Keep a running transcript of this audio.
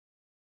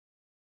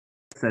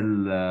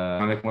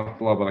Assalamualaikum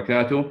warahmatullahi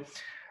wabarakatuh.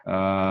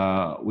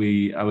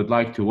 I would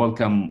like to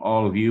welcome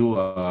all of you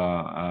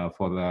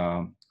for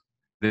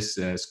this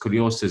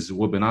scoliosis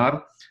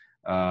webinar.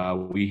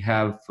 We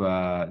have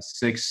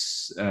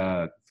 6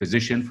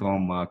 physicians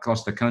from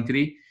across the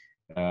country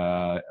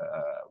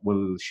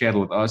will share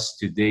with us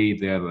today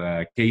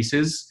their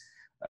cases.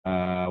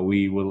 Our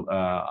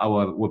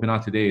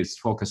webinar today is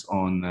focused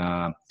on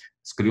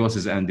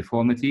scoliosis and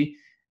deformity.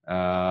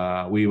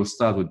 We will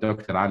start with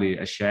Dr. Ali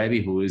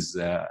Al-Shairi, who is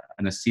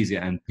anesthesia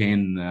and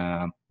pain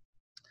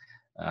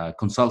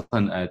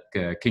consultant at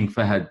King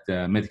Fahd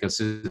Medical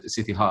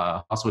City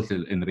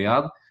Hospital in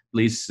Riyadh.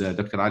 Please,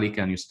 Dr. Ali,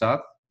 can you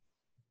start?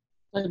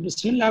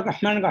 Bismillah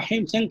ar-Rahman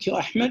ar-Rahim. Thank you,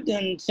 Ahmed,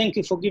 and thank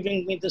you for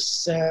giving me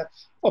this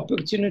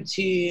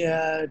opportunity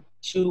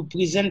to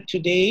present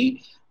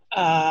today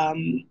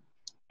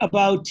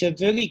about a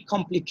very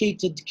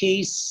complicated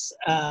case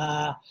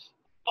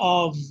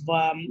of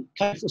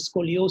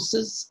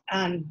kyphoscoliosis,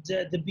 and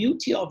the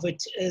beauty of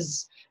it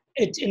is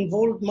it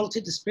involved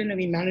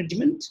multidisciplinary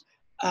management.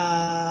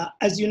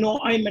 As you know,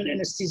 I'm an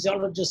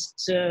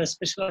anesthesiologist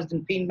specialized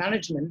in pain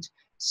management,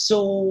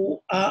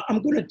 so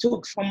I'm going to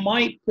talk from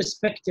my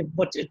perspective,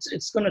 but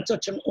it's going to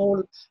touch on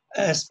all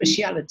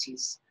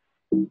specialities.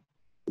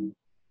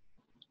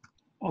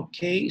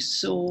 Okay,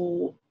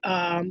 so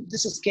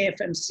this is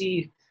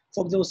KFMC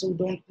for those who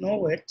don't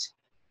know it.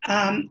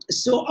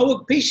 So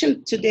our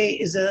patient today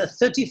is a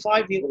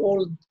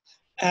 35-year-old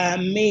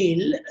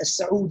male,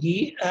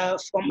 Saudi,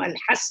 from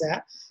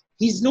Al-Hassa.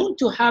 He's known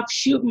to have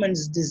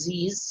Scheuermann's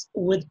disease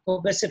with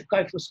progressive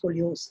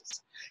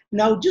kyphoscoliosis.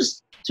 Now,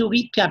 just to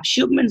recap,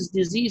 Scheuermann's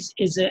disease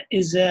is a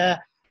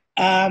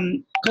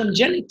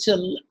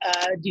congenital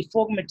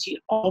deformity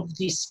of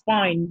the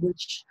spine,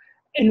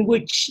 in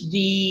which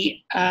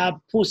the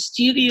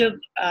posterior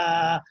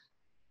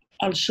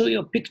I'll show you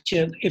a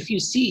picture. If you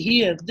see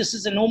here, this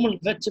is a normal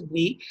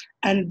vertebrae,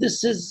 and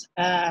this is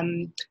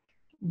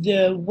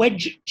the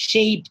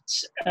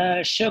wedge-shaped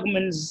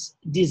Scheuermann's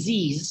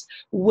disease,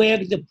 where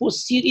the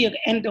posterior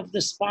end of the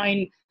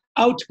spine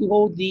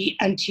outgrow the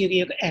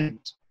anterior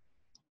end.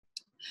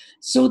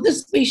 So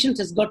this patient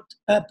has got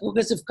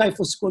progressive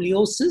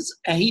kyphoscoliosis.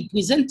 He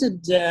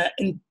presented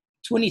in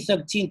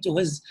 2013 to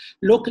his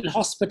local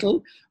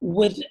hospital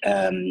with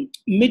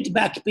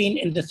mid-back pain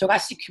in the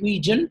thoracic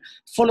region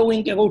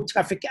following a road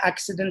traffic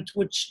accident,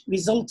 which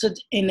resulted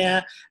in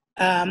a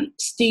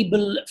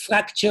stable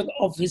fracture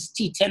of his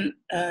T10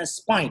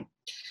 spine.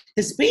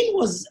 His pain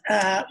was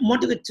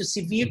moderate to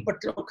severe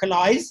but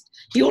localized.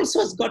 He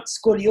also has got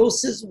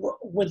scoliosis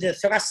with a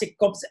thoracic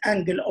Cobb's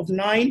angle of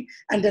 9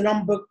 and a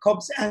lumbar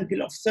Cobb's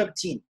angle of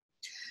 13.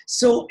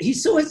 So he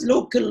saw his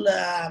local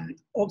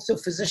ortho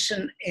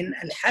physician in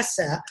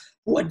Al-Hassa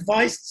who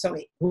advised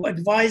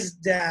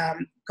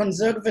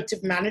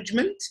conservative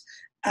management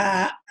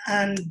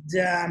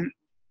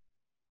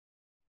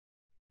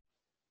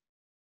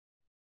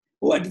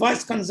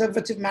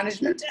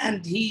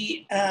and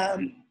he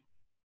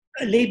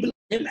labeled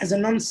him as a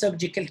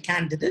non-surgical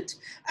candidate,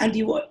 and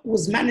he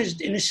was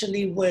managed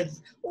initially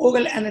with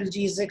oral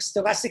analgesics,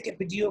 thoracic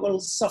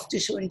epidurals, soft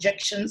tissue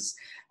injections,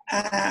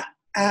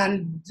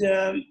 and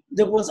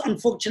there was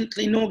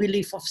unfortunately no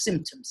relief of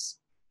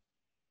symptoms.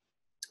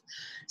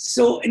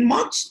 So in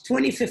March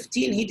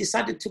 2015, he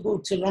decided to go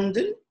to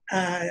London,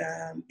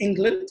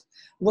 England,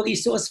 where he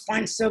saw a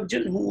spine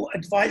surgeon who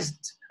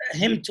advised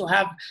him to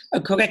have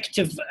a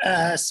corrective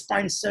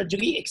spine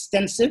surgery,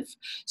 extensive.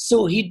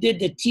 So he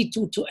did a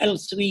T2 to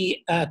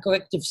L3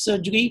 corrective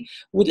surgery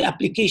with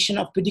application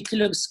of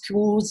pedicular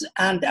screws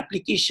and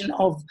application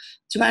of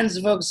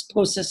transverse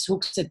process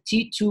hooks at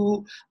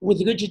T2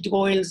 with rigid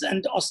royals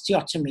and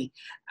osteotomy.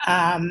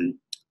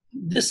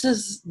 This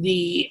is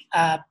the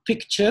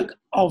picture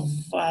of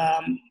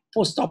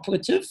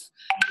post-operative.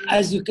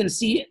 As you can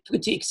see,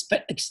 pretty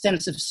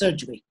extensive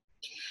surgery.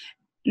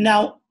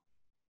 Now,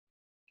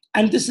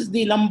 and this is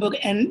the lumbar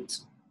end.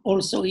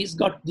 Also, he's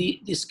got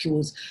the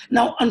screws.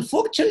 Now,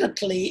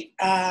 unfortunately,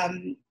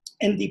 in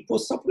the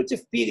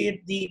post-operative period,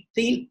 the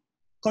pain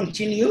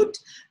continued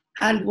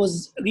and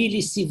was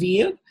really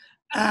severe,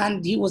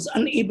 and he was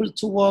unable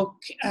to walk,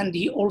 and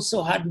he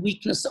also had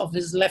weakness of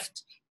his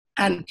left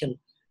ankle.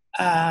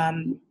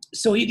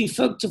 So he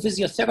referred to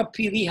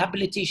physiotherapy,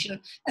 rehabilitation,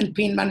 and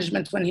pain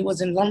management when he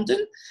was in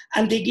London,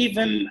 and they gave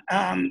him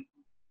a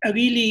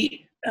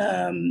really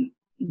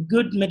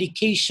good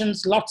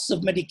medications, lots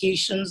of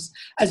medications,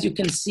 as you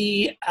can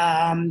see,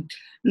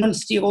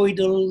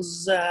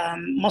 non-steroidals,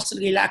 muscle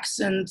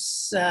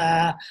relaxants,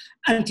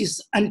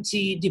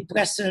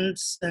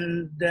 antidepressants,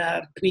 and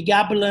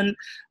pregabalin,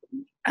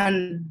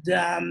 and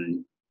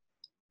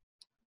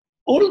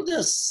all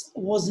this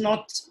was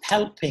not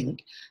helping.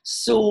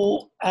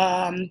 So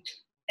when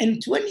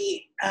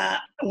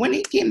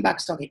he came back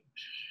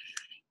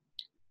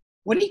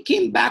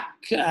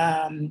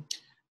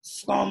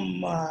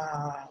from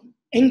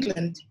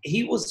England,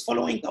 he was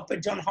following up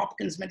at Johns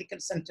Hopkins Medical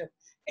Center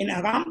in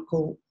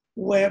Aramco,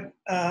 where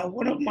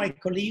one of my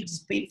colleagues,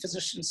 pain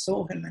physicians,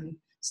 saw him and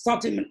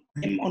started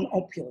him on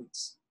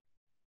opioids.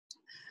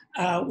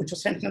 which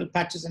was fentanyl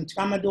patches and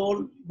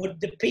tramadol, but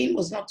the pain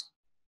was not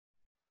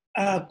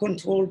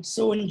controlled.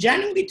 So in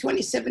January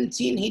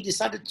 2017, he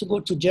decided to go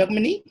to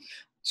Germany,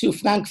 to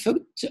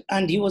Frankfurt,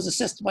 and he was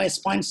assessed by a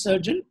spine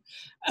surgeon.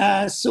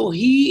 So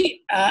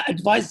he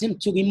advised him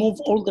to remove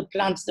all the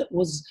plants that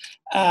was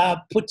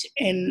put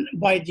in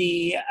by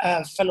the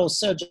fellow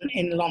surgeon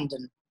in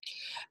London.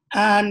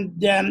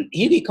 And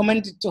he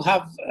recommended to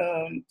have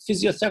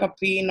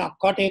physiotherapy,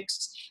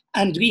 narcotics,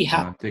 and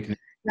rehab.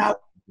 Now,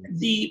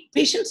 the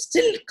patient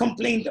still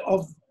complained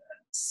of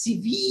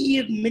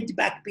severe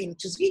mid-back pain,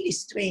 which is really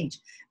strange,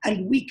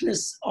 and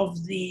weakness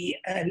of the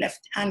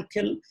left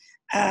ankle,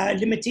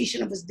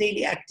 limitation of his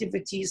daily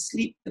activities,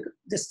 sleep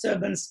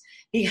disturbance.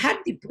 He had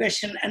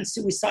depression and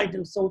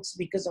suicidal thoughts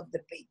because of the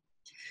pain.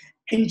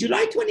 In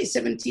July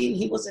 2017,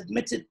 he was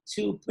admitted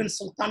to Prince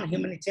Sultan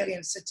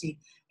Humanitarian City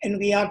in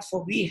Riyadh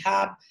for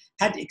rehab,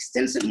 had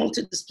extensive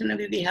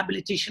multidisciplinary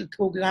rehabilitation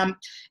program,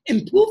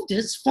 improved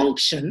his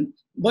function,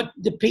 but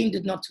the pain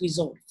did not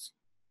resolve.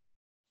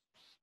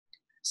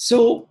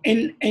 So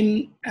in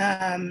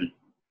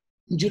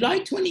July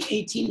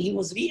 2018, he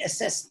was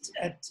reassessed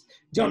at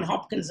Johns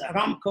Hopkins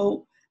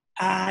Aramco,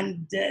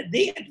 and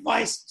they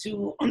advised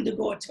to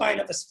undergo a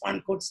trial of a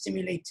spinal cord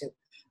stimulator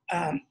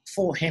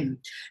for him.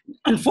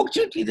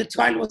 Unfortunately, the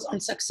trial was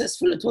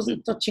unsuccessful. It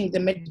wasn't touching the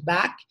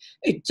mid-back.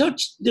 It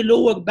touched the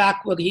lower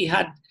back where he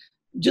had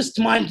just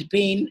mild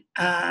pain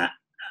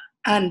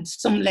and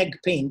some leg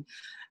pain.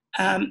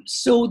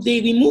 So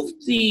they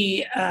removed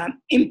the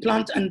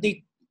implant, and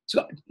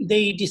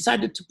they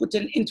decided to put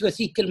an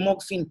intrathecal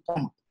morphine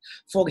pump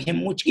for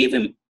him, which gave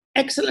him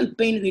excellent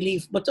pain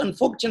relief, but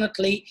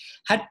unfortunately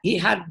he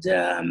had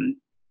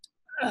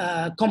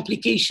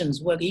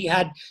complications where he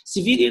had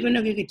severe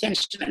urinary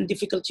retention and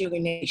difficulty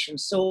urination.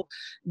 So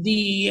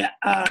the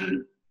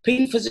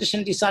pain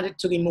physician decided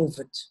to remove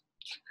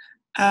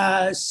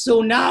it.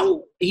 So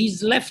now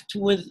he's left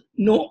with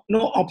no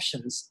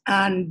options,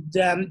 and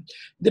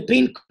the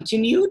pain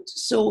continued.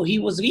 So he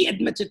was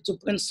readmitted to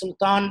Prince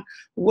Sultan,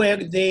 where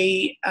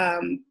they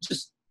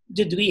just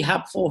did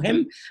rehab for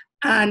him,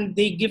 and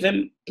they give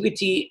him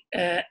pretty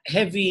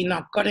heavy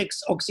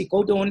narcotics,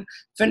 oxycodone,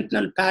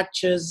 fentanyl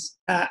patches,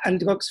 and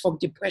drugs for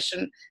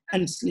depression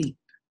and sleep.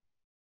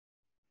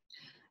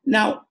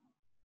 Now,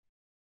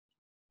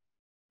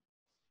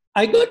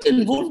 I got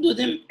involved with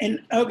him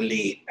in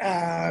early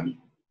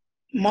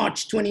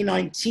March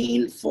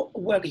 2019,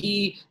 where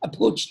he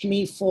approached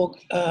me for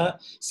a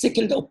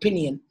second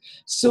opinion.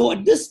 So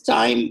at this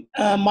time,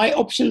 my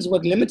options were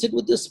limited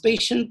with this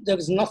patient. There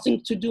is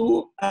nothing to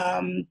do.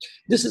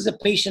 This is a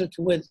patient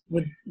with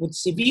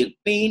severe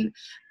pain,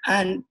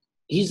 and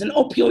he's an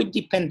opioid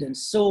dependent.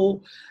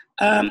 So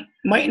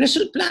my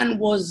initial plan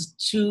was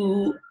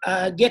to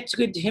get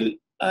him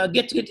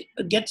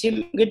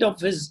rid of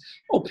his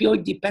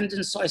opioid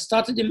dependence. So I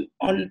started him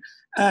on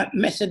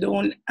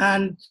methadone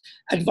and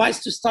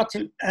advised to start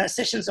him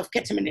sessions of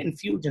ketamine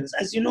infusions.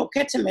 As you know,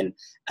 ketamine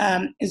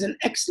is an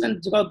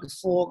excellent drug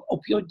for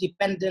opioid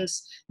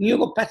dependence,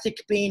 neuropathic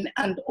pain,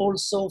 and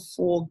also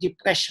for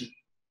depression.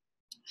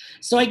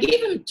 So I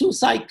gave him 2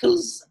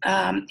 cycles.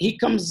 He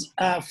comes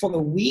for a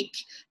week,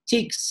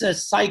 takes a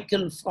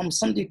cycle from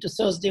Sunday to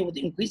Thursday with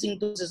increasing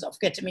doses of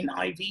ketamine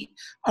IV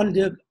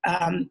under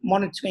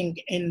monitoring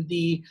in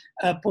the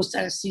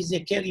post-anesthesia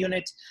care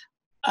unit.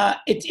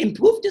 It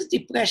improved his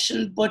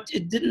depression, but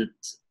it didn't.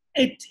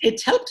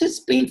 It helped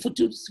his pain for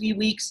 2 to 3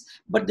 weeks,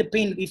 but the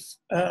pain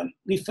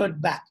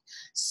referred back.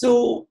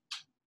 So,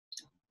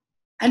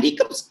 and he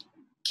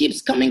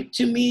keeps coming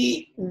to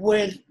me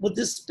with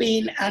this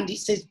pain, and he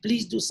says,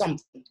 please do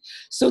something.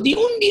 So the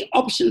only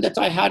option that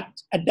I had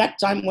at that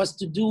time was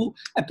to do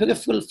a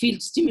peripheral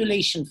field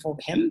stimulation for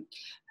him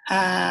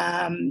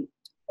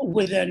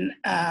with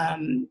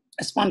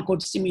a spinal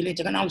cord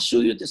stimulator, and I'll show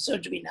you the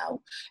surgery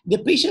now. The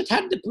patient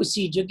had the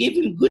procedure, gave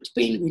him good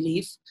pain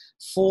relief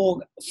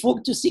for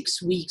 4 to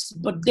 6 weeks,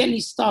 but then he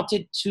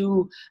started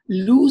to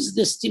lose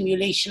the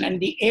stimulation, and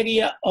the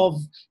area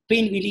of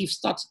pain relief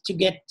started to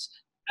get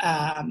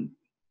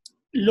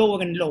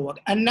lower and lower.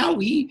 And now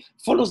he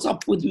follows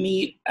up with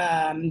me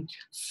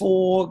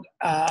for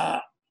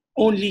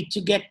only to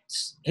get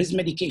his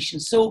medication.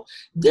 So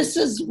this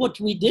is what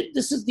we did.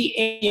 This is the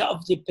area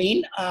of the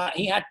pain.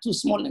 He had 2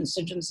 small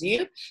incisions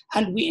here,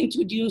 and we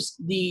introduced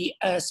the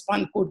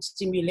spinal cord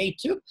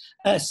stimulator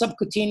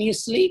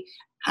subcutaneously,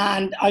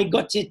 and I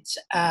got it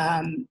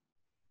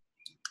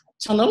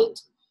tunneled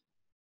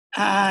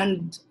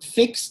and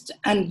fixed,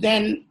 and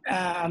then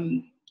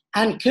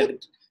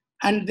anchored,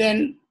 and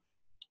then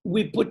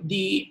we put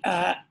the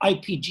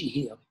IPG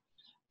here.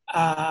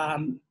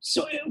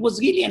 So it was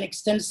really an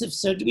extensive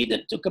surgery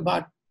that took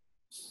about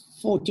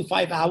 4 to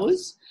 5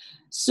 hours.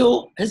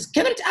 So his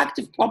current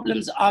active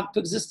problems are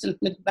persistent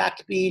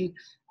mid-back pain,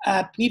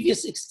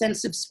 previous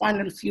extensive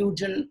spinal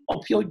fusion,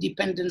 opioid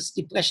dependence,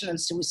 depression, and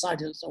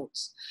suicidal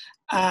thoughts.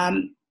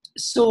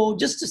 So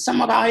just to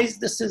summarize,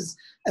 this is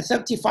a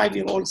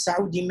 35-year-old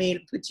Saudi male,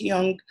 pretty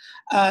young,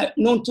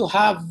 known to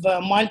have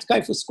mild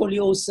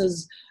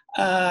kyphoscoliosis,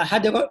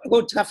 had a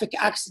road traffic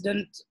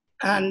accident,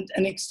 and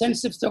an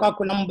extensive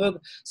thoracolumbar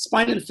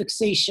spinal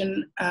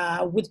fixation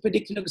with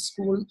pedicular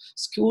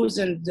screws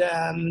and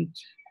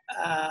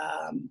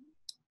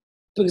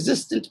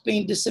persistent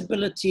pain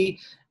disability.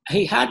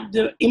 He had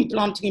the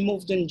implant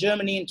removed in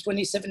Germany in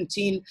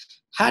 2017,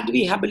 had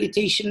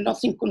rehabilitation,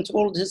 nothing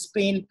controlled his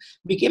pain,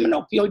 became an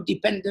opioid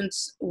dependent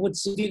with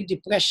severe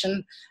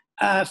depression,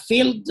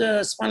 failed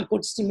spinal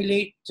cord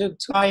stimulator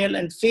trial,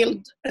 and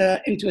failed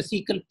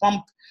intrathecal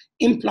pump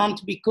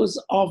implant because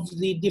of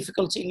the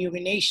difficulty in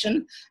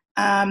urination.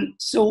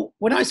 So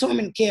when I saw him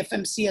in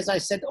KFMC, as I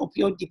said,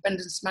 opioid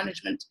dependence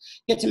management,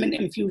 get him an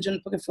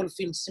infusion, peripheral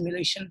field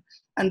stimulation,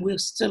 and we're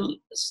still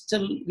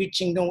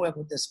reaching nowhere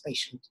with this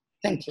patient.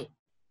 Thank you.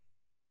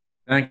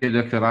 Thank you,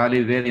 Dr.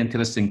 Ali. Very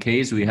interesting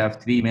case. We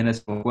have 3 minutes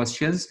for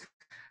questions.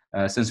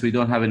 Since we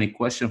don't have any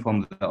question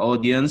from the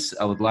audience,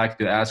 I would like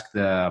to ask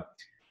the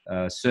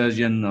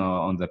surgeon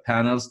on the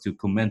panels to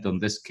comment on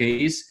this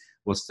case.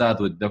 We'll start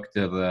with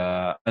Dr.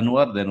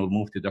 Anwar, then we'll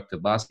move to Dr.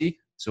 Basi.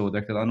 So,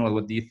 Dr. Anwar,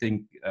 what do you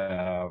think,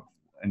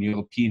 in your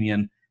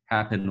opinion,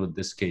 happened with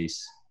this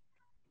case?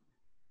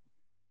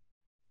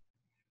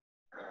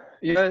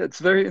 Yeah, it's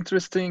very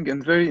interesting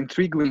and very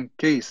intriguing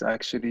case,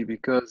 actually,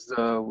 because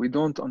we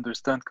don't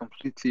understand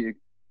completely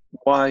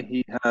why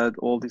he had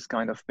all this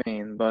kind of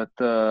pain. But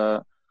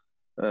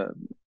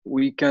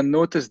we can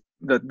notice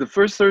that the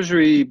first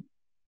surgery,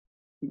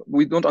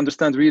 we don't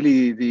understand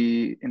really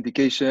the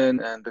indication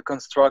and the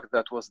construct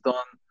that was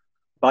done,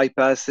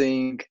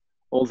 bypassing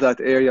all that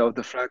area of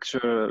the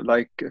fracture,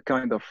 like a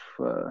kind of,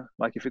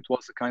 like if it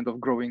was a kind of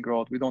growing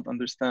rod. We don't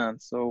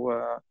understand.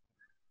 So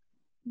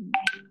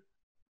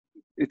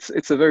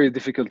it's a very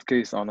difficult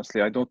case,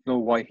 honestly. I don't know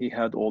why he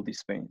had all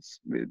these pains.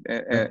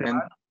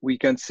 And we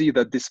can see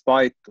that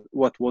despite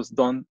what was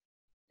done,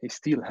 he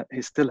still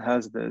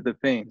has the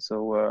pain.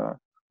 So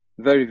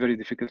very, very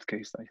difficult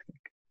case, I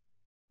think.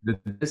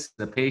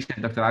 The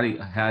patient, Dr. Ali,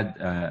 had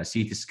a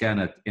CT scan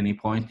at any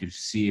point to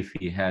see if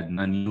he had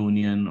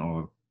non-union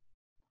or?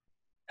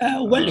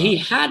 Well, he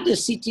had a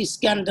CT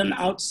scan done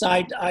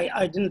outside.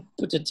 I didn't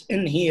put it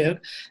in here.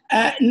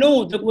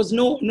 No, there was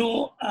no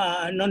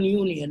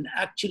non-union.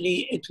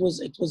 Actually, it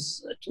was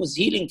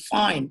healing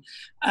fine.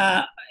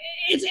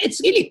 It's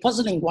really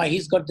puzzling why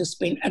he's got this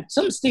pain. At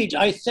some stage,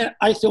 I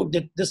thought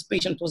that this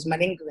patient was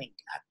malingering,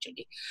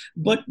 actually,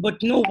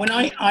 but no. When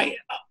I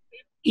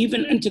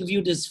even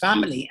interviewed his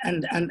family,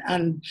 and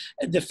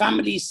the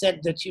family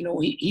said that, you know,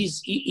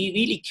 he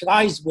really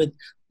cries with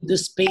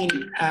this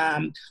pain,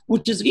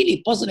 which is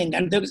really puzzling,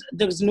 and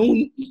there's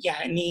no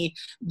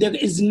there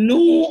is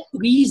no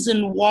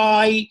reason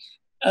why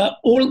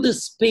all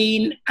this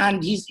pain,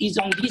 and he's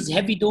on these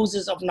heavy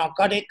doses of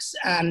narcotics,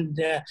 and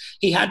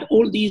he had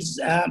all these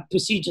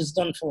procedures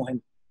done for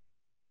him.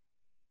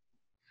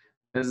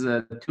 There's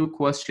 2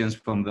 questions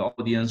from the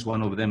audience.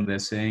 One of them, they're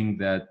saying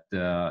that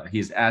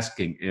he's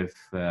asking if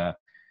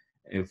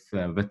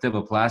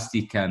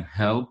vertebroplasty can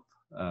help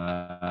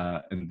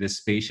in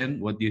this patient.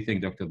 What do you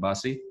think, Dr.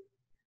 Basi?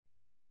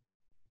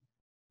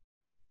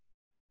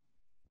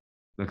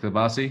 Dr.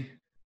 Basi?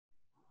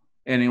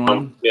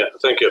 Anyone? Yeah,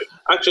 thank you.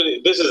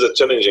 Actually, this is a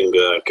challenging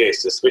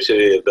case,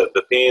 especially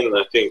the pain.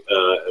 I think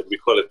we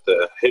call it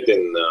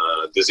hidden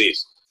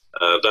disease,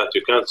 that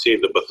you can't see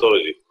the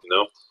pathology, you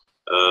know.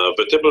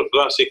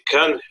 Vertebroplasty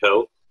can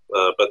help,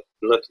 but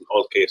not in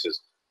all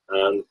cases.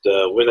 And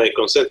when I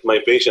consent my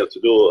patient to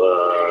do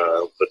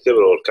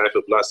vertebral or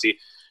kyphoplasty,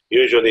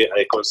 usually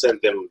I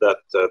consent them that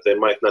they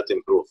might not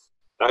improve.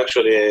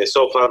 Actually,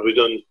 so far we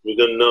don't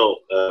know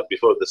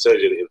before the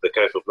surgery if the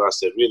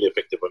kyphoplasty is really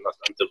effective or not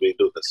until we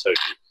do the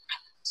surgery.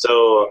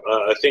 So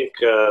I think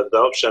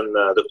the option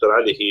Dr.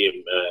 Ali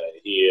he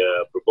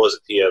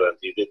proposed here and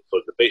he did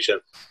for the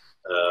patient,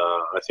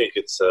 I think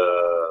it's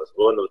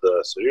one of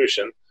the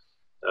solution.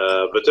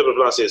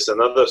 Vertebroplasty is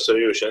another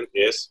solution,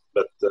 yes,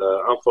 but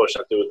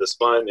unfortunately with the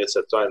spine, it's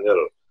a trial and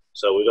error.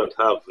 So we don't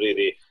have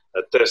really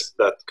a test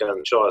that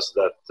can show us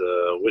that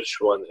which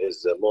one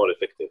is more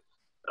effective.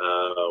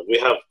 We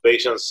have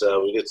patients,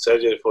 we did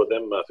surgery for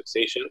them,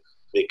 fixation.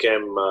 They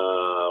came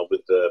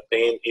with the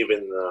pain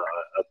even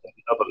at the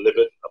upper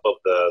level, above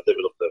the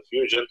level of the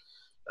fusion.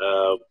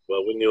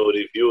 When you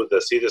review the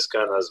CT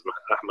scan, as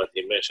Ahmed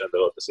he mentioned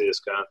about the CT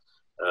scan,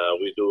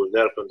 we do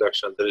nerve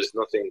conduction. There is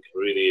nothing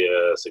really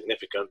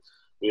significant.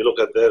 We look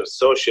at their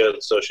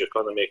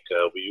socioeconomic.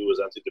 We use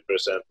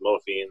antidepressant,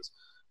 morphines.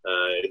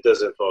 It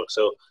doesn't work.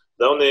 So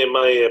the only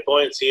my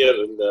points here,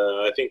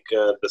 I think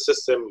the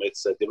system,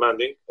 it's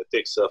demanding. It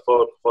takes 4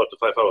 to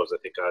 5 hours. I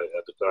think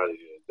Dr. Ali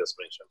just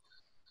mentioned.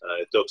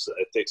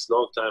 It takes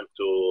long time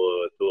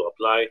to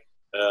apply.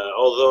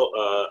 Although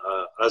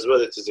as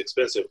well it is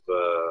expensive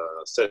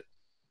set.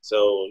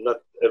 So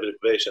not every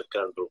patient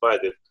can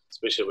provide it,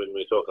 especially when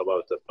we talk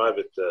about the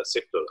private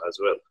sector as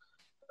well.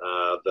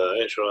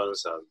 The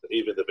insurance and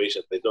even the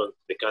patient, they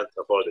can't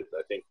afford it.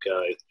 I think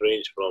it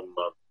ranges from,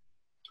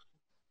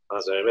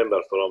 as I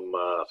remember, from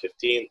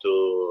 15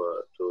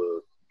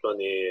 to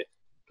 20,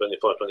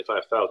 24,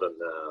 25,000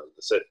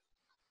 the set.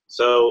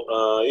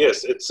 So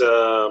yes, it's.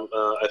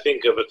 I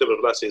think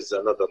vertebroplasty is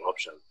another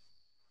option.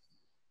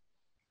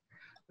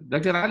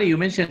 Dr. Ali, you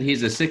mentioned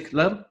he's a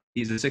sickler.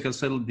 He's a sickle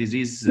cell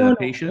disease No,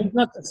 patient. he's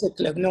not a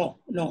sickler. No,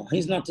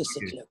 he's not a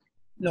sickler. Okay.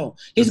 No,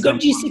 he's got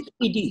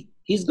G6PD.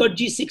 He's got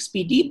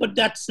G6PD, but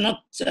that's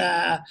not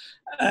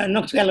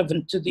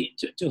relevant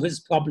to his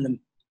problem.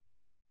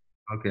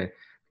 Okay,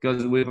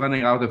 because we're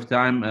running out of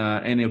time.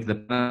 Any of the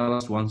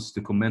panelists wants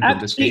to comment on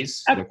this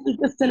case? Actually,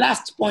 that's the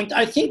last point.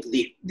 I think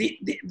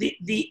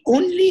the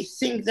only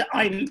thing that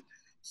I'm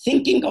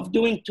thinking of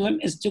doing to him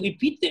is to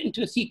repeat the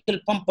intrathecal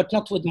pump, but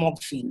not with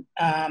morphine.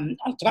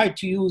 I'll try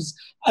to use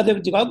other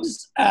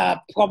drugs,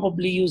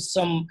 probably use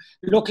some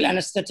local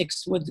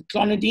anesthetics with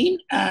clonidine,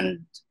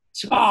 and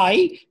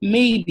try,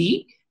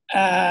 maybe,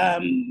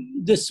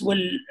 this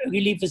will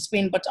relieve his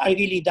pain, but I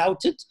really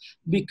doubt it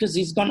because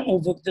he's gone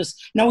over this.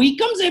 Now, he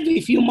comes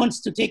every few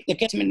months to take the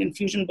ketamine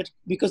infusion, but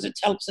because it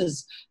helps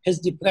his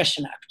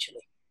depression,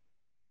 actually.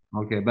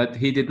 Okay, but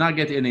he did not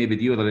get any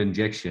epidural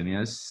injection,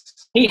 yes?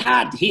 He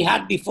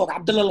had before.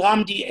 Abdullah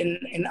Al-Ghamdi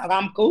in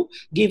Aramco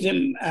gave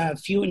him a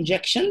few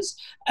injections.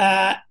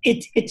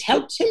 It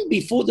helped him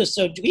before the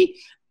surgery.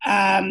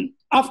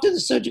 After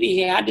the surgery, he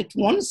had it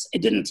once.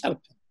 It didn't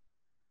help him.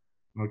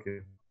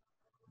 Okay.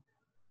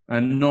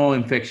 And no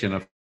infection,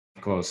 of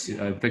course.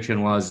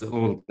 Infection was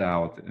ruled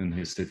out in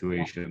his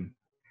situation.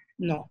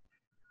 No.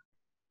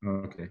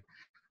 Okay.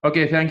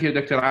 Okay, thank you,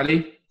 Dr.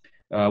 Ali.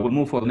 We'll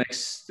move for the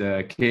next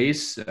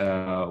case.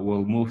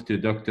 We'll move to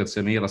Dr.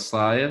 Samir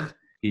Al-Saigh.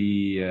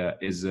 He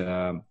is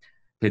a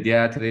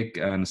pediatric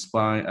and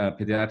spine,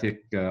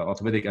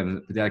 orthopedic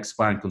and pediatric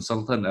spine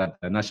consultant at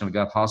the National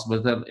Guard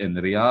Hospital in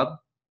Riyadh.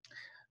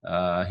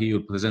 He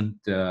will present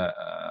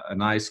a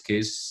nice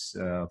case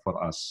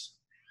for us.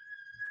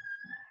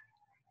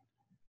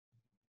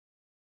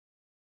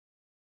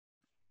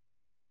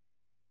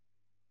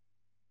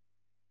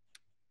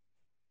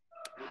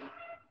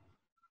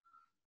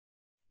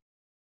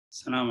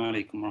 Assalamu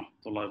alaikum wa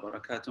rahmatullahi wa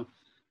barakatuh.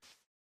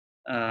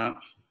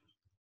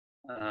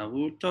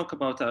 We will talk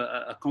about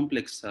a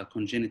complex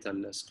congenital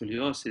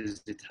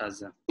scoliosis. It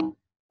has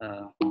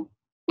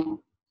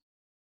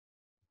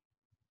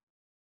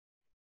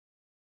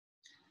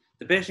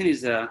the patient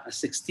is a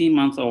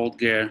 16-month-old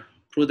girl,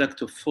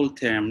 product of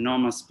full-term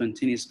normal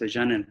spontaneous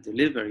vaginal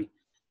delivery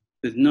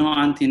with no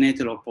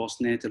antenatal or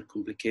postnatal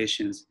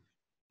complications,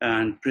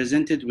 and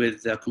presented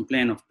with a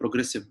complaint of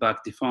progressive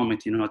back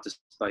deformity noticed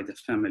by the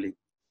family.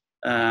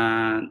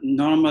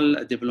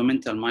 Normal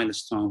developmental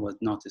milestone was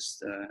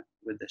noticed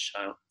with the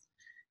child.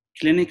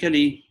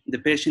 Clinically, the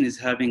patient is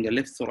having a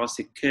left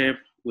thoracic curve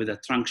with a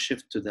trunk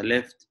shift to the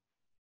left,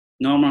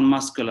 normal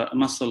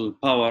muscle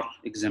power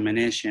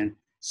examination.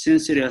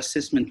 Sensory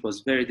assessment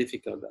was very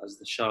difficult as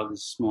the child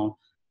is small.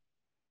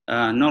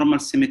 Normal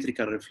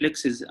symmetrical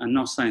reflexes and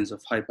no signs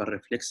of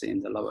hyperreflexia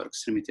in the lower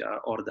extremity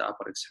or the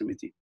upper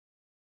extremity.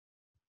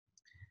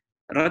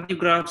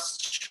 Radiographs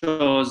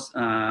shows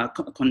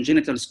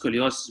congenital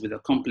scoliosis with a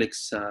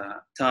complex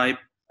type,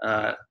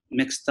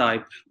 mixed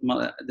type.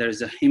 There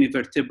is a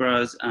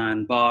hemivertebrals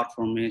and bar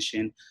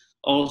formation.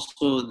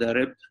 Also, the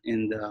rib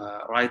in the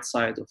right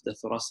side of the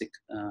thoracic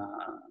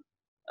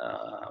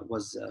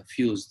was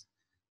fused.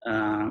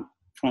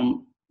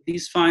 From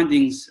these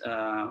findings,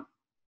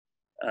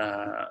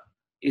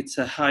 it's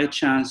a high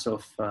chance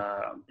of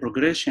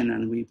progression,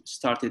 and we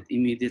started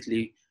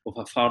immediately of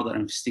a further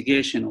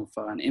investigation of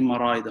an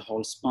MRI, the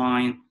whole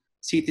spine,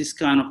 CT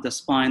scan of the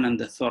spine and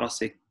the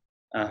thoracic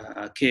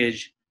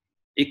cage,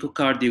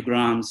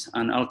 echocardiograms,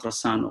 and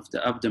ultrasound of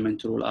the abdomen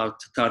to rule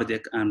out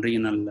cardiac and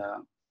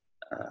renal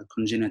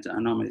congenital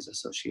anomalies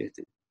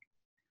associated.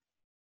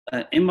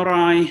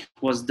 MRI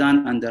was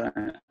done under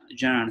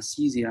general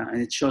anesthesia, and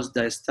it shows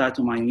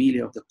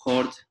diastatomyelia of the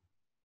cord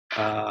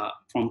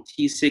from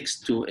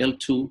T6 to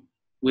L2,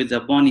 with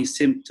a bony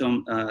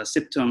septum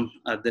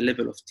at the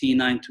level of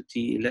T9 to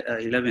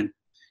T11.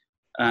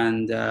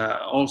 And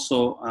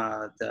also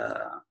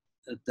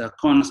the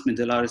conus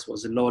medullaris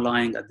was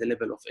low-lying at the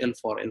level of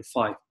L4,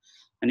 L5.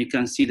 And you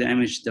can see the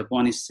image, the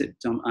bony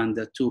septum and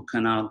the two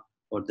canal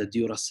or the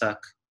dura sac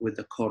with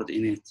the cord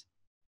in it.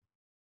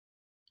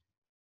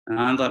 And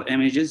other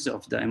images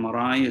of the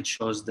MRI, it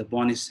shows the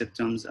bony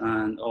septums,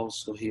 and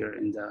also here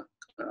in the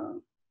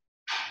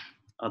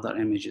other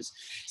images.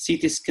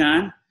 CT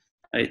scan,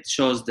 it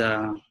shows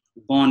the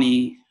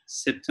bony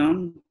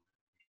septum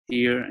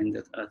here in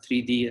the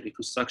 3D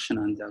reconstruction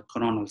and the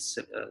coronal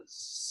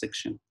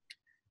section.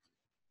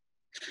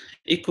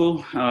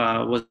 Echo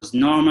was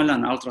normal,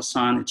 and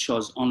ultrasound, it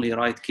shows only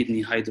right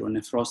kidney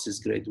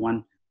hydronephrosis grade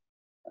 1.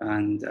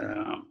 And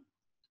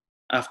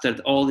after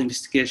all the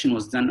investigation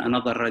was done,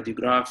 another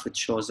radiograph, it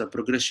shows a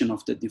progression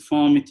of the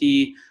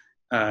deformity.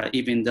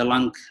 Even the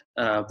lung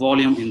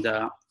volume in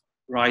the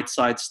right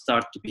side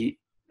start to be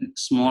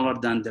smaller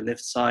than the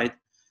left side.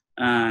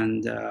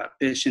 And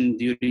patient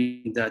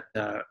during that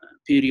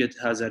period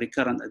has a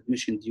recurrent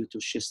admission due to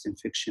chest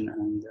infection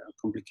and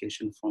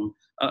complication from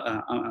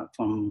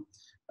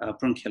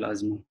bronchial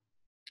asthma.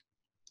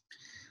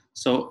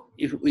 So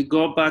if we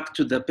go back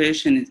to the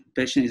patient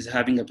is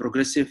having a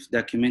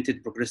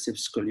documented progressive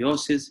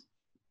scoliosis,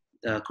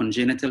 the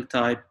congenital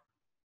type.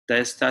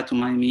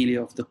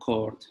 diastatomymelia of the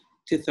cord,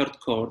 tethered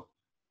cord,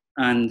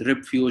 and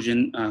rib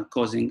fusion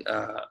causing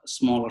a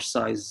smaller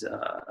size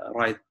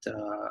right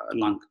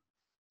lung.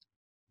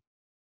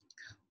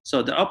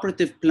 So the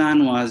operative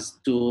plan was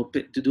to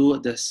do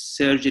the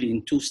surgery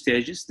in 2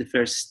 stages. The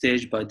first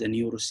stage by the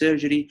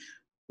neurosurgery,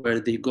 where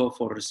they go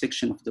for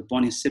resection of the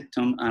bony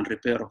septum and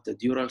repair of the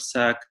dural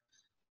sac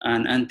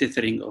and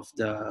untethering of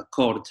the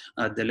cord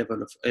at the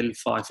level of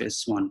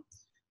L5S1.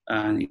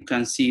 And you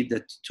can see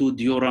that 2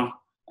 dura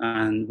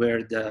and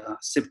where the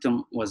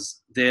septum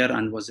was there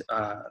and was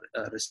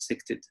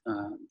resected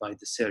by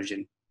the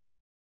surgeon.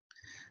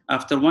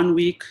 After 1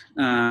 week,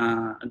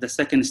 the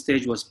second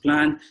stage was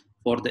planned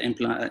for the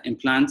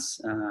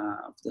implants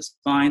of the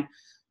spine.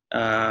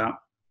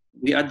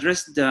 We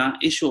addressed the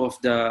issue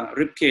of the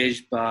rib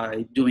cage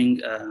by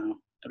doing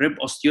rib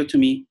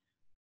osteotomy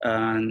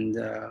and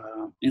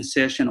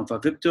insertion of a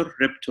vector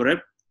rib to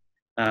rib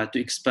to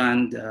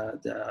expand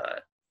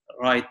the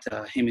right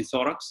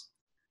hemithorax,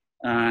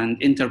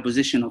 and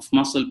interposition of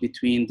muscle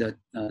between the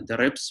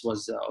ribs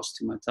was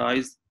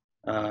osteomatized.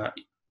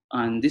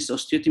 And this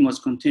osteotomy was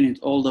continued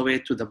all the way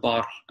to the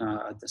bar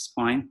at the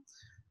spine.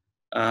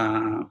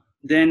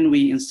 Then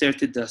we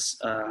inserted the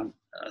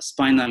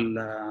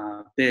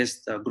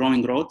spinal-based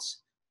growing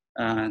rods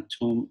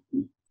to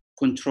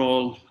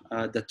control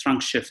the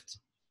trunk shift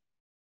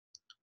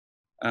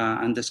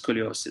and the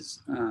scoliosis.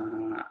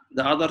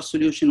 The other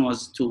solution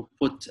was to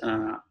put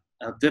a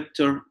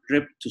vector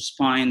rib to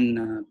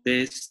spine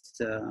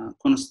based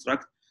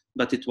construct,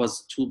 but it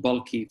was too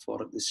bulky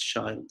for this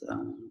child.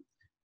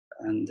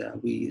 And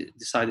we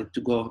decided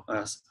to go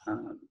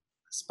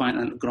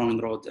spinal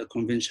growing rod, a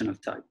conventional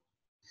type.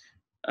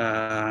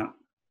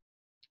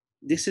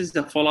 This is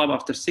the follow-up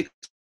after 6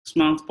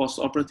 months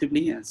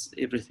post-operatively, as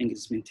everything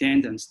is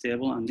maintained and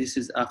stable. And this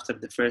is after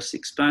the first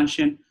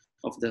expansion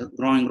of the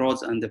growing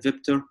rods and the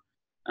vector.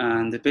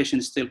 And the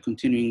patient is still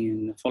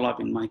continuing in follow-up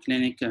in my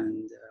clinic,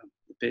 and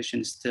the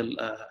patient is still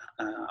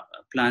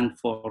planned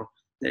for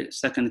the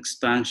second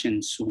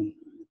expansion soon.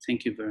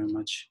 Thank you very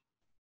much.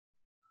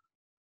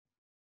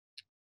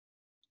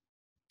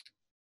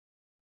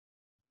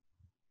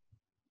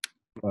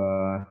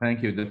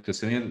 Thank you, Dr.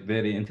 Samir.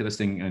 Very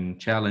interesting and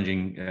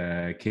challenging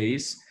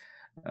case.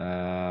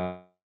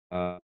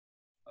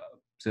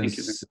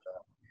 Since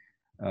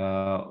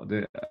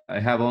I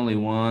have only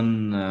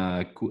one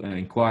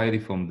inquiry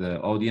from the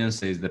audience,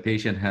 says the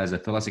patient has a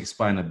thoracic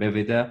spinal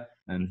bifida,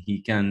 and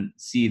he can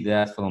see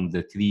that from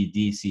the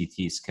 3D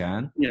CT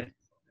scan. Yeah,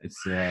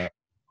 it's a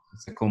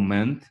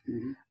comment.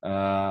 Mm-hmm.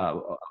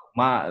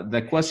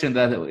 The question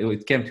that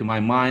it came to my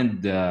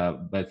mind,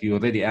 but you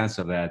already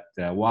answered that,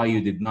 why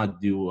you did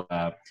not do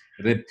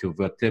rib to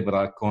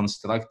vertebra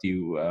construct,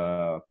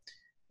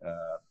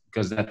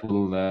 because that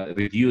will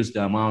reduce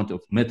the amount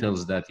of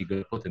metals that you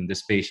could put in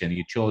this patient.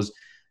 You chose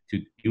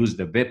to use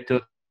the vector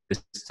to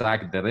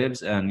extract the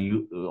ribs, and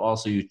you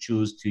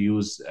choose to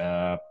use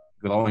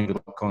growing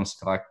rod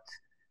construct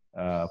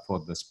for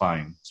the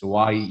spine. So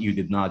why you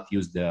did not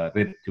use the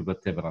rib to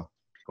vertebra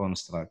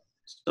construct?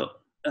 So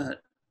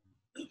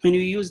when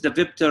you use the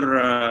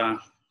vector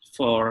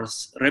for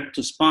rib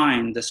to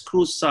spine, the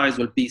screw size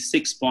will be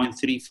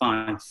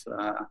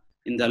 6.35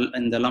 in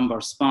the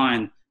lumbar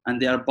spine, and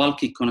they are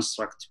bulky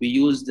construct. We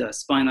use the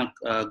spinal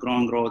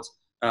growing rods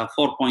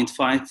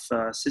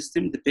 4.5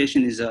 system. The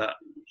patient is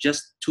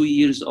just 2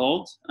 years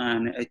old,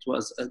 and it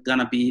was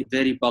gonna be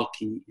very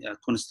bulky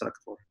construct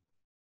for him.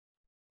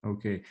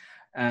 Okay,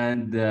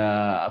 and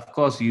of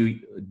course you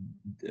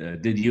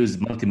did use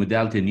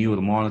multimodality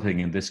neural monitoring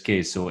in this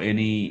case. So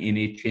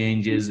any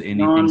changes,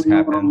 anything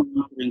happened?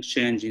 No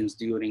changes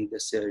during the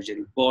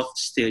surgery, both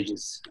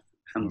stages.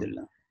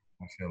 Alhamdulillah.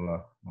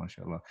 MashaAllah,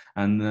 MashaAllah.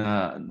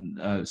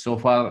 And so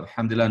far,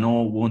 alhamdulillah,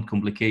 no wound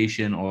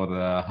complication or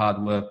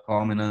hardware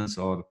prominence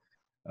or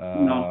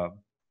no.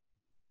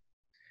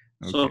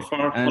 Okay. So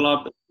far,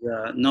 follow-up,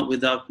 not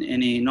without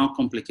no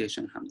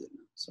complication,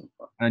 alhamdulillah. So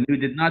far. And you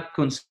did not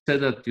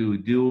consider to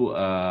do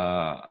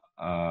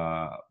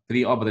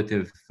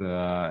pre-operative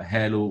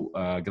halo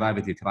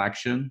gravity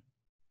traction?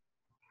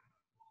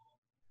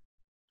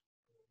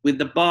 With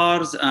the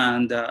bars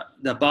and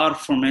the bar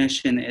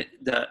formation,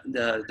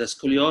 the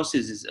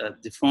scoliosis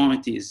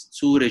deformity is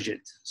too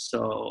rigid.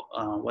 So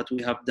what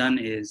we have done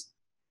is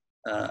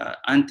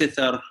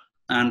untether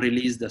and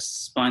release the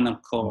spinal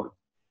cord,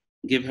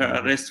 give her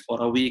a rest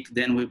for a week,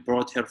 then we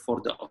brought her for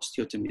the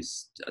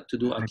osteotomies to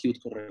do acute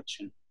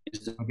correction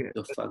instead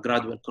of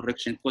gradual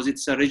correction, because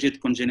it's a rigid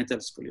congenital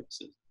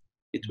scoliosis.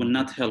 It will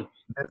not help.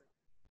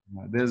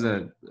 There's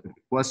a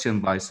question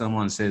by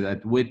someone said,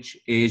 at which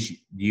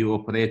age do you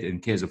operate in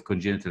case of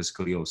congenital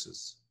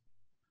scoliosis?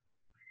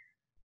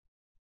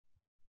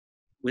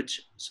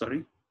 Which,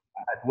 sorry?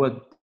 At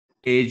what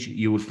age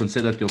you would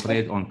consider to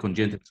operate on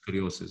congenital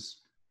scoliosis?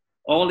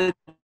 All it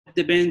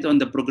depends on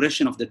the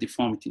progression of the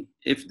deformity.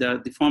 If the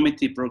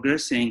deformity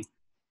progressing,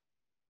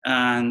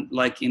 and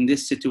like in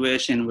this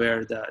situation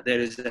where there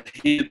is a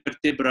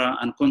hemivertebra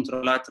and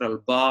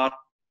contralateral bar,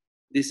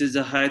 this is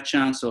a high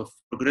chance of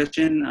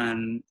progression,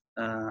 and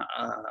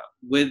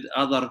with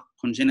other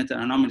congenital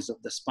anomalies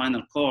of the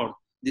spinal cord,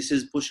 this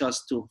is push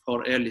us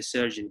for early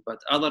surgery. But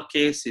other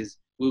cases,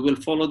 we will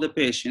follow the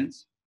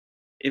patients.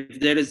 If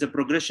there is a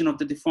progression of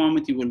the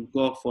deformity, we'll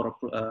go for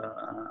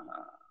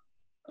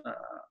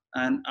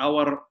and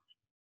our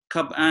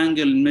cup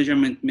angle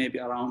measurement may be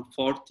around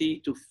 40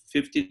 to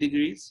 50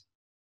 degrees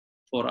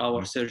for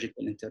our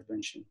surgical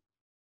intervention.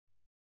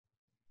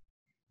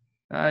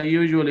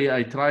 Usually,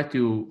 I try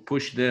to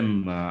push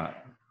them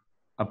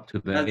up to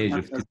the age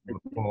of 2 or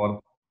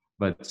 4,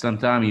 but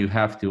sometimes you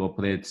have to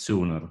operate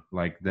sooner,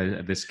 like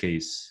this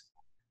case.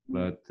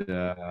 But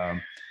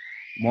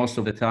most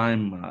of the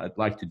time, I'd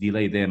like to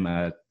delay them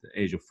at the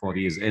age of 4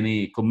 years.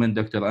 Any comment,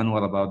 Dr.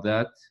 Anwar, about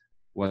that?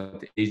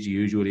 What age you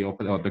usually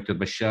operate, or Dr.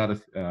 Bashar,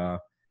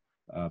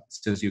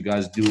 since you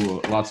guys do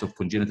lots of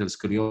congenital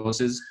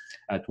scoliosis,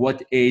 at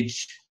what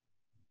age,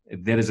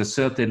 if there is a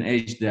certain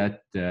age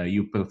that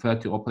you prefer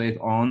to operate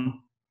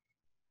on?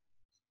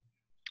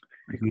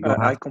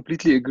 I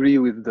completely agree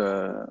with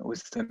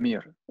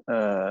Samir.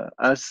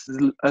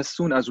 As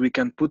soon as we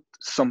can put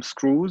some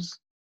screws,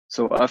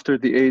 so after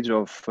the age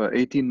of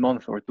 18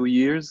 months or 2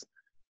 years,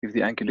 if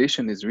the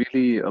angulation is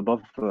really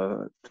above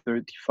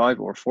 35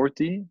 or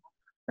 40,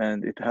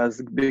 and it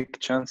has big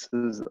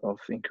chances of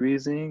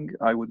increasing,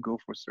 I would go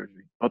for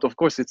surgery. But of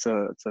course, it's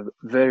a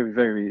very,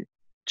 very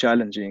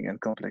challenging and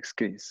complex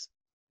case.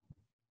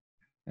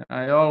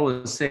 I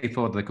always say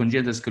for the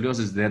congenital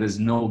scoliosis, there is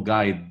no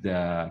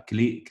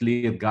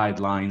clear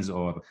guidelines,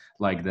 or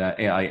like the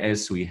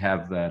AIS, we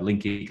have the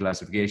Linky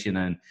classification,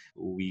 and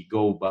we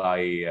go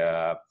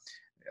by,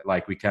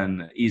 like we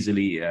can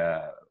easily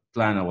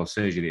plan our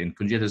surgery. In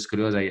congenital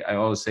scoliosis, I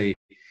always say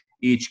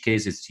each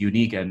case is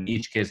unique, and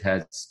each case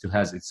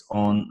has its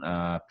own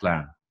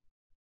plan.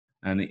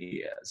 And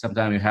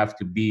sometimes you have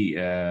to be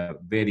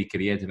very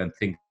creative and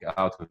think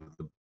out of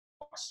the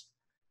box.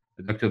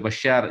 Dr.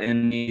 Bashar,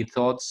 any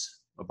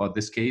thoughts about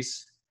this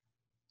case?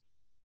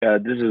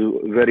 This is a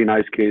very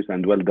nice case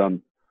and well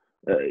done.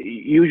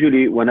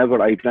 Usually,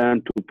 whenever I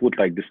plan to put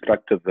like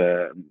destructive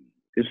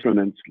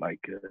instruments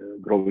like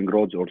growing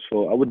rods or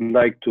so, I would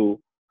like to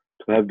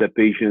have the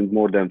patient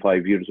more than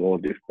 5 years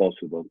old if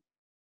possible,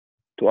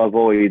 to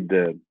avoid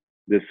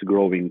this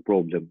growing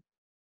problem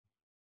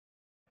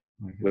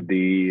with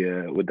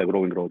the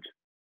growing rods,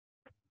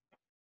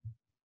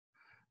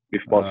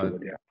 if possible.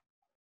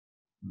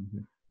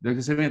 Dr.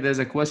 Samir, there's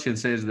a question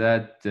says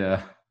that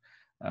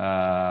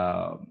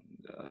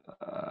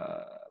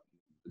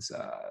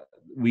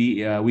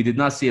we did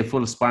not see a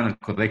full spinal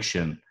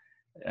correction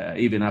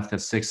even after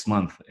 6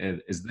 months.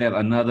 Is there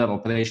another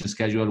operation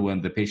schedule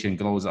when the patient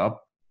grows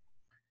up?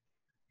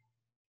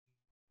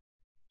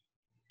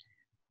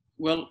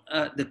 Well,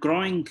 the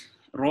growing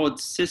rod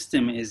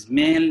system is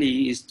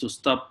mainly to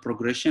stop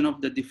progression of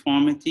the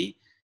deformity.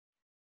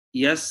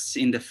 Yes,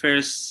 in the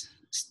first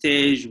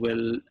stage,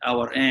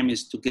 our aim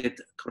is to get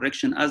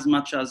correction as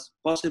much as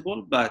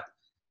possible, but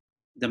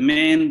the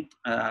main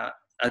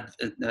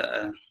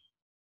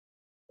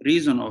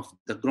reason of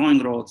the growing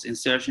rods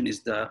insertion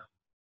is the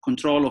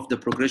control of the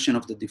progression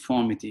of the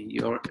deformity,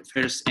 your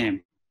first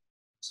aim,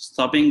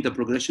 stopping the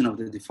progression of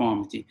the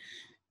deformity.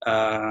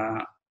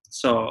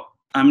 So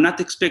I'm not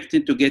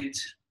expecting to get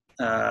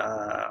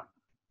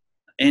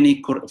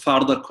any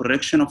further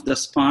correction of the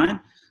spine.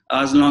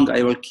 As long as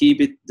I will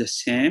keep it the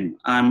same,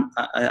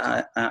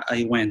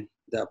 I win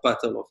the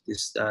battle of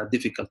this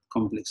difficult,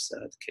 complex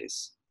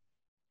case.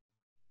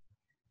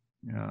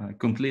 I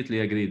completely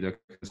agree, Dr.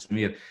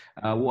 Samir.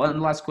 One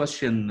last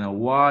question: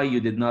 why you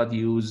did not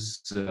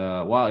use,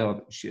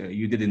 why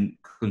you didn't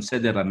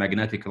consider a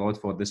magnetic rod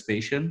for this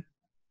patient?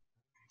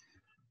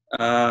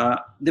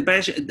 The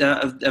patient,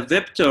 the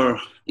Vector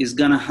is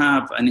gonna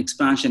have an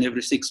expansion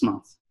every 6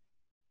 months.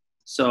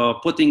 So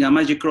putting a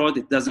magic rod,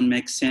 it doesn't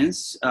make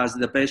sense, as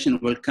the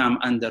patient will come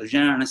under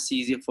general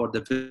anesthesia for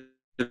the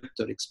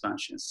Vector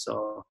expansion.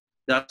 So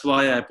that's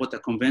why I put a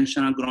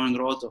conventional growing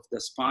rod of the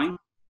spine,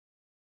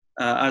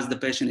 as the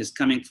patient is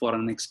coming for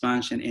an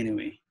expansion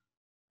anyway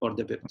for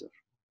the Vector.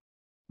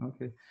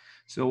 Okay.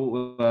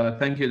 So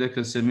thank you,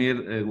 Dr. Samir.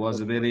 It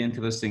was a very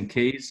interesting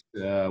case.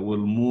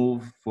 We'll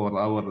move for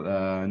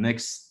our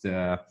next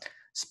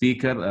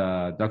speaker,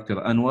 Dr.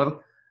 Anwar.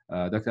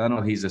 Dr.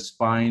 Anwar, he's a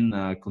spine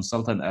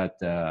consultant at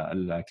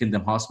Al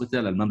Kingdom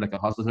Hospital, Al Mamlaka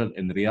Hospital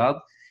in Riyadh.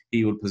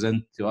 He will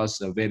present to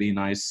us a very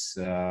nice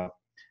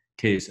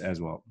case as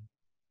well.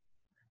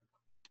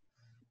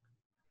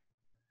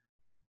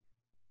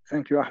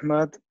 Thank you,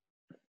 Ahmed.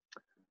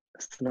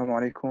 Assalamu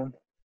alaikum.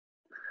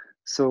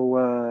 So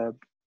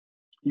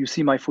you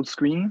see my full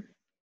screen?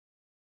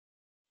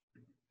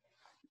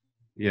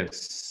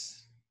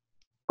 Yes.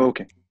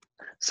 Okay.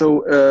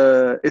 So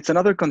it's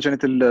another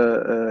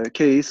congenital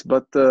case,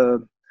 but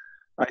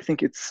I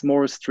think it's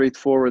more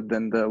straightforward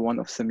than the one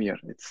of Samir.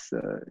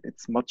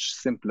 It's much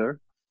simpler.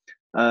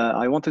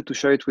 I wanted to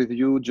share it with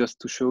you just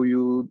to show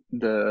you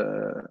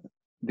the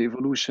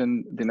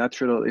evolution, the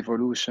natural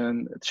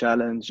evolution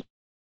challenge,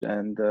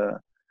 and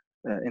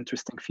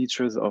interesting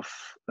features of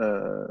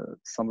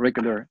some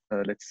regular,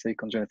 let's say,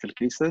 congenital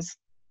cases.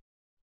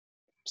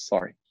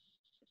 sorry.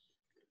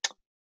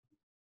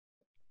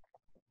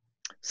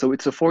 So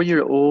it's a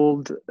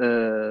 4-year-old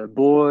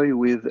boy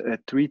with a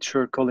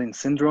Treacher-Collins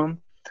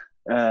syndrome.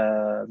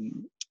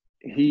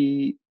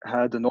 He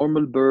had a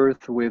normal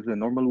birth with a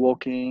normal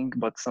walking,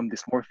 but some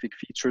dysmorphic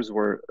features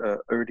were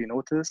early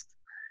noticed.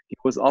 He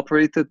was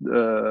operated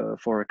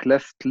for a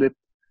cleft lip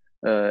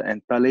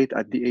and palate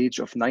at the age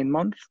of 9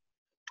 months.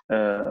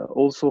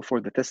 Also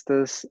for the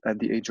testes at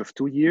the age of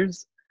 2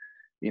 years.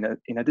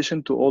 In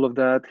addition to all of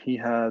that, he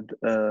had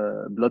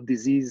blood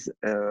disease,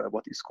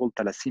 what is called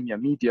thalassemia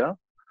media.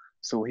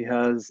 So he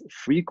has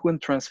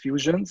frequent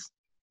transfusions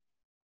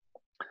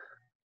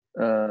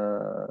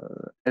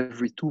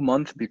every 2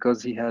 months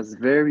because he has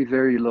very,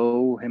 very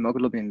low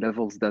hemoglobin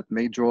levels that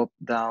may drop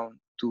down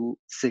to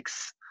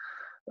 6.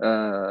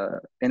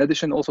 In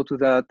addition also to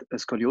that,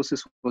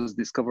 scoliosis was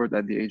discovered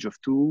at the age of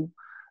 2.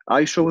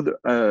 I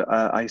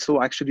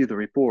saw actually the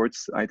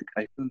reports. I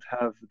couldn't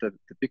have the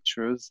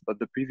pictures, but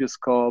the previous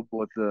cob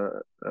was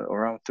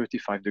around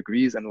 35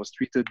 degrees and was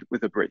treated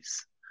with a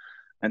brace.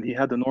 And he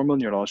had a normal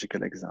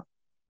neurological exam.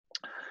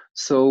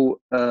 So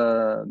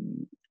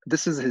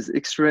this is his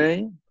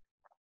X-ray.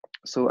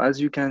 So as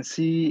you can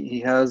see,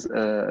 he has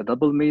a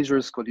double major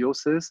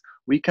scoliosis.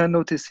 We can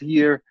notice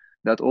here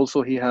that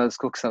also he has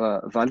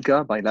coxa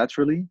valga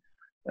bilaterally.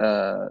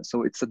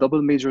 So it's a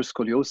double major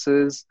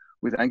scoliosis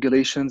with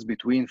angulations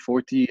between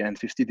 40 and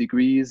 50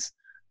 degrees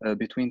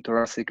between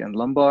thoracic and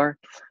lumbar.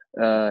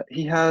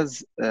 He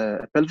has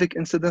a pelvic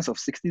incidence of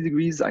 60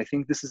 degrees. I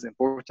think this is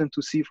important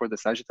to see for the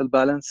sagittal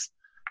balance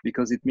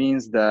because it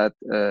means that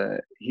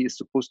he is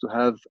supposed to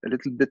have a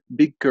little bit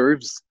big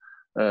curves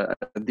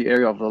at the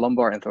area of the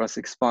lumbar and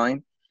thoracic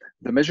spine.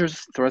 The measured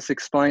thoracic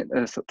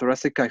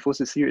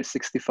kyphosis here is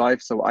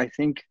 65. So I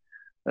think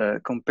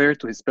compared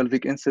to his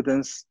pelvic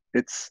incidence,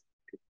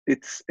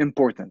 it's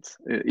important.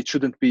 It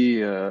shouldn't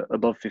be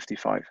above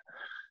 55.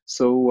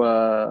 So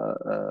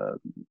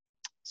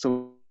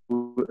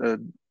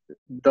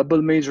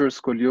double major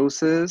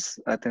scoliosis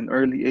at an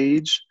early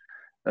age.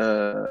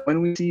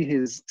 When we see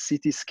his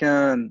CT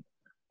scan,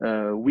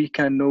 we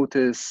can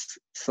notice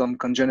some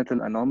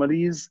congenital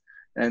anomalies,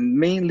 and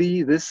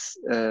mainly this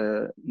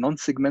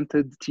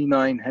non-segmented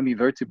T9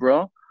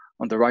 hemivertebra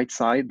on the right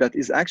side that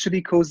is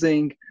actually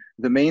causing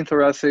the main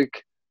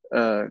thoracic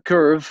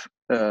curve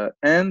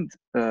and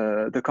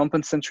the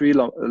compensatory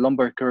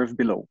lumbar curve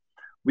below.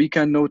 We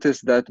can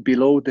notice that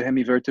below the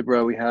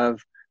hemivertebra we have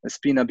a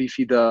spina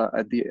bifida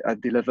at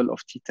the level of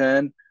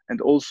T10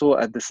 and also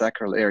at the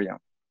sacral area.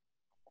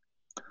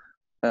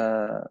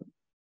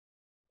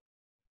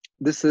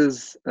 This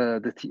is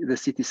the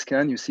CT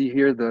scan. You see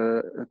here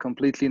the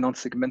completely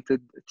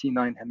non-segmented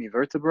T9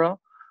 hemivertebra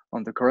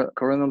on the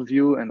coronal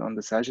view and on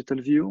the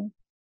sagittal view.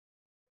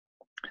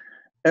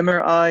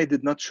 MRI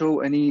did not show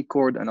any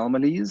cord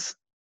anomalies.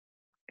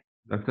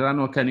 Dr.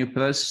 Anwar, can you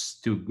press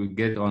to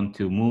get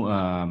onto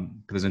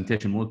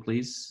presentation mode,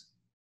 please?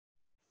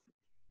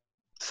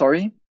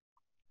 Sorry?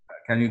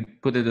 Can you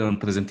put it on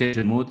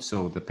presentation mode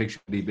so the picture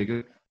will be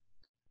bigger?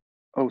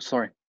 Oh,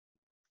 sorry.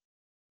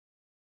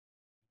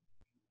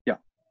 Yeah.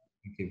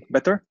 Thank you.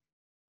 Better?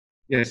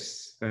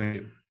 Yes, thank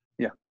you.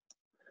 Yeah.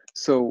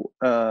 So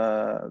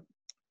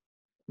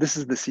this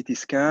is the CT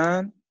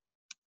scan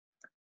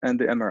and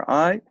the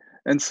MRI.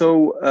 And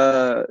so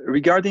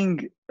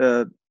regarding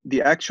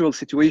the actual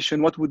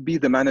situation, what would be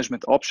the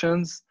management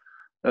options?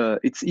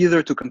 It's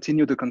either to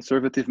continue the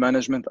conservative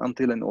management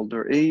until an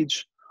older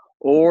age,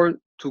 or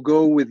to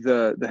go with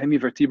the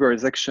hemivertebral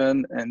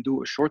resection and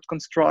do a short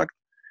construct.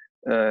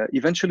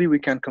 Eventually, we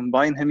can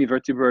combine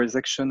hemivertebral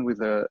resection with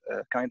a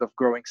kind of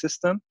growing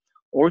system,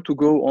 or to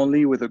go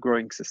only with a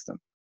growing system.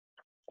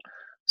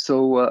 So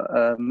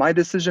my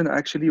decision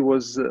actually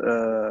was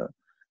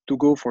to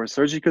go for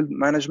surgical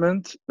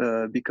management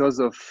because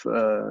of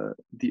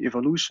the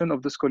evolution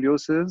of the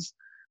scoliosis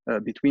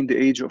between the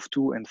age of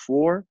 2 and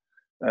 4.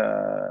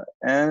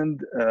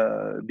 And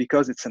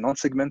because it's a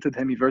non-segmented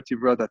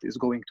hemivertebra that is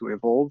going to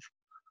evolve.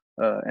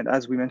 And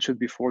as we mentioned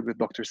before with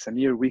Dr.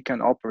 Samir, we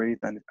can operate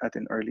at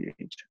an early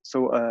age.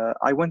 So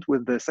I went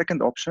with the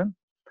second option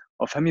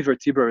of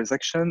hemivertebral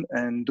resection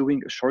and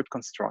doing a short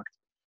construct.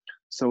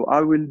 So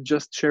I will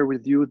just share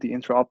with you the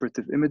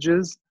intraoperative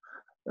images.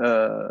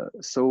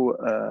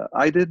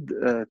 I did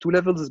 2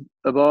 levels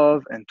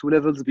above and 2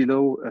 levels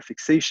below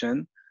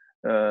fixation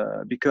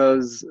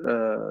because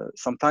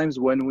sometimes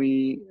when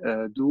we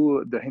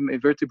do the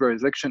hemivertebral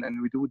resection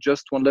and we do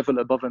just 1 level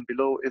above and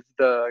below, if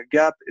the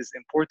gap is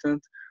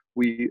important,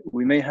 we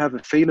may have a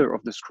failure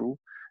of the screw,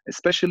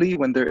 especially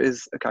when there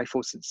is a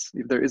kyphosis.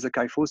 If there is a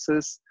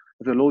kyphosis,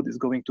 the load is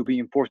going to be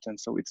important.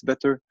 So it's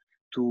better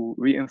to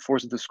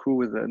reinforce the screw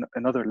with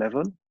another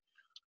level.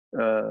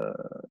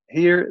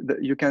 Here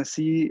you can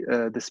see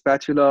the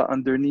spatula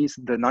underneath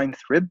the 9th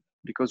rib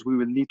because we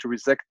will need to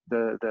resect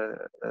the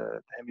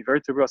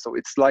hemivertebra. So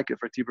it's like a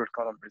vertebral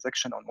column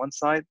resection on one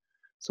side.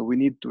 So we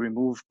need to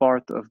remove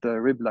part of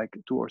the rib like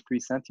 2 or 3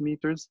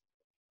 centimeters.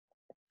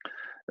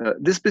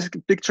 This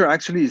picture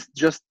actually is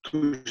just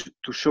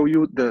to show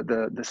you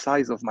the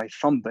size of my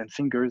thumb and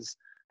fingers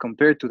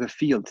compared to the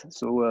field.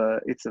 So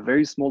it's a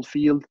very small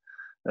field.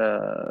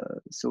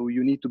 So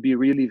you need to be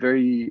really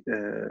very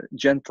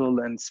gentle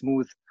and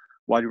smooth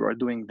while you are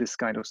doing this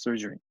kind of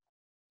surgery.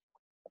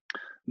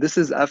 This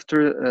is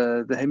after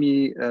the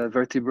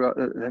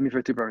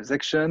hemivertebral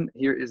resection.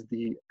 Here is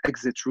the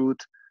exit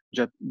route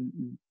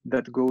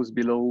that goes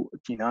below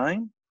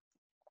T9.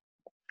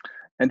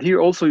 And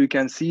here also you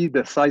can see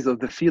the size of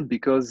the field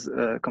because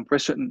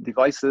compression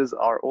devices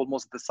are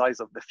almost the size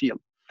of the field.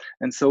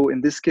 And so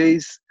in this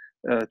case,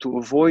 to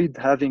avoid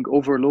having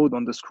overload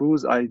on the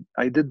screws, I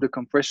did the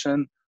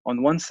compression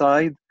on one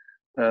side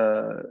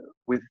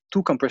with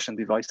 2 compression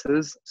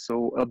devices,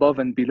 so above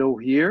and below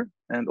here,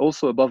 and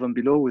also above and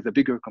below with a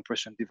bigger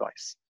compression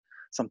device.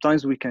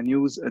 Sometimes we can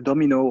use a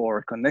domino or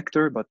a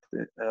connector, but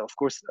of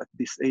course at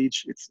this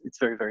age it's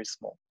very, very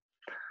small.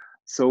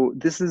 So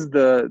this is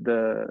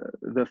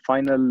the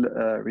final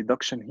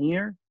reduction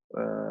here,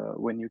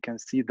 when you can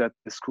see that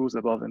the screws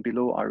above and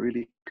below are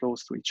really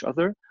close to each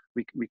other.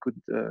 We could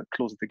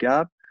close the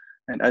gap,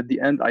 and at the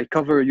end I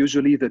cover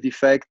usually the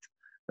defect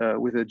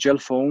with a gel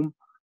foam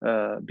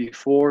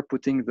before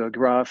putting the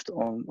graft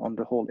on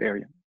the whole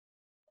area.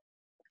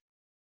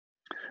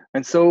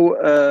 And so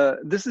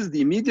this is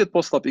the immediate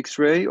post-op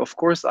X-ray. Of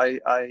course, I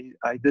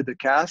did a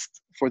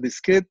cast for this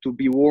kit to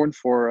be worn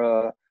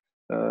for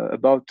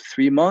about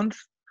 3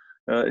 months,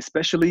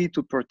 especially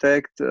to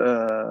protect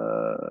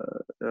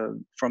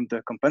from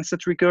the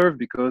compensatory curve,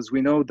 because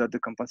we know that the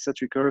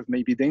compensatory curve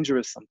may be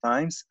dangerous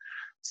sometimes.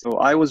 So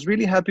I was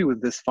really happy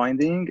with this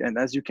finding. And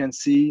as you can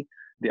see,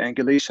 the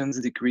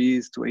angulations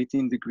decreased to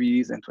 18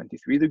 degrees and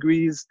 23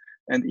 degrees.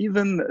 And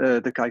even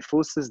the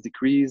kyphosis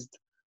decreased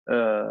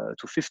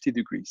to 50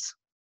 degrees.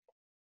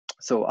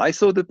 So I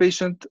saw the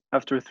patient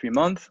after 3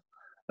 months.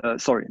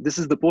 Sorry, this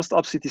is the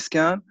post-op CT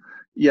scan.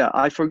 Yeah,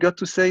 I forgot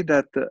to say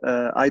that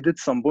I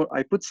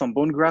put some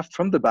bone graft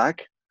from the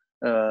back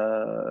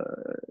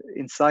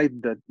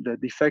inside the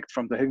defect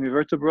from the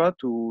hemivertebra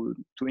to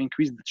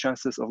increase the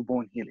chances of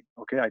bone healing.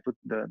 Okay, I put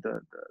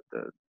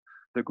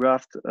the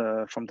graft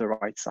from the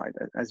right side,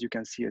 as you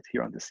can see it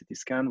here on the CT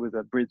scan with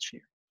a bridge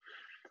here.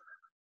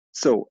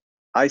 So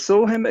I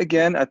saw him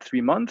again at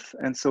 3 months,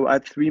 and so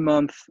at 3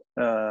 months,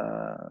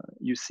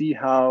 you see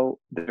how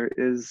there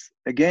is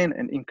again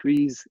an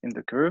increase in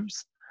the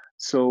curves.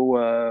 So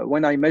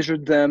when I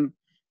measured them,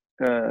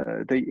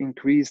 they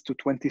increased to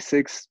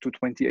 26 to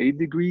 28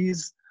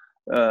 degrees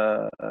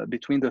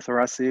between the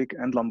thoracic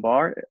and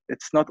lumbar.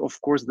 It's not, of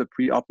course, the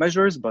pre-op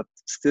measures, but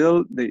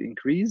still they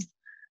increased.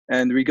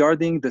 And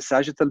regarding the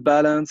sagittal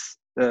balance,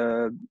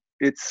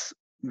 it's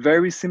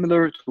very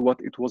similar to what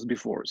it was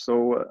before.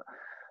 So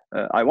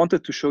I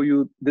wanted to show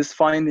you this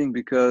finding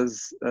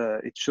because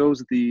it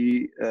shows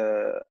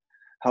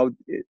how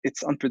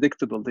it's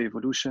unpredictable, the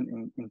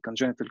evolution in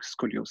congenital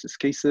scoliosis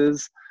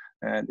cases.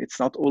 And it's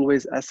not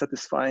always as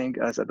satisfying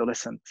as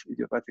adolescent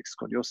idiopathic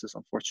scoliosis,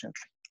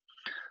 unfortunately.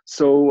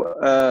 So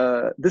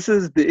this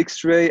is the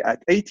X-ray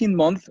at 18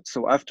 months.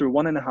 So after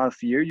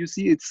 1.5 years, you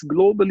see it's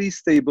globally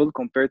stable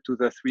compared to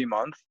the 3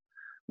 months,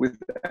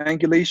 with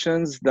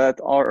angulations that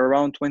are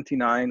around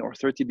 29 or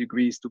 30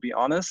 degrees, to be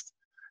honest.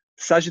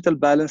 Sagittal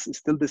balance is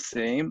still the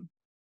same.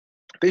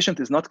 Patient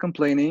is not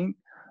complaining.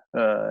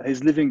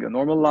 He's living a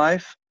normal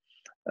life.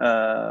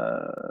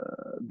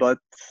 But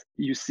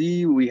you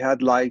see, we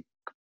had like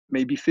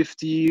maybe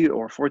 50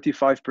 or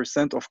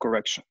 45% of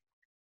correction.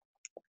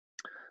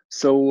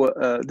 So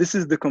this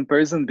is the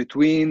comparison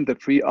between the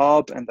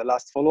pre-op and the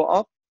last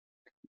follow-up.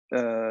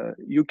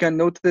 You can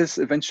notice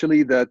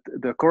eventually that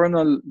the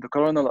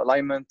coronal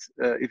alignment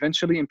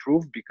eventually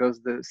improved because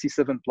the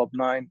C7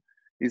 PLOB9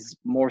 is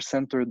more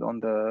centered on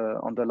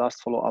the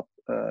last follow-up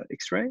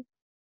X-ray.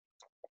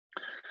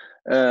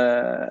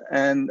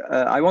 And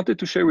I wanted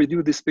to share with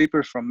you this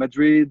paper from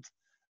Madrid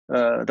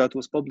that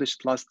was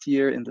published last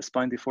year in the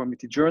Spine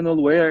Deformity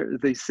Journal, where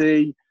they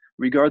say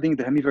regarding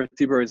the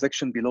hemivertebral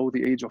resection below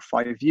the age of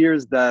 5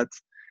 years that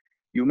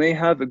you may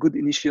have a good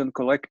initial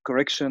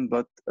correction,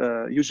 but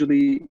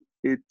usually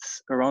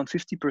it's around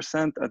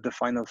 50% at the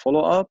final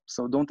follow-up.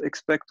 So don't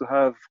expect to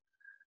have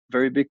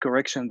very big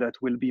correction that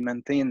will be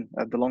maintained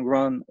at the long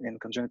run in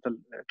congenital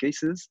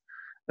cases.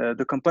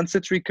 The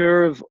compensatory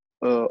curve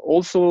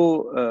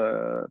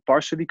also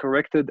partially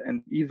corrected,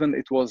 and even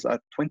it was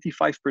at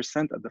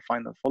 25% at the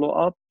final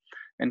follow-up,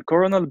 and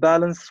coronal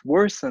balance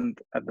worsened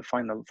at the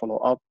final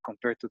follow-up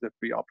compared to the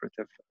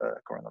preoperative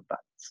coronal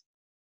balance.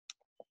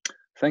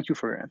 Thank you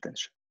for your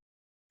attention.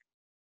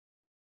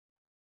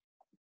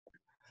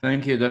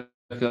 Thank you, Dr.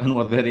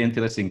 Anwar. Very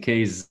interesting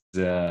case.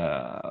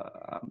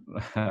 I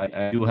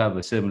do have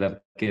a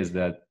similar case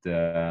that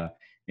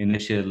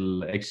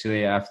initial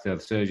X-ray after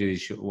surgery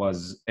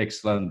was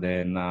excellent.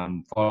 Then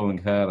I'm following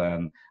her,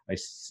 and I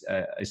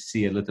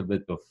see a little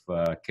bit of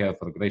care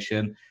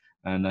progression.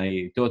 And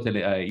I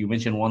totally, you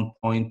mentioned one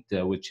point,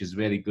 which is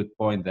very good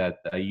point, that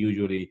I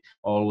usually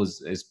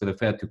always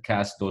prefer to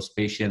cast those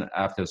patients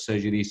after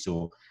surgery.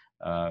 So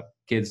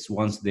kids,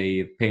 once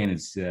their pain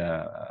is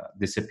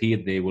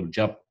disappeared, they will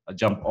jump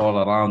all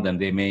around, and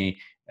they may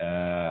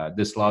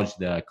dislodge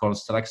the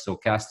constructs. So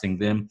casting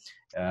them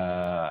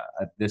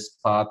at this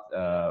part,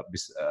 at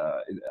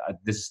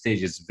this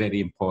stage, is very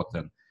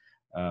important.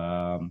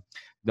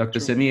 Dr.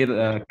 True. Samir,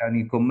 can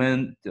you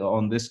comment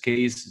on this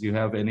case? Do you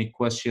have any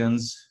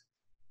questions?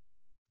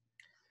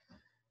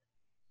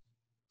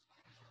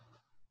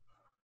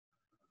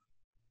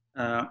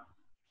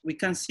 We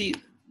can see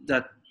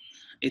that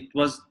it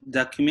was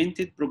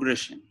documented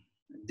progression.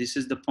 This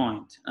is the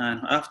point.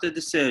 And after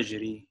the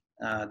surgery,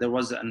 there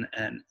was a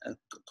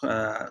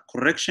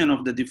correction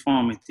of the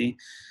deformity.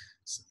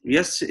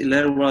 Yes,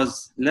 there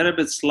was a little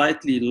bit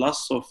slightly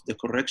loss of the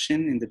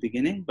correction in the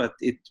beginning, but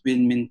it's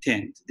been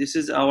maintained. This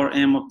is our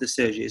aim of the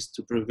surgery, is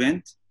to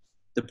prevent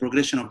the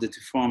progression of the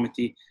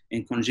deformity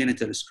in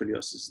congenital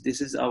scoliosis. This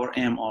is our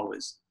aim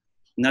always,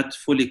 not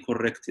fully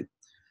corrected.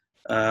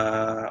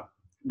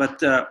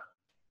 But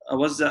I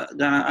was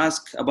gonna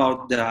ask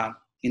about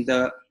in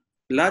the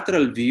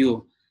lateral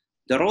view,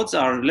 the rods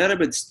are a little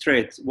bit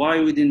straight. Why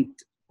we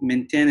didn't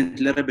maintain it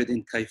a little bit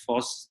in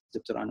kyphosis,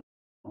 Dr.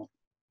 Anwar?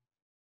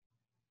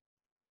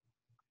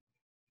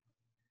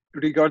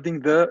 Regarding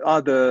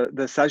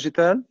the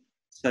sagittal?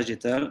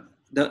 Sagittal.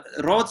 The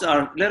rods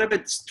are a little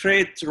bit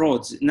straight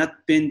rods, not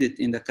bended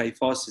in the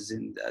kyphosis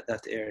in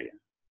that area.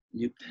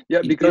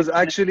 Because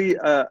actually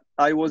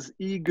I was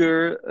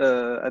eager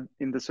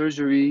in the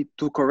surgery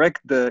to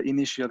correct the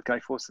initial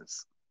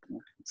kyphosis.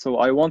 So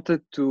I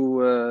wanted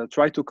to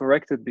try to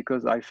correct it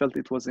because I felt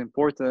it was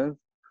important.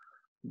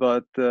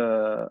 But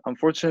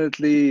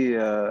unfortunately,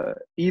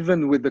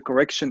 even with the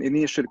correction,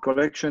 initial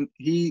correction,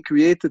 he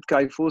created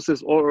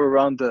kyphosis all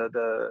around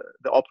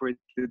the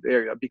operated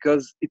area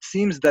because it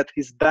seems that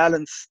his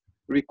balance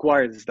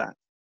requires that.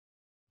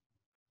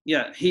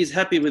 Yeah, he's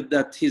happy with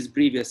that, his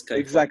previous kyphosis.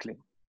 Exactly.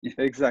 Yeah.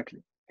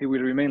 Exactly. He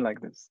will remain like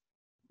this.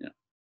 Yeah.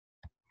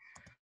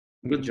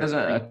 Good job.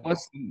 There's a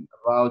question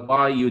about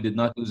why you did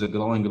not use a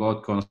growing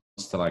rod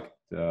construct.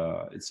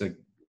 It's a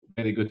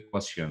very good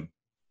question.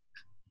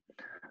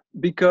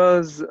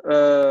 Because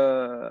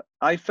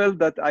I felt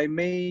that I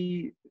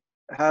may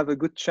have a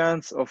good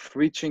chance of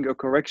reaching a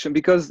correction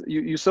because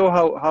you saw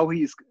how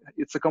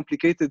it's a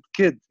complicated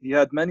kid. He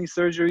had many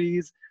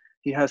surgeries.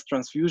 He has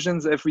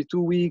transfusions every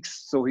 2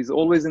 weeks. So he's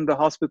always in the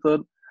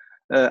hospital.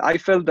 I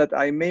felt that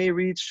I may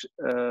reach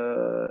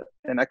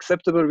an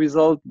acceptable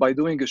result by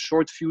doing a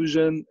short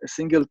fusion a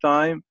single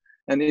time,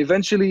 and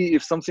eventually,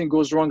 if something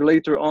goes wrong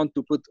later on,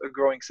 to put a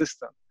growing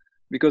system,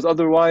 because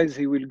otherwise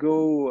he will go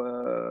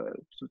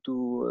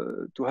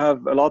to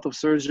have a lot of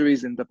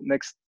surgeries in the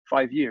next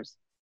 5 years.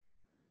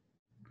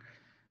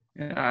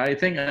 Yeah, I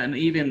think, and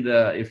even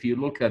if you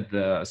look at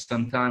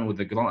sometime with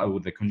the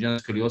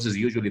congenital scoliosis,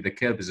 usually the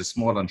curve is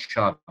small and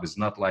sharp. It's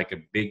not like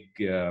a big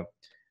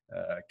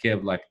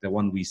curve like the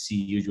one we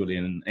see usually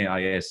in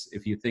AIS.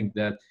 If you think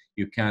that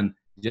you can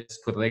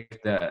just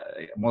correct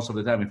most of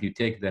the time, if you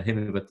take the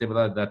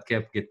hemivertebral, that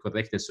curve get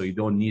corrected, so you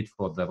don't need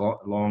for the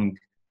long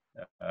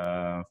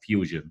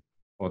fusion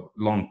or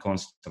long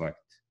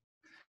construct.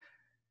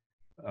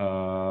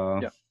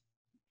 Yeah.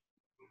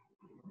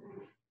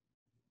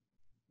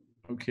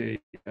 Okay.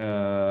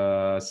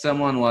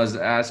 Someone was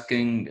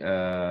asking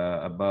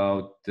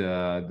about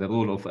the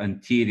rule of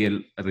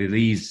anterior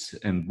release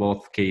in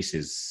both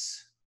cases.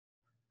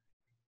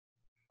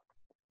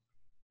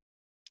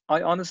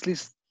 I honestly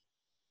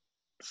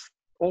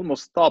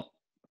almost stop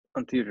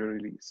anterior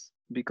release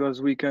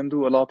because we can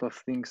do a lot of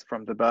things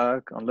from the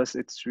back unless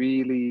it's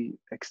really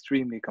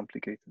extremely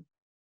complicated.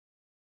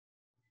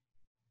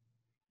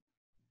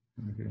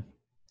 Okay.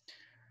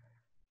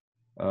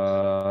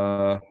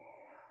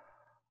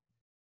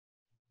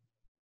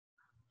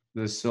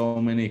 There's so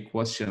many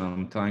questions.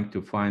 I'm trying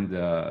to find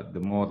the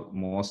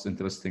most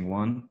interesting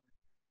one.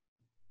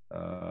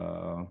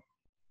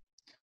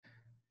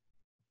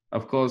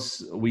 Of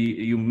course,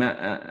 you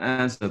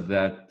answered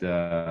that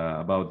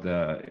about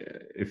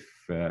if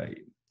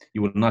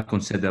you will not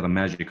consider a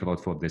magic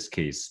rod for this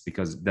case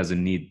because it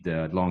doesn't need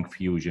the long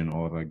fusion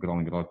or a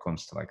growing rod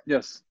construct.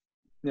 Yes.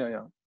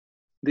 Yeah.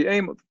 The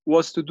aim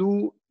was to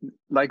do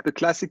like the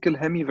classical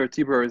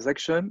hemivertebral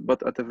resection,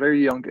 but at a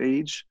very young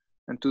age,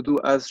 and to do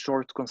as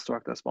short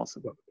construct as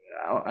possible.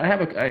 I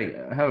have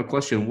a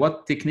question.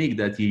 What technique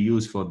that you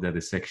use for the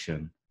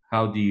resection?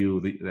 How do you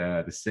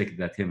resect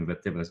that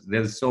hemivertebral?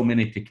 There's so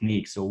many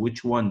techniques. So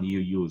which one do you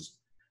use?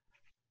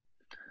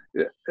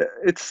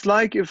 It's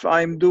like if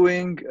I'm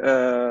doing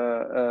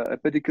a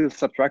pedicle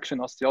subtraction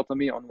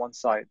osteotomy on one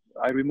side.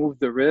 I remove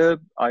the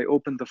rib, I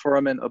open the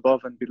foramen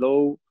above and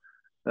below.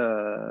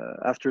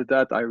 After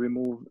that, I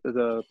remove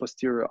the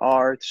posterior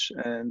arch,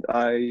 and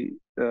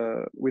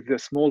with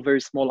the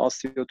very small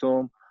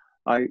osteotome,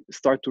 I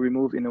start to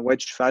remove in a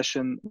wedge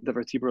fashion the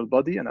vertebral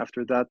body, and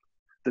after that,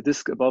 the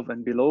disc above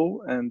and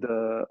below, and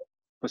the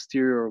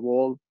posterior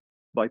wall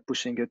by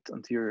pushing it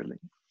anteriorly.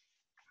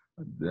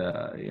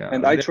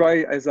 And I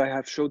try, as I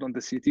have showed on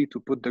the CT, to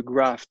put the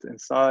graft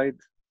inside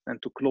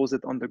and to close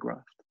it on the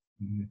graft.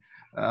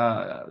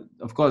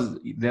 Of course,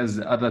 there's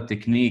other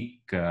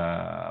technique,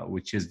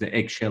 which is the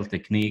eggshell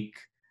technique.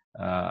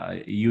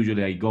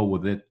 Usually I go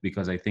with it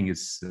because I think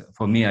it's,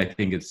 for me, I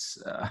think it's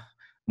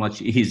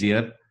much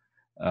easier.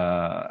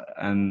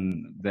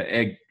 And the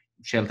egg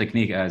shell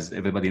technique, as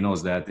everybody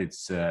knows, that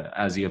it's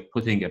as you're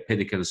putting a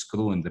pedicle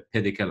screw in the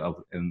pedicle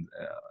of in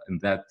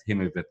that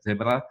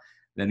hemivertebra,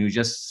 then you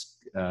just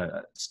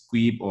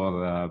squeeze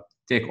or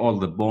take all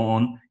the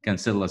bone,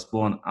 cancellous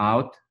bone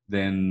out,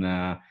 then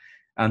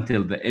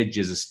until the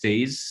edges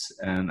stays,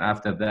 and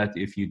after that,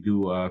 if you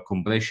do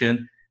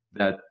compression,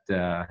 that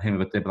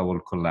hemivertebra will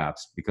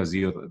collapse, because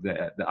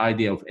the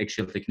idea of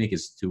eggshell technique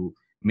is to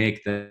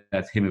make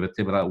that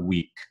hemivertebra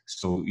weak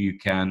so you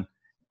can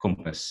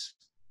compress.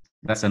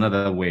 That's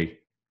another way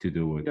to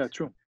do it. Yeah,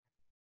 true.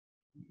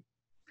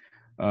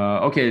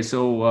 Okay,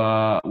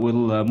 so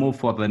we'll move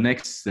for the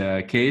next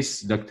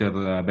case, Dr.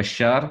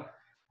 Bashar.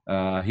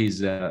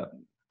 He's a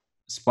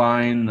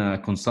spine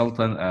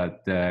consultant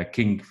at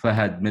King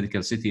Fahad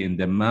Medical City in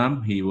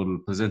Dammam. He will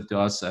present to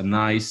us a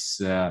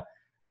nice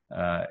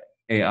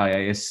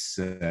AIS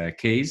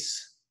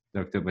case.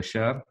 Dr.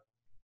 Bashar.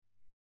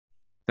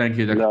 Thank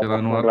you, Dr.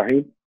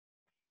 Anwar.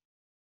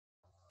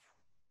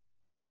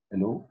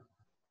 Hello?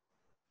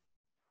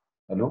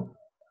 Hello?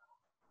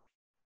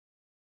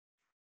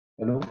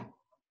 Hello?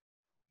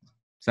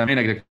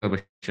 سامعينك دكتور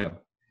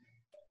بشار.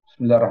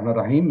 Bismillah ar-Rahman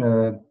ar-Rahim.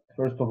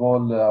 First of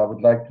all, I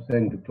would like to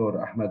thank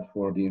Dr. Ahmed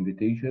for the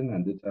invitation,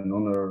 and it's an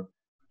honor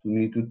to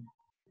me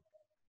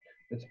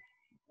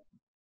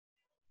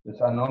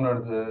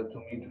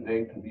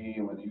today to be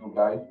with you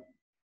guys.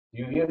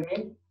 Do you hear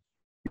me?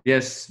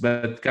 Yes,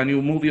 but can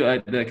you move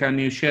can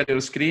you share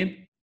your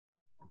screen?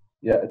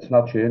 Yeah, it's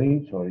not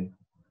sharing, sorry.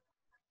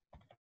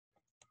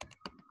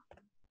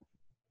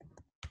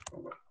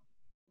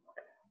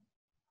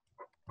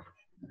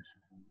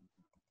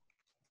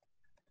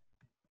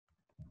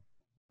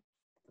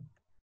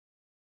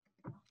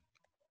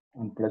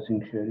 I'm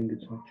pressing sharing,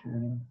 it's not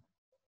sharing.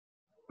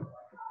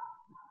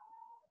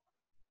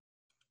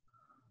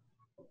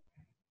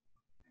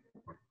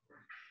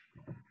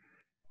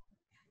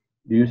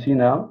 Do you see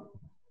now?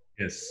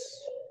 Yes.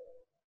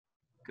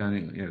 Can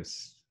you?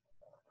 Yes.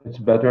 It's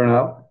better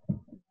now?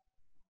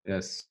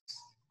 Yes.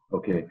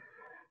 Okay.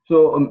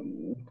 So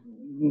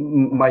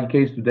my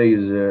case today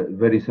is a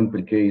very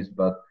simple case,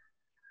 but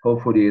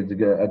hopefully it's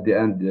at the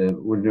end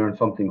we'll learn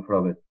something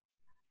from it.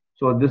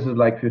 So this is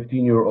like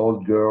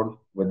 15-year-old girl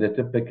with the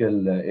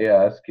typical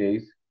AIS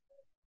case.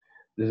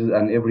 This is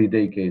an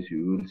everyday case.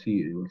 You will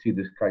see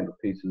this kind of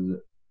cases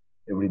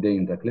every day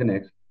in the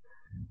clinics.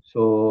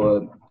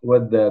 So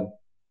with the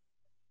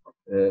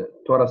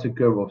thoracic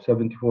curve of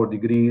 74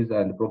 degrees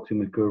and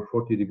proximal curve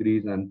 40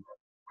 degrees and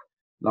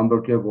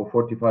lumbar curve of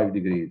 45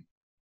 degrees.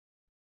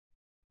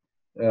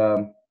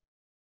 With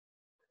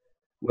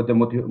the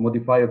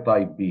modifier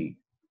type B.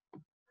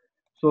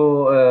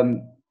 So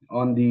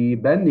on the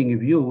bending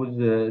views,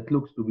 it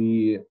looks to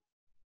be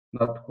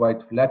not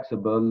quite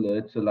flexible.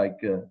 It's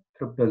like a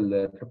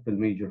triple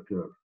major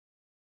curve.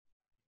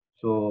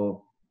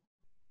 So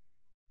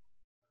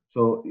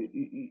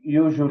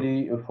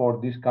usually for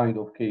this kind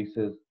of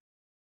cases,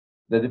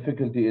 the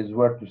difficulty is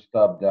where to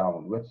stop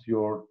down. What's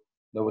your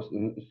lowest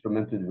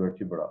instrumented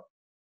vertebra?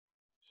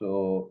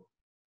 So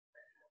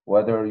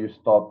whether you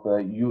stop,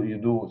 you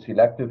do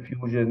selective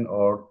fusion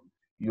or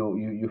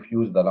you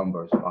fuse the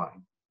lumbar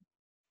spine.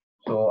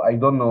 So I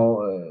don't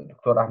know,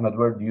 Dr. Ahmed,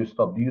 where do you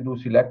stop? Do you do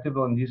selective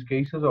on these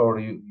cases or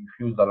you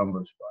fuse the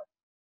lumbar spine?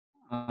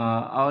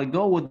 I'll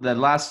go with the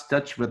last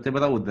touch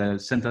vertebra with the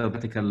central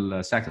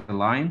vertical sacral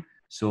line.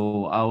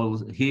 So I will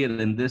here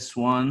in this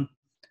one,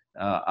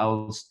 I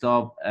will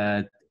stop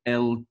at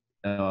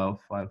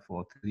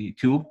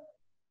L5432.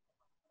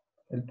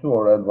 L2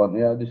 or L1?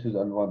 Yeah, this is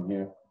L1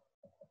 here.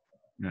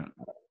 Yeah.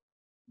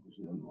 This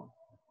is L1.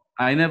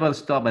 I never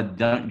stop at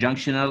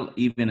junctional,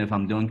 even if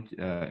I'm doing,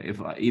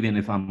 even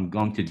if I'm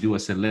going to do a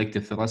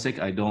selective thoracic.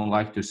 I don't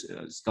like to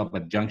stop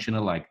at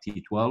junctional like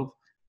T12.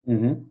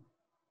 Mm-hmm.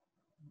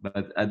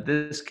 But at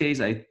this case,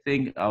 I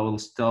think I will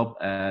stop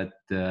at.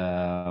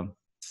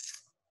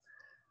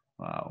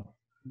 Wow,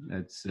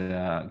 it's.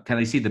 Can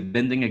I see the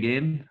bending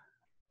again?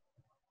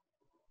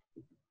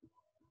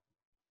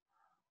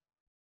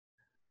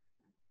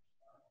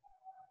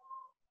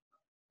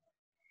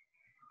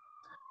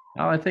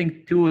 I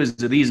think 2 is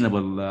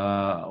reasonable,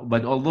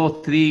 but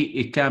although 3,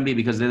 it can be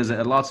because there is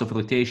lots of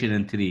rotation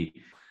in 3.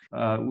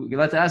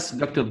 Let's ask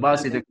Dr.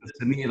 Basi, Dr.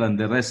 Samir, and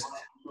the rest.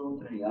 1,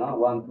 2, 3. Yeah,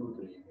 1, 2,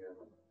 3.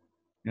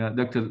 Yeah,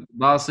 Dr.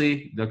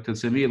 Basi, Dr.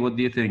 Samir, what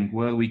do you think?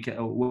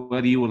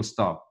 Where you will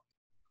stop?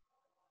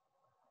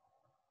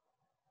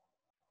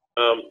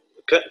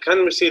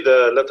 Can we see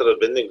the lateral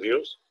bending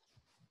views?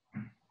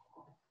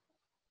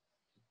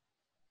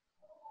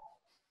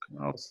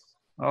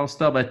 I'll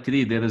stop at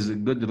 3. There is a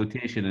good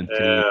rotation in 3.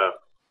 Yeah,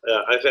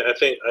 I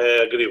think I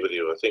agree with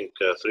you. I think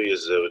 3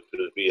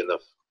 will be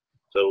enough.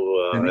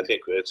 So I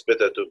think it's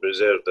better to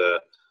preserve the.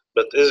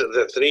 But is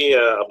the 3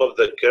 above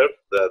the curve,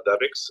 the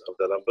apex of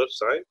the lumbar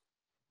side?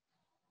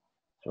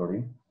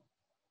 Sorry.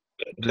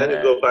 Can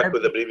you go back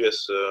with the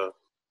previous?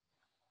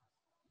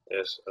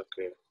 Yes.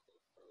 Okay.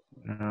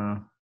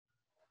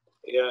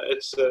 Yeah,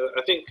 it's.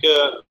 I think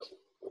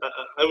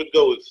I would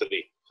go with 3.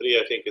 3.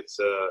 I think it's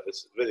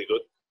very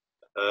good.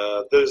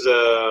 There's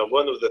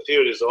one of the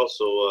theories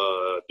also.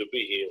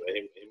 Duby he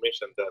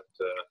mentioned that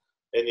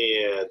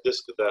any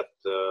disc that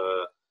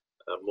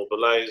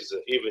mobilize,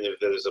 even if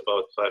there is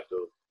about 5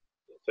 to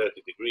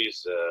 30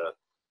 degrees,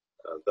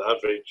 the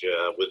average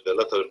with the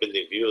lateral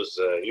bending views,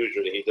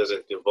 usually he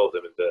doesn't involve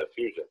them in the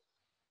fusion.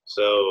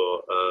 So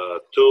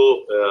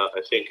 2,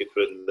 I think it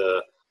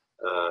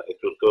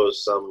will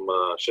cause some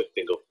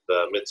shifting of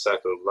the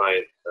mid-sacral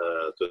line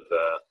to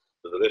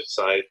the left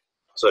side,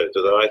 sorry,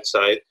 to the right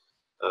side.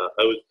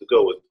 I would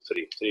go with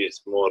 3. 3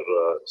 is more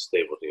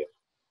stable here.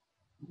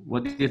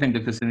 What do you think,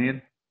 Dr.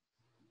 Samir?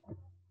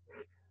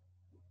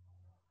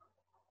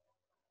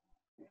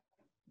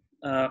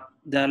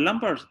 The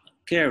lumbar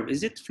curve,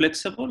 is it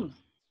flexible?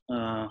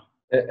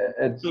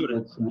 It's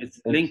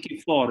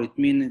Linky 4. It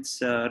means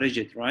it's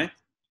rigid, right?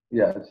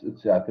 Yeah,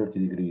 it's 30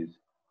 degrees.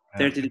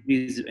 30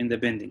 degrees in the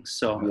bending.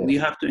 So you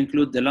have to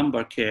include the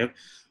lumbar curve.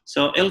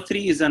 So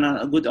L3 is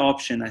a good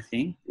option, I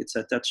think. It's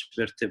a touch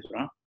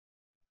vertebra.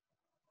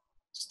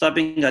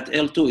 Stopping at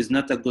L2 is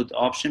not a good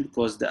option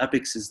because the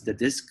apex is the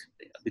disc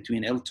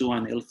between L2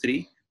 and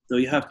L3. So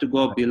you have to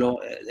go below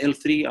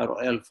L3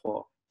 or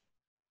L4.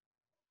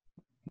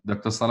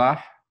 Dr.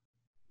 Salah?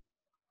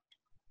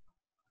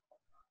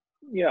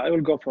 Yeah, I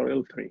will go for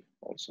L3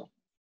 also.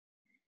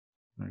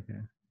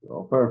 Okay.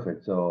 Oh,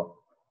 perfect. So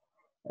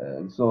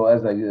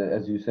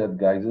as you said,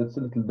 guys, it's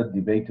a little bit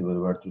debatable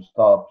where to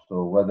stop.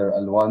 So whether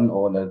L1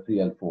 or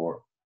L3,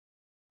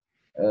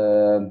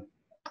 L4.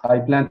 I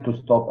plan to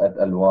stop at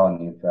L1,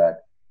 in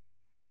fact.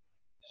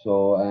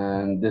 So,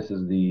 and this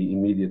is the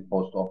immediate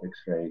post-op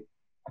X-ray.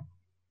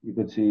 You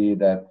could see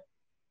that,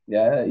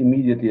 yeah,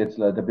 immediately it's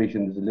like the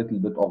patient is a little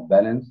bit off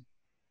balance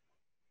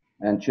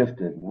and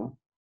shifted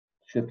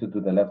to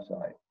the left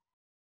side.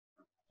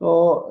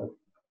 So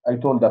I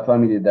told the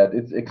family that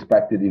it's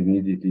expected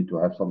immediately to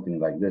have something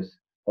like this.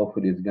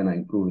 Hopefully it's gonna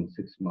improve in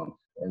 6 months,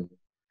 as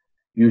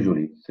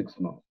usually 6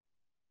 months.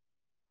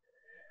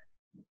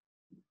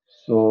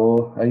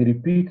 So I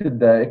repeated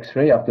the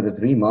X-ray after the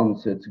 3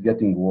 months. It's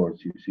getting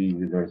worse. You see,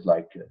 there's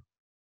like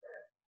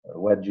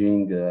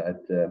wedging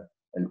at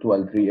L2,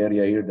 L3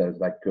 area here. There's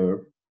like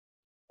curve,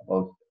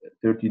 about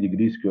 30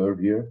 degrees curve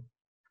here,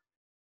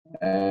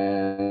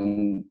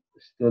 and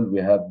still we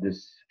have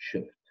this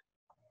shift.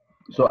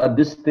 So at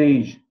this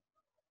stage,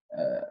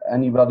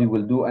 anybody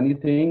will do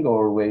anything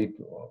or wait?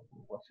 Or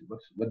what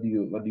do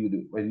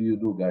you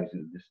do, guys,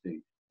 at this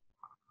stage?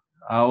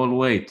 I will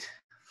wait.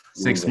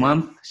 6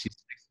 months? She's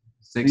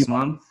 6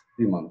 months?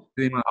 3 months.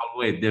 3 months. I'll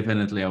wait.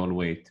 Definitely, I will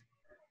wait.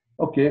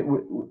 Okay,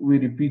 we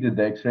repeated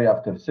the X-ray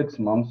after 6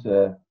 months.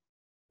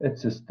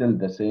 It's still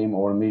the same,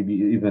 or maybe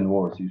even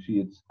worse. You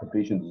see, the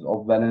patient is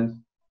off balance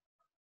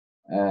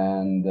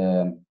and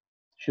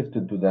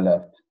shifted to the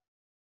left.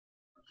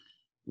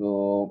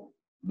 So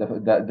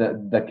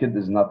the kid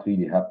is not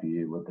really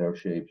happy with her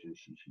shape.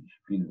 She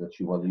feels that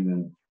she was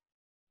even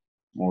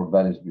more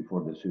balanced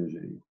before the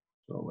surgery.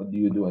 So what do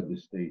you do at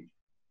this stage?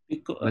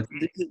 Because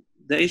this is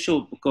the issue,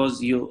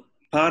 because you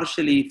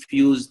partially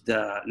fused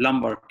the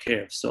lumbar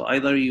curve. So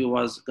either you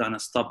was gonna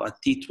stop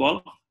at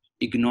T12,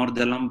 ignore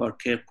the lumbar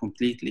curve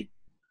completely,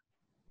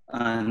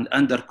 and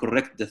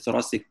undercorrect the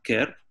thoracic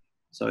curve.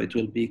 So it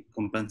will be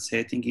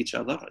compensating each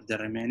other, the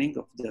remaining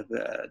of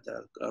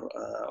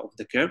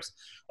the curves,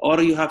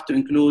 or you have to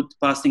include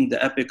passing the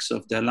apex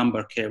of the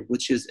lumbar curve,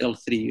 which is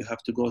L3. You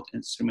have to go to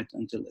instrument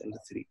until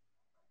L3.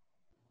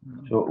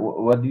 So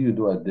what do you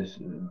do at this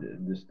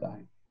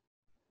time?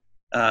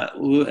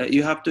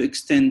 You have to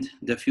extend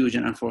the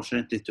fusion,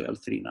 unfortunately, to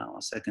L3 now,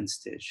 a second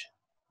stage.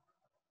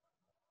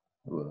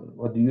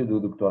 What do you do,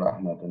 Dr.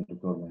 Ahmed and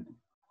Dr. Mahdi?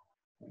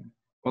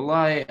 Well,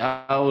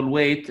 I will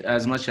wait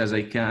as much as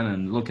I can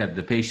and look at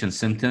the patient's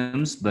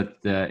symptoms. But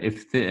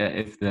if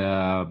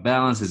the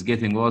balance is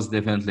getting worse,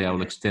 definitely I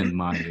will extend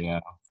my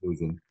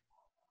fusion.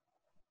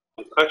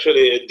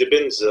 Actually, it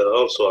depends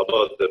also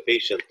about the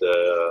patient,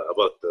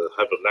 about the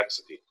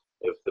hyperlaxity.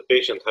 If the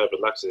patient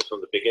hyperlaxity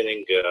from the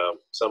beginning,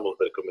 some of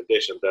the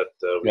recommendation that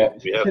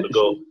we have to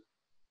go.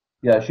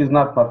 Yeah, she's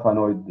not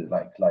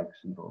parphanoid-like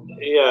syndrome.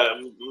 Yeah,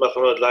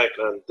 parphanoid-like,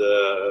 and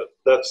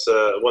that's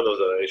one of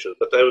the issues.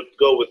 But I would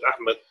go with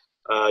Ahmed.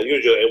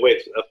 Usually, I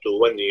wait up to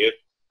 1 year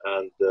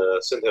and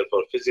send her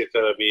for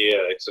physiotherapy,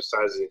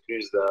 exercises,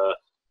 increase the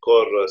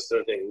core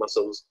strengthening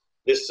muscles.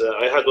 This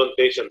I had one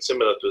patient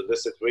similar to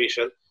this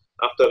situation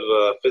after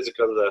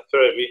physical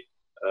therapy,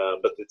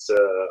 but it's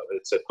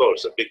a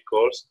course, a big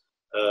course.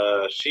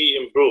 She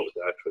improved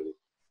actually.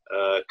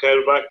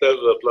 Chiropractor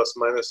plus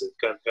minus it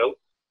can help.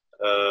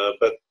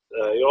 But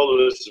I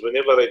always,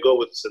 whenever I go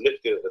with a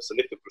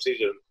selective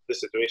procedure in this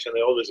situation,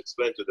 I always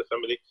explain to the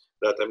family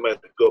that I might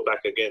go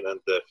back again and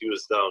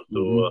fuse down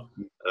to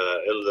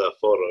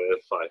L4 or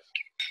L5.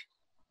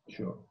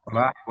 Sure.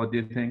 What do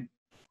you think?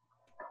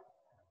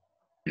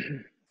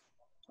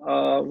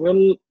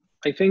 Well,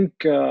 I think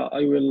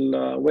I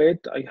will wait.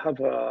 I have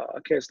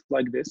a case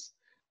like this.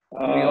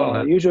 We all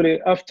have.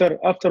 Usually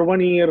after 1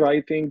 year,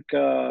 I think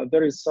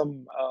there is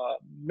some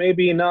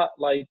maybe not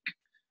like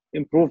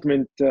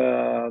improvement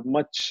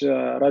much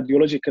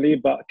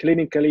radiologically, but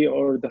clinically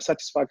or the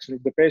satisfaction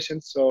of the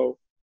patient. So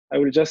I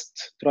will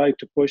just try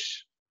to push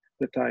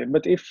the time.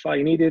 But if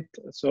I need it,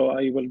 so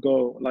I will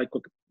go like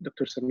what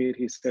Dr. Samir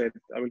he said.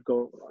 I will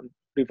go and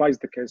revise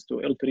the case to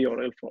L3 or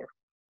L4.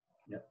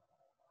 Yeah.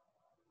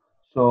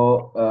 So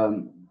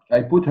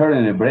I put her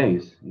in a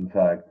brace, in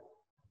fact,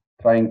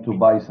 trying to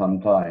buy some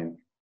time.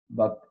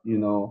 But, you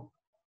know,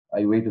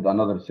 I waited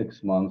another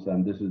 6 months,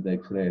 and this is the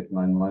X-ray at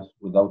 9 months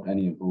without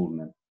any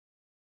improvement.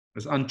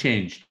 It's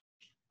unchanged.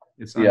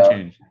 It's Yeah,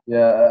 unchanged.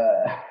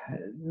 yeah,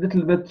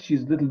 little bit.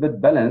 She's a little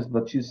bit balanced,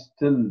 but she's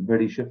still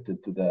very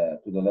shifted to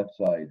the left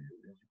side,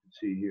 as you can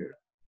see here.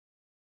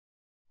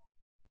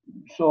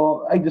 So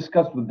I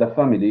discussed with the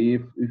family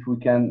if we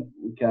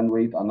can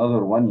wait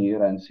another 1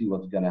 year and see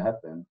what's gonna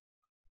happen.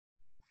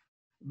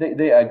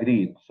 They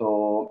agreed.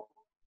 So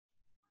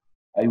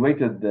I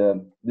waited.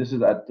 This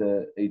is at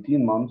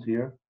 18 months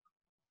here.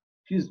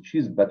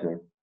 She's better.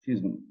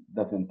 She's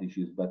definitely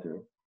better,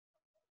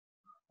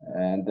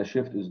 and the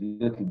shift is a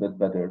little bit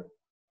better.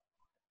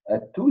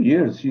 At 2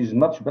 years, she's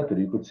much better.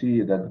 You could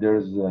see that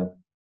there's a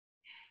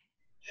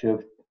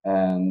shift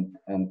and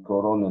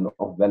coronal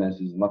off balance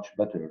is much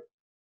better.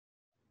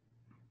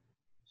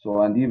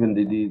 So and even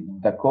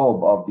the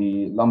curve of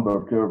the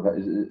lumbar curve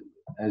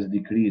has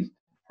decreased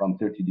from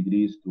 30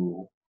 degrees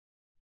to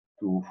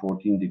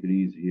 14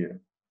 degrees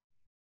here.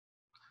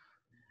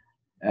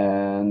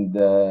 And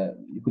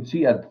you could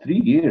see at 3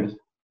 years,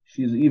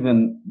 she's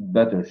even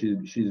better.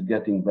 She's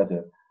getting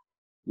better.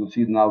 You'll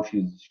see now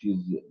she's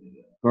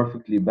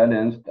perfectly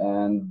balanced,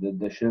 and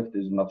the shift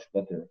is much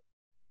better.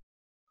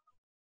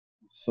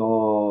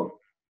 So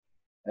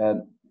as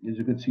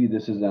you can see,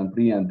 this is an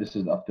pre and this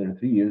is after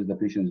 3 years. The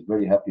patient is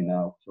very happy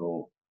now.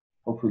 So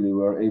hopefully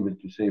we're able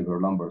to save her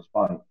lumbar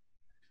spine.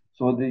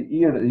 So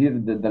here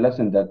the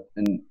lesson that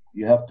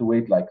you have to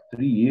wait like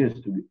 3 years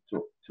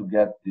to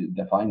get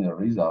the final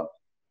result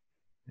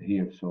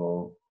here.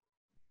 So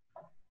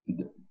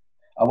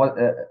I was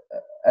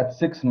at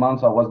 6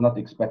 months. I was not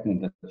expecting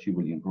that she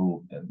will improve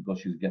because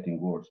she's getting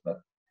worse,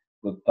 but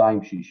with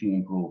time she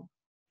improved.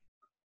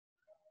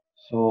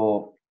 So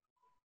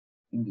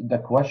the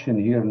question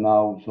here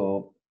now,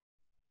 so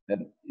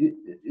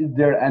is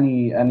there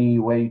any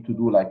way to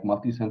do like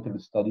multi-center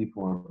study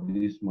for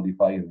this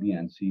modifier B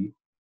and C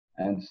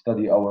and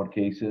study our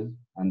cases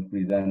and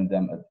present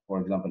them at,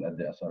 for example, at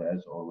the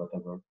SRS or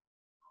whatever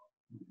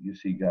you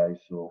see, guys?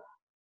 So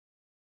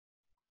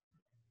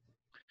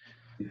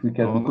if we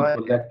could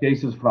collect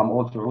cases from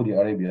all Saudi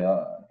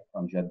Arabia,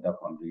 from Jeddah,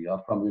 from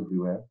Riyadh, from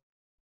everywhere,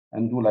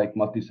 and do like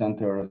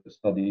multi-center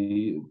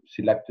study,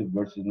 selective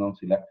versus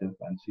non-selective,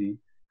 and see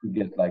if we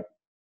get like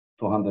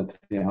 200,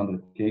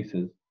 300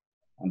 cases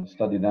and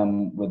study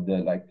them with the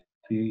like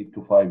 3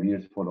 to 5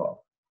 years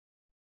follow-up.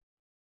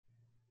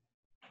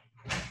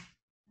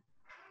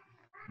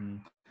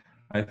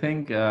 I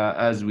think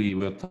as we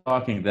were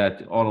talking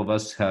that all of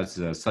us has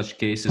such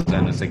cases,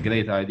 and it's a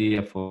great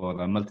idea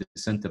for a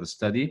multi-center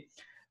study.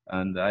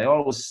 And I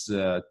always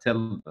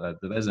tell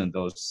the resident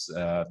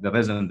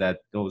that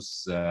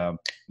those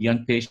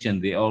young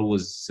patients, they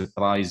always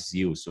surprise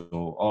you.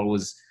 So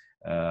always,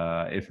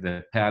 if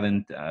the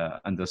parent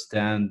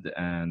understand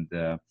and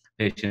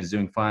patient is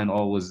doing fine,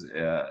 always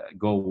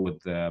go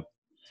with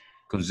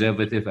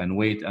conservative and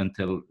wait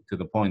until to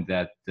the point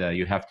that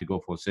you have to go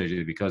for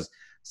surgery, because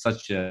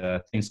such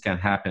things can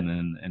happen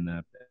in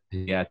a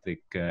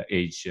pediatric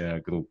age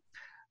group.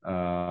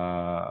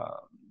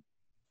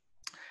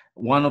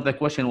 One of the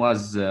question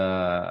was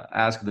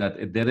asked that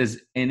if there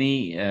is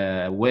any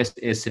waist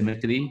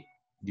asymmetry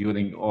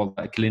during all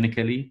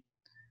clinically.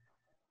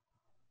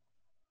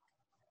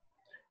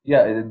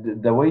 Yeah,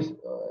 the waist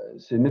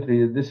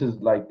symmetry. This is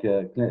like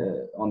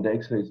on the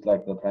X-ray, it's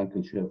like the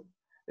triangle shift.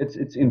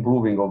 It's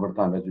improving over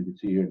time, as you can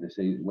see here. They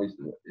say waist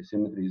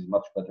asymmetry is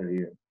much better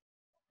here.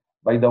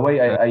 By the way,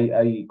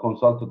 I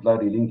consulted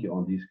Larry Linke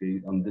on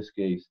this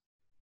case.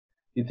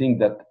 He thinks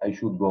that I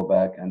should go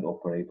back and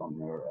operate on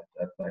her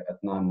at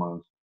 9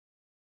 months.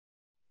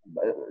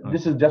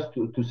 This is just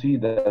to see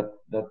that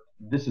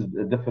this is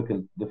a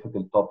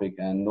difficult topic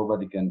and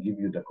nobody can give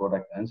you the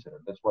correct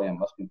answer. That's why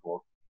I'm asking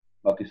for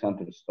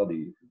multi-center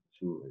study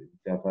to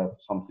have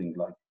something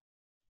like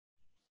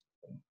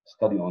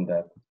study on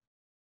that.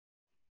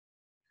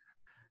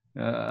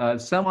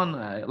 Someone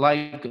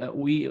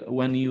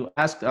when you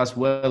asked us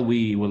where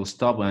we will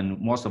stop, and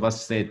most of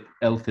us said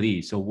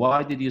L3. So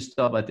why did you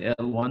stop at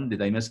L1?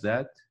 Did I miss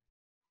that?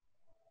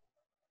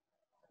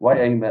 Why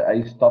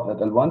I stopped at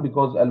L1?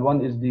 Because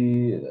L1 is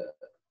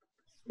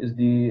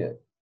the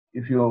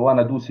if you want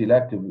to do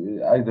selective,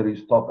 either you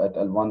stop at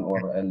L1 or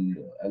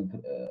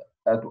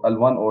at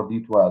L1 or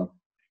D12,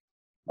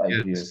 like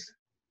yes. Here.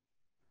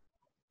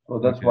 So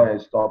that's why I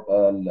stopped.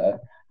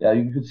 Yeah,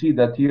 you can see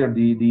that here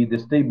the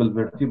stable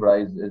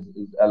vertebra is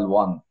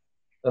L1.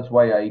 That's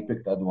why I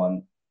picked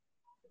L1.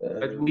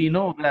 But we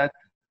know that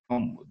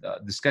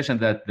the discussion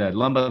that the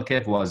lumbar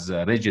curve was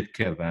a rigid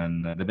curve,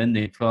 and the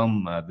bending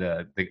film,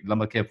 the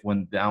lumbar curve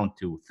went down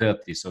to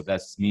 30. So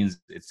that means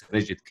it's a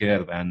rigid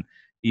curve, and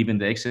even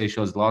the X-ray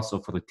shows lots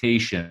of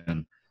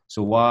rotation.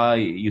 So why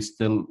you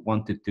still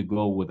wanted to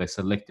go with a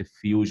selective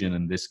fusion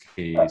in this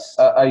case?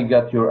 I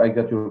got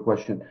your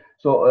question.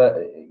 So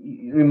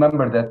you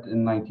remember that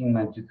in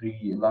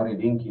 1993, Larry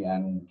Linke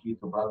and Keith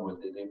Bradwell,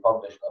 they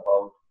published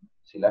about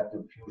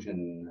selective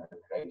fusion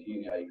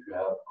criteria. If you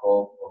have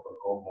curve over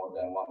curve more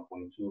than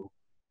 1.2,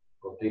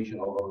 rotation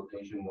over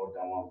rotation more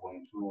than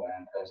 1.2,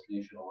 and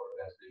translation over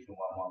translation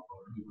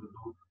 1.2, you could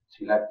do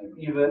selective,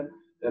 even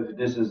if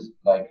this is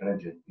like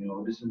rigid. You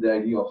know, this is the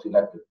idea of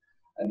selective.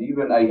 And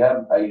even I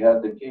had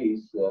the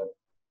case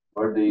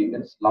where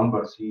it's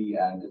lumbar C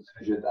and it's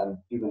rigid, and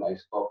even I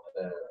stopped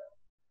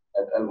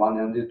at L1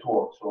 and it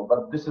worked. So,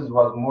 but this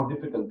was more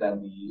difficult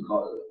than the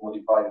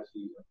modifier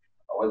C.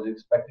 I was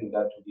expecting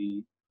that to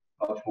be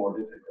much more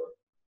difficult.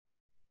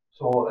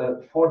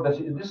 So for this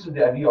is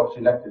the idea of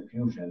selective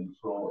fusion.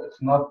 So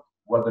it's not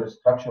whether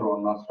structural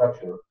or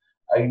non-structural.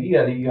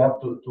 Ideally, you have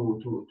to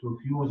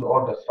fuse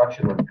all the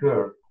structural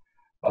curve.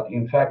 But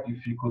in fact,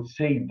 if you could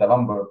save the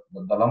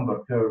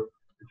lumbar curve,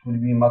 it will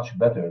be much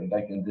better.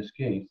 Like in this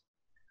case,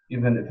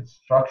 even if it's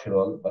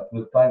structural, but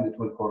with time it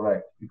will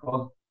correct,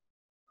 because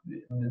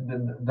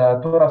the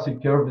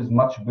thoracic curve is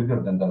much bigger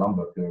than the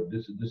lumbar curve.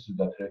 This is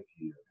the trick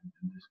here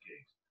in this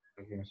case.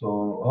 Okay.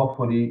 So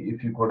hopefully,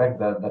 if you correct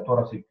the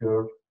thoracic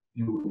curve,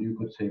 you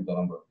could save the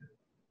lumbar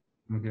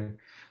curve. Okay.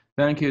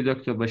 Thank you,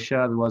 Dr.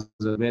 Bashar. It was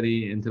a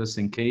very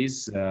interesting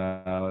case.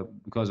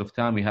 Because of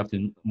time, we have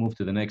to move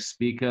to the next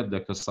speaker,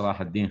 Dr. Salah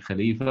ad-Din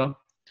Khalifa,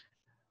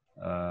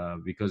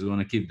 because we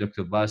want to keep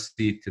Dr.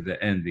 Basti to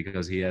the end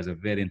because he has a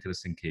very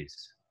interesting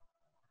case.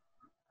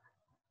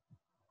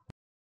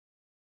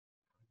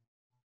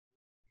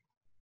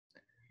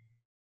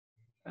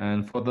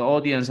 And for the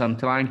audience, I'm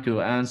trying to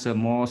answer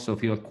most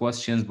of your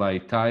questions by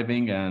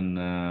typing,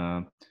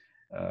 and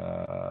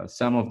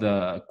some of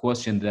the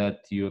question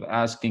that you're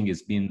asking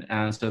is being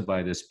answered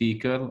by the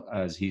speaker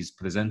as he's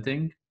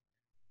presenting.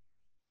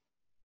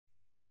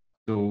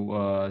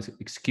 So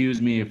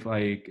excuse me if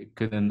I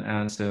couldn't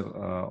answer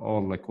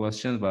all the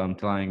questions, but I'm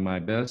trying my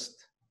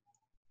best.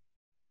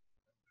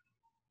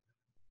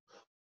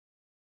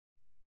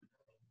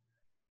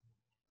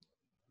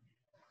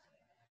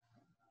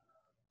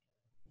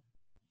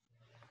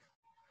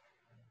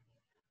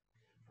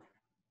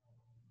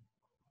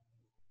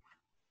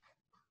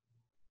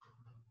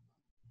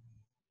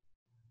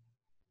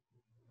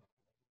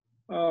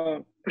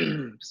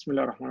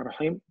 Bismillah ar-Rahman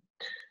ar-Rahim.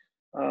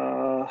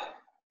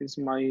 Is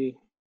my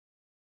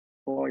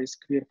voice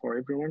clear for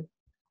everyone?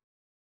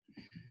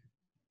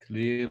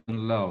 Clear and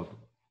loud.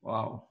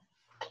 Wow.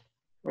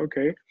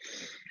 Okay.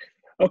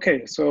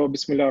 Okay, so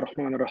Bismillah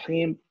ar-Rahman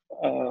ar-Rahim.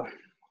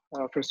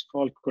 First of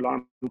all, كل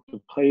عام وانتم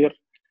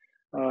بخير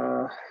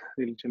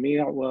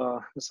للجميع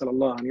ونسأل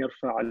الله أن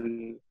يرفع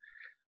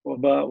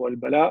الوباء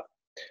والبلاء.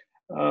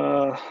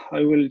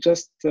 I will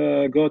just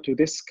go to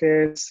this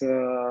case.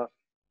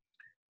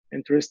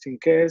 Interesting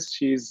case.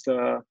 She's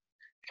a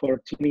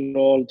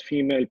 14-year-old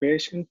female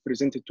patient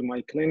presented to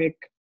my clinic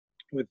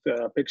with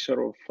a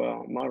picture of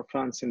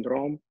Marfan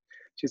syndrome.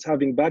 She's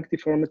having back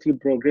deformity,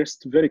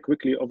 progressed very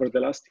quickly over the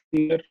last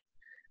year.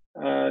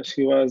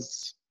 She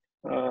was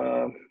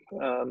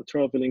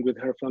traveling with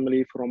her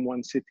family from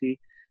one city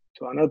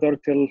to another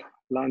till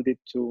landed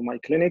to my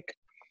clinic.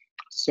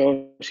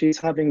 So she's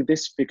having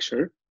this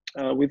picture.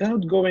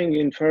 Without going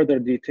in further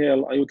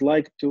detail, I would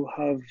like to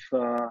have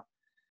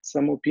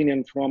some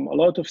opinion from a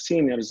lot of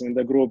seniors in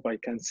the group I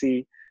can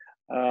see.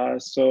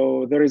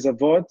 So there is a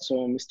vote.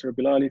 So Mr.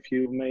 Bilal, if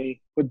you may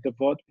put the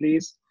vote,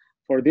 please.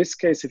 For this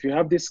case, if you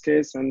have this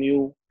case and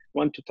you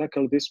want to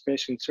tackle this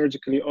patient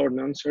surgically or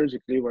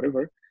non-surgically,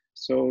 whatever,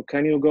 so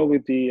can you go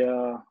with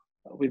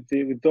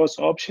with those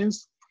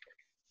options?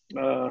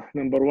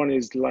 Number one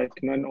is like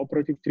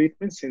non-operative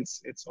treatment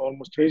since it's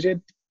almost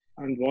rigid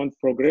and won't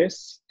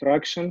progress.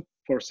 Traction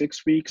for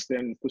 6 weeks,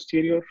 then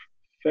posterior.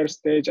 First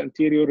stage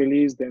anterior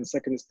release, then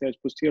second stage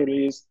posterior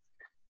release,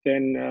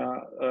 then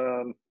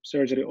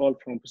surgery all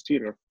from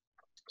posterior.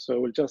 So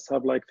we'll just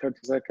have like 30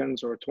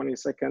 seconds or 20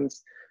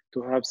 seconds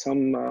to have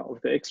some of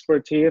the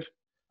expert here.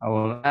 I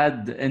will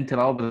add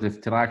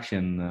intraoperative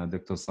traction,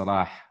 Dr.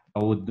 Salah. I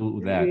would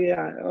do that.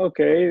 Yeah,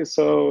 okay.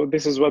 So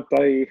this is what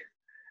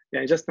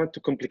just not to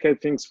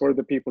complicate things for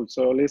the people.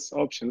 So list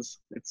options,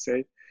 let's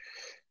say.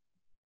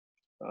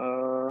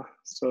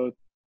 So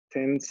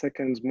 10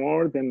 seconds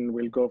more, then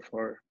we'll go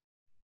for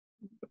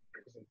the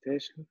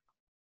presentation.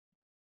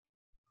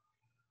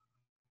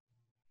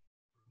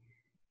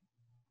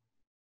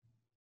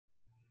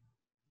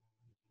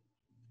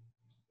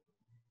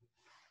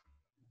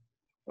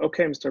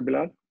 Okay, Mr.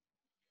 Bilal.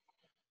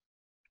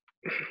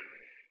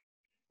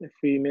 If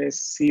we may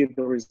see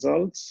the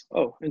results.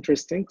 Oh,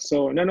 interesting.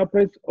 So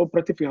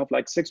non-operative, you have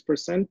like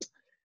 6%,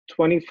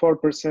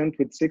 24%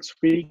 with 6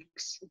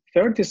 weeks,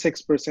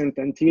 36%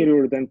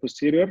 anterior than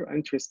posterior,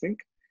 interesting.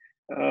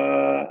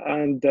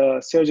 And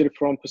surgery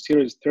from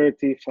posterior is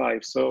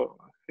 35. So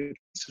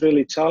it's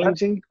really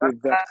challenging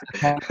with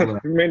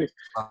many.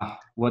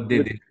 What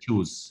did they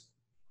choose?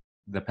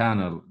 The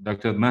panel,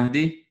 Dr.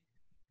 Mahdi,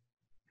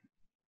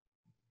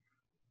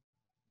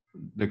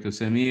 Dr.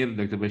 Samir,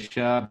 Dr.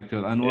 Bashar,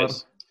 Dr. Anwar.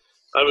 Yes.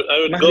 I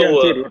would Mahdi go.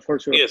 anterior for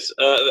sure. Yes,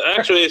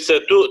 actually, it's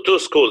two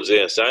schools.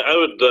 Yes, I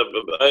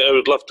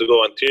would love to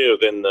go anterior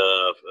than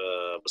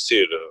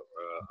posterior.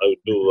 I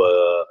would do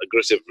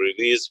aggressive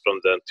release from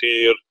the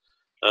anterior,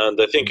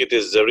 and I think it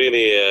is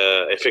really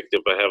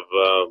effective. I have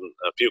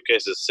a few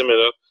cases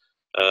similar.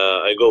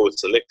 I go with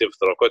selective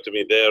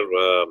thoracotomy there.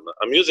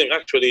 I'm using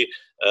actually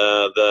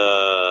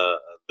the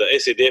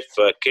ACDF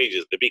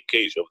cages, the big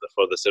cage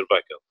for the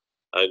cervical.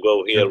 I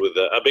go here with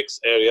the apex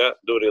area,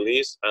 do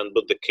release, and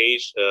put the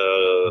cage,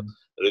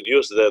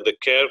 reduce the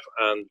curve,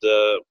 and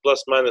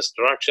plus minus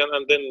traction,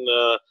 and then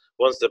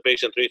once the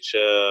patient reach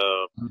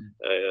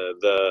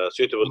the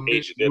suitable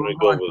age, then we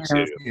go with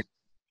serious.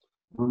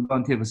 We'll go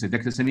on here.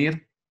 Dr. Samir,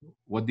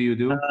 what do you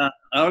do?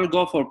 I will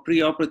go for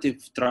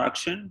preoperative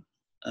traction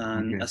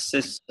and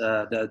assess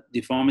the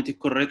deformity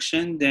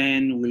correction.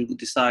 Then we'll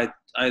decide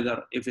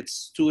either if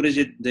it's too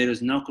rigid, there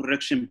is no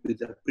correction with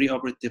the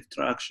preoperative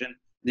traction,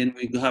 then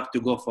we have to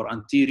go for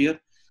anterior.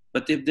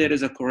 But if there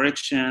is a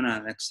correction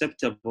and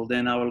acceptable,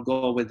 then I will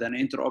go with an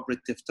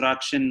intraoperative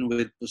traction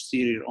with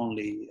posterior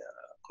only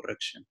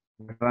correction.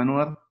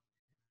 Anwar?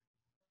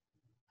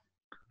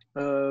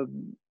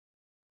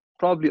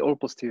 Probably all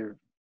posterior.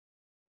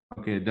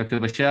 Okay, Dr.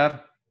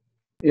 Bashar?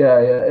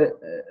 Yeah.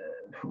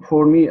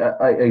 For me,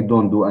 I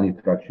don't do any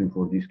traction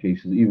for these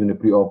cases, even a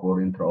pre-op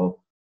or intra-op.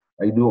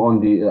 I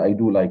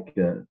do like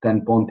 10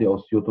 Ponte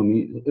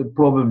osteotomy.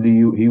 Probably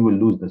he will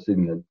lose the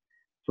signal.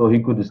 So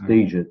he could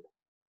stage it.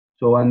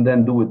 So, and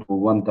then do it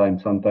one time.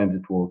 Sometimes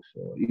it works.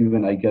 So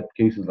even I get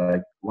cases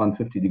like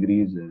 150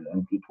 degrees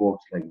and it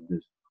works like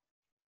this.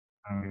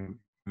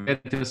 Very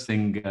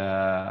interesting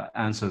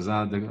answers,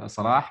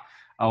 Salah.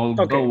 I will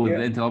go with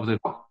the intraoperative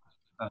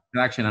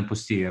traction and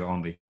posterior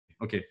only.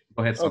 Okay,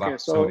 go ahead, Salah. Okay,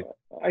 so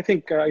I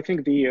think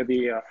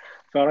the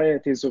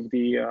varieties of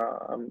the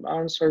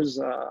answers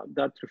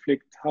that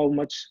reflect how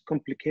much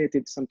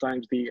complicated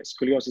sometimes the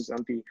scoliosis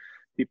and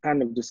the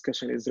panel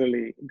discussion is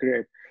really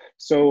great.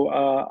 So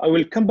I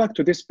will come back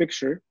to this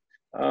picture,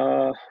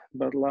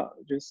 but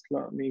just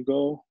let me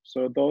go.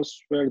 So those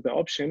were the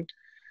options.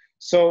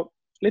 So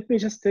let me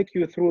just take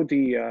you through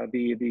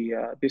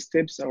the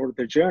steps or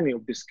the journey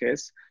of this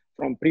case,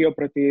 from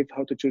preoperative,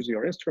 how to choose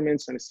your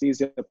instruments,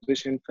 anesthesia,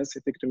 position,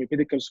 facetectomy,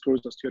 pedicle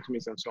screws,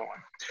 osteotomies, and so on.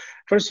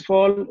 First of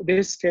all,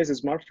 this case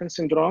is Marfan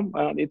syndrome,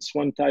 and it's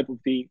one type of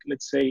the,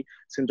 let's say,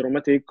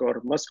 syndromatic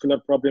or muscular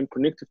problem,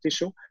 connective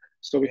tissue.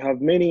 So we have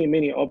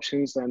many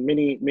options and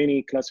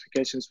many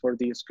classifications for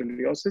the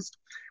scoliosis.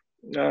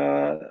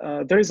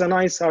 There is a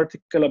nice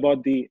article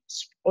about the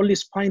only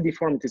spine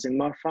deformities in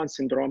Marfan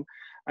syndrome,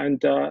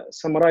 and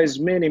summarize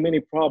many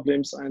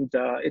problems, and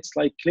it's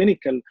like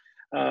clinical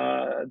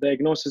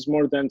diagnosis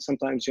more than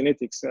sometimes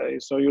genetics.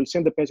 So you'll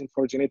send the patient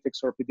for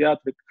genetics or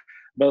pediatric,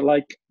 but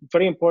like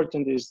very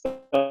important is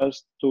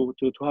to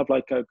have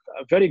like a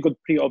very good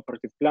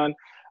preoperative plan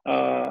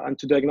and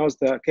to diagnose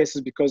the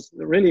cases, because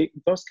really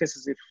those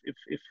cases,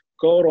 if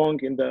go wrong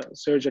in the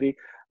surgery,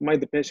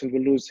 the patient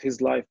will lose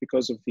his life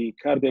because of the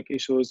cardiac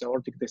issues,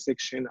 aortic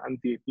dissection, and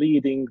the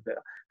bleeding, the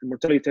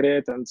mortality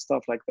rate, and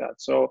stuff like that.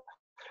 So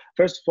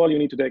first of all, you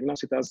need to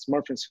diagnose it as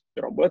Marfan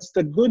syndrome. What's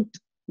the good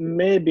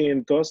maybe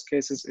in those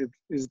cases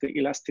is the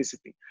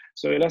elasticity.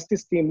 So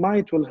elasticity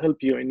will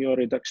help you in your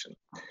reduction.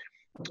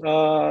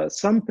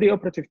 Some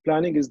preoperative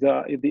planning is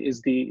the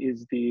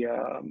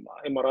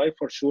MRI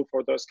for sure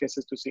for those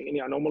cases to see any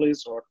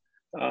anomalies or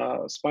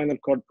spinal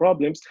cord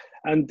problems.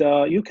 And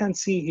you can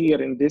see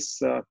here in this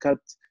cut,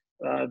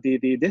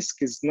 the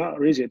disc is not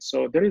rigid,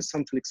 so there is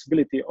some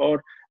flexibility,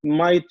 or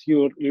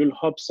you'll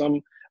hope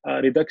some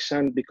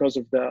reduction because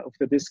of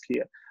the disc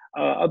here.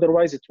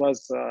 Otherwise, it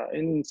was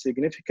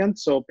insignificant.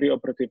 So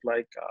preoperative,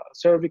 like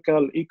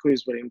cervical, echo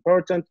is very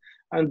important,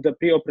 and the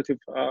preoperative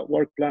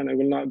work plan, I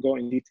will not go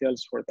in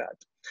details for that.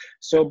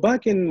 So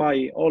back in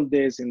my old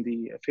days in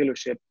the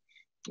fellowship,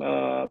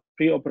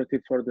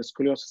 preoperative for the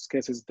scoliosis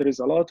cases, there is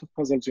a lot of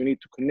puzzles you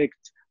need to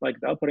connect, like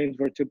the upper end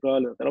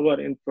vertebral, the lower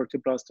end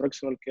vertebral,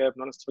 structural curve,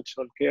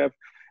 non-structural curve,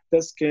 the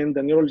skin,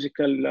 the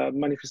neurological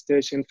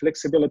manifestation,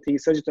 flexibility,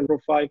 sagittal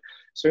profile.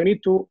 So you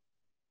need to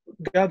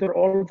gather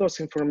all of those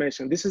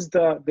information. This is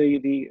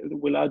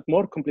will add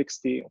more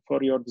complexity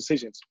for your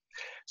decisions.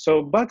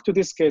 So back to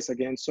this case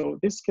again. So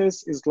this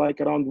case is like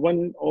around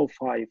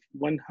 105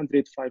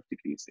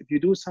 degrees. If you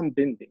do some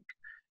bending,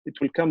 it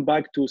will come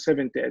back to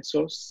 78.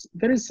 So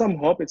there is some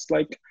hope. It's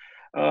like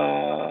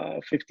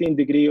 15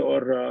 degree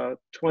or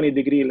 20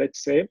 degree,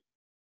 let's say.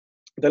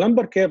 The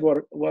lumbar curve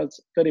was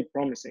very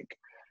promising.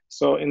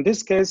 So in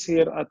this case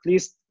here, at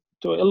least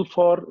to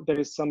L4, there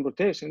is some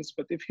rotations,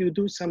 but if you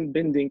do some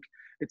bending,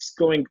 it's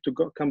going to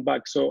come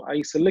back. So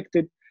I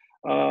selected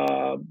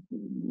to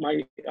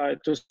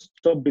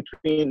stop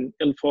between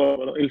L4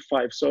 or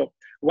L5. So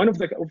one of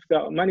the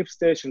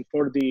manifestation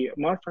for the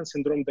Marfan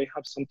syndrome, they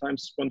have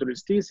sometimes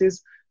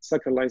spondylolisthesis,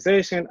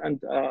 sacralization,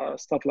 and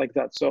stuff like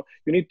that. So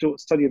you need to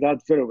study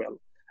that very well.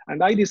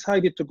 And I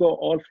decided to go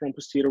all from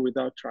posterior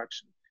without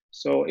traction.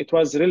 So it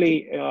was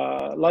really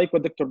like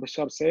what Dr.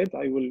 Bashar said,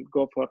 I will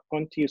go for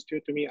Ponti,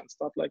 osteotomy, and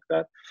stuff like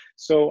that.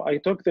 So I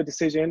took the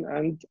decision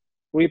and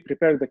we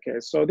prepared the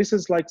case. So this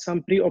is like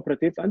some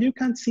pre-operative, and you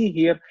can see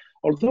here,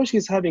 although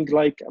she's having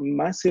like a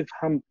massive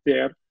hump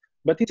there,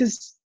 but it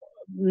is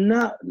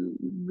not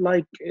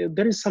like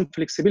there is some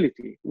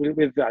flexibility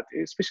with that,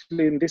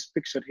 especially in this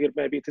picture here.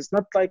 Maybe it is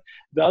not like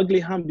the ugly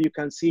hump you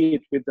can see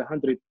it with the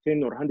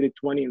 110 or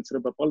 120 in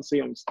cerebral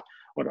palsy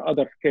or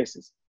other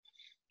cases.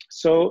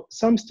 So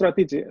some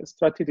strategic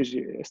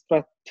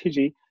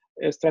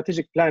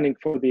planning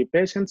for the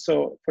patient.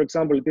 So for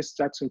example, this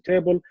Jackson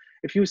table,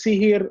 if you see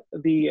here,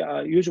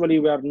 usually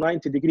we are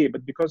 90 degree,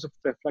 but because of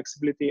the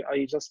flexibility,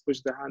 I just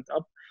push the hand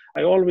up.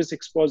 I always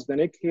expose the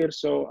neck here,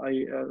 so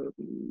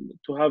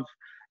to have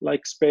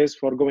like space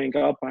for going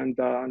up and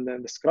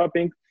then the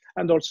scrubbing,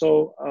 and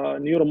also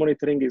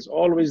neuromonitoring is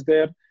always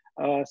there.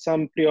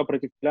 Some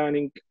preoperative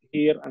planning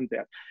here and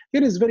there.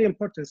 Here is very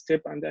important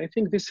step, and I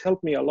think this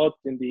helped me a lot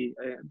in the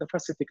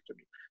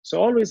fasciectomy.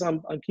 So always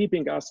I'm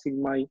keeping asking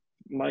my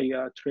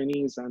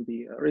trainees and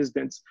the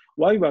residents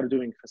why we are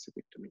doing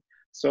fasciectomy.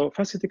 So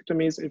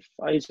fasciectomy is, if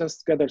I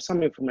just gather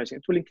some information,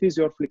 it will increase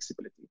your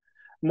flexibility,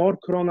 more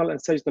coronal and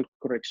sagittal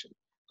correction,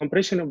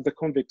 compression of the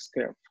convex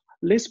curve,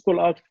 less pull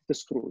out of the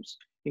screws,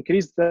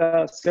 increase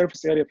the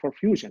surface area for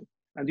fusion,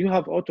 and you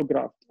have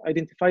autograft,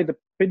 identify the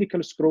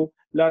pedicle screw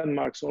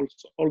landmarks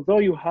also, although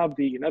you have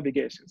the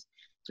navigations,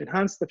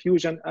 enhance the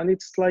fusion, and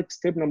it's like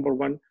step number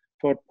one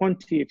for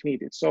Ponti if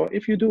needed. So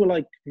if you do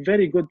like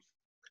very good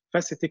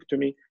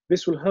fasciectomy,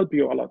 this will help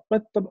you a lot.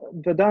 But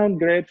the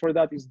downgrade for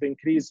that is the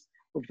increase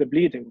of the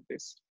bleeding of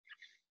this.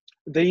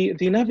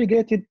 The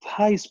navigated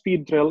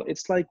high-speed drill,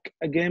 it's like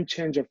a game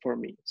changer for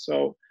me.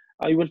 So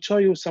I will show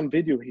you some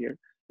video here.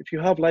 If you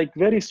have like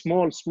very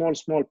small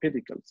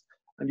pedicles,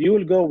 and you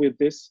will go with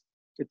this,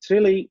 it's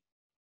really,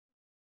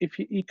 if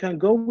you can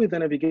go with the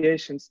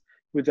navigations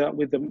with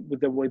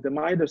the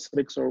Midas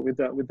rigs or with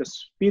the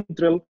speed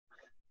drill,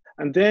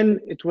 and then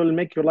it will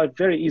make your life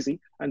very easy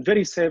and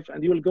very safe,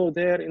 and you will go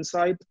there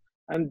inside,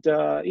 and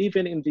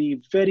even in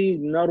the very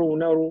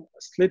narrow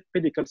slit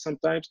pedicle,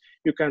 sometimes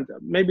you can,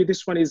 maybe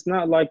this one is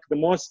not like the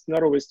most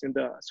narrowest in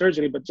the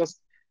surgery, but just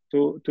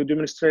to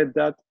demonstrate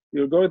that,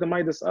 you'll go the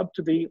Midas up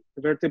to the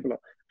vertebra,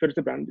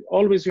 and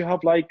always you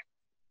have like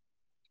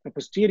a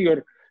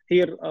posterior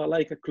here,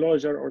 like a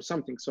closure or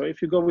something. So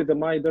if you go with the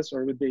Midas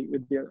or with the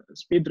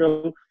speed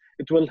drill,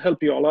 it will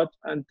help you a lot.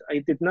 And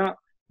I did not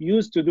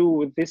used to do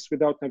with this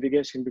without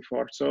navigation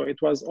before. So it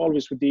was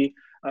always with the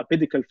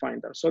pedicle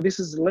finder. So this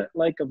is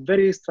like a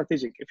very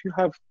strategic. If you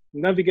have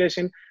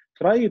navigation,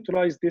 try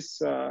utilize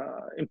this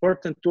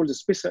important tools,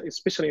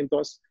 especially in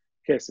those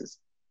cases.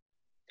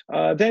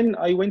 Then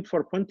I went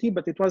for Ponti,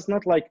 but it was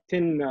not like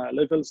 10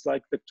 levels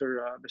like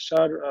Dr.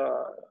 Bashar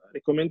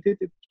recommended.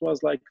 It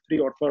was like 3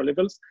 or 4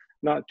 levels,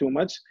 not too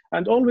much.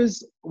 And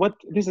always, what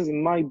this is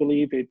in my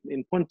belief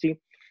in Ponti,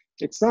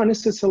 it's not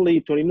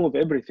necessarily to remove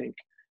everything.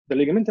 The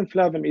ligamentum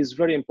flavum is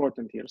very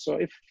important here. So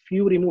if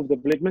you remove the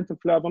ligamentum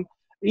flavum,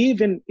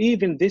 even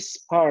this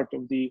part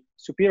of the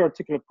superior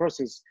articular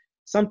process,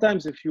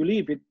 sometimes if you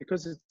leave it,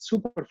 because it's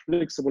super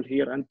flexible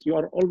here and you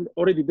are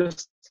already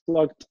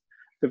dislodged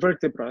the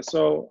vertebra.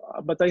 So,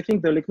 but I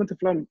think the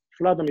ligamentum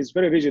flavum is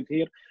very rigid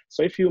here.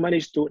 So if you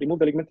manage to remove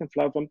the ligamentum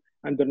flavum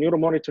and the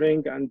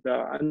neuromonitoring, and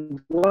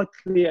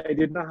luckily I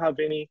did not have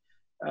any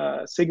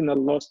signal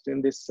lost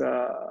in this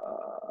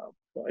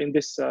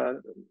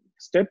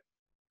step.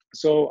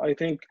 So I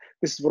think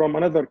this is from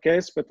another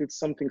case, but it's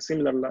something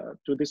similar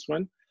to this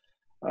one.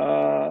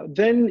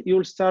 Then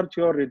you'll start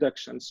your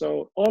reduction.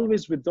 So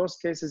always with those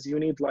cases, you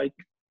need like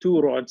 2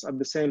 rods at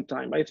the same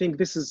time. I think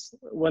this is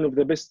one of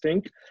the best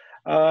things.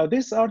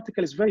 This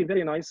article is very,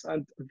 very nice.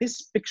 And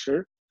this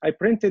picture I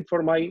printed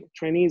for my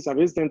trainees and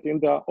resident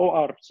in the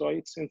OR. So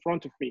it's in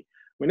front of me.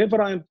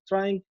 Whenever I'm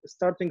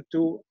starting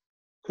to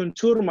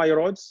contour my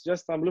rods,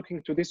 just I'm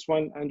looking to this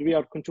one, and we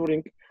are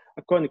contouring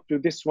according to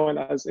this one,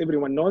 as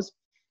everyone knows.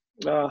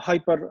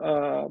 Hyper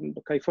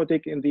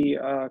kyphotic in the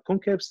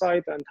concave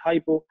side and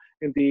hypo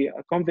in the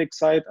convex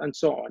side, and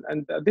so on.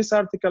 And this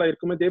article, I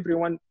recommend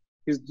everyone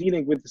who's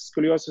dealing with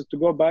scoliosis to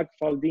go back.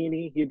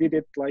 Faldini, he did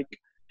it like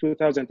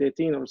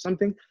 2018 or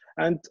something.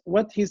 And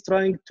what he's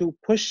trying to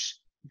push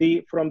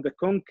from the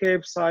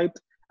concave side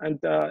and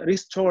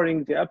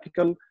restoring the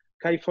apical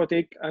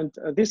kyphotic. And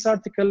this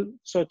article,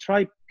 so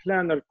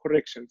triplanar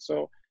correction.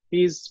 So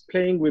he's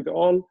playing with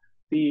all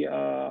the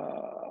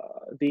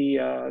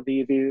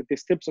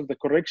steps of the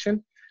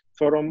correction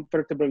from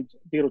vertebral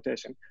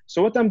derotation.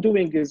 So what I'm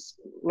doing is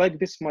like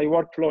this, my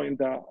workflow in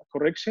the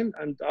correction,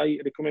 and I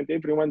recommend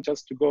everyone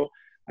just to go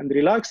and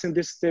relax in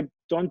this step.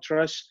 Don't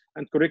rush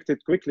and correct it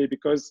quickly,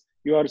 because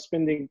you are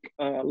spending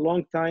a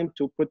long time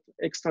to put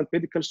external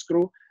pedicle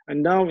screw.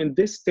 And now in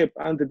this step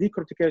and the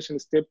decortication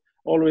step,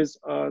 always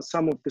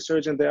some of the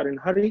surgeons, they are in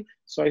hurry.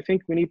 So I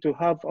think we need to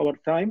have our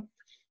time.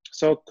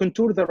 So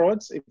contour the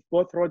rods. If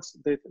both rods,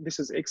 this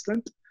is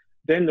excellent.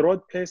 Then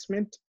rod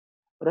placement,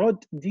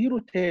 rod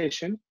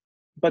derotation,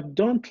 but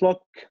don't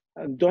lock,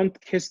 don't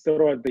kiss the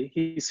rod.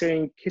 He's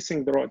saying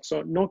kissing the rod.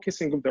 So no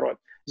kissing of the rod.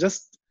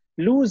 Just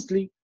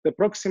loosely, the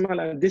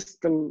proximal and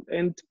distal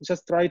end,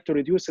 just try to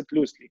reduce it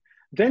loosely.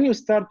 Then you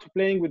start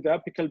playing with the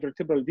apical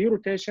vertebral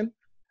derotation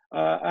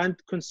and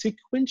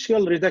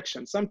consequential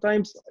reduction.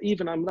 Sometimes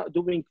even I'm not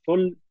doing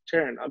full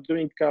turn. I'm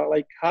doing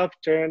like half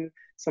turn,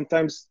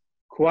 sometimes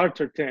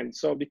quarter turn.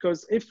 So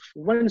because if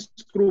one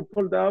screw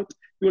pulled out,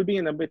 you will be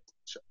in a bit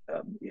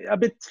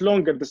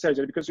longer the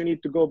surgery, because you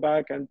need to go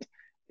back and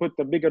put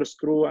a bigger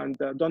screw, and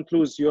don't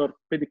lose your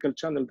pedicle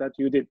channel that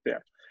you did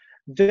there.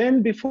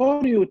 Then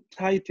before you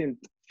tighten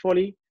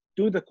fully,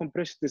 do the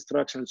compression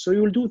destruction. So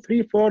you will do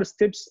 3-4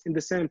 steps in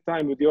the same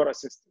time with your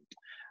assistant.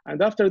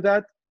 And after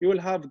that, you will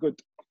have good.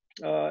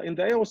 In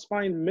the AO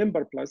Spine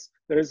Member Plus,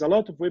 there is a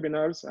lot of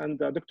webinars, and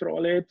Dr.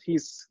 Olet,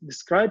 he's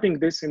describing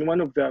this in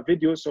one of the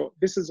videos. So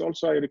this is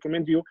also, I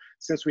recommend you,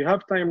 since we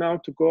have time now,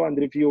 to go and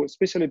review,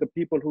 especially the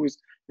people who is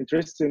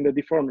interested in the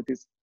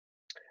deformities.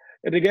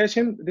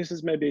 Irrigation, this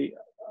is maybe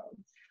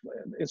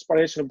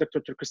inspiration of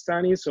Dr.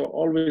 Turkestani. So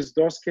always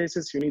those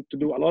cases, you need to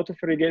do a lot of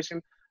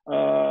irrigation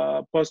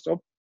post-op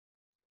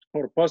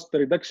or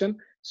post-reduction.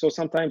 So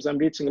sometimes I'm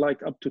reaching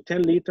like up to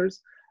 10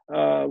 liters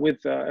with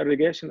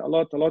irrigation, a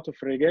lot of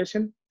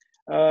irrigation.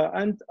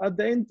 And at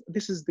the end,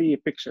 this is the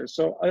picture.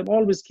 So I'm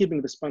always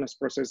keeping the spinous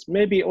process.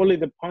 Maybe only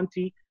the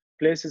Ponti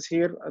places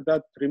here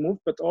that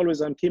removed, but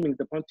always I'm keeping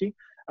the Ponti.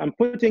 I'm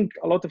putting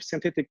a lot of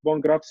synthetic bone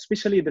graft,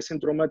 especially the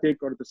syndromatic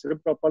or the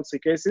cerebral palsy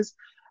cases,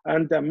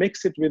 and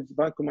mix it with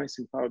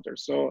vancomycin powder.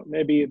 So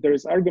maybe there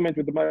is argument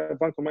with the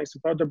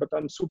vancomycin powder, but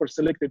I'm super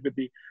selective with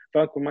the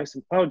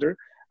vancomycin powder.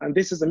 And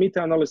this is a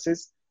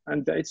meta-analysis,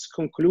 and it's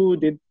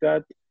concluded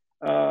that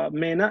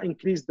may not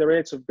increase the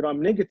rates of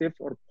gram-negative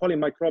or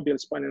polymicrobial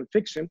spinal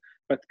infection,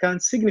 but can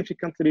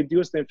significantly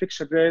reduce the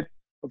infection rate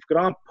of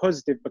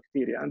gram-positive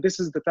bacteria. And this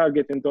is the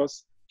target in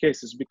those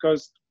cases,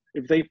 because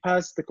if they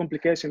pass the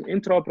complication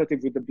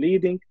intraoperative with the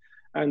bleeding,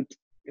 and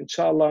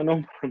inshallah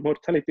no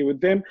mortality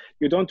with them,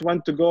 you don't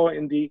want to go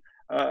in the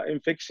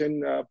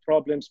infection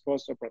problems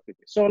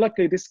post-operatively. So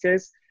luckily this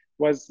case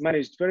was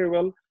managed very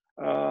well,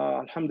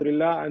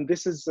 alhamdulillah, and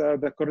this is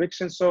the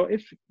correction. So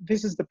if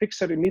this is the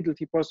picture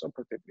immediately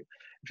post-operatively,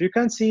 if you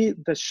can see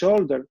the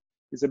shoulder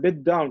is a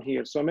bit down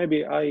here, so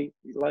maybe I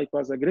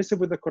was aggressive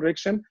with the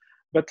correction,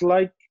 but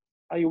like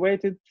I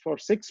waited for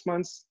 6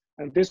 months,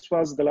 and this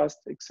was the last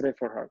X-ray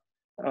for her.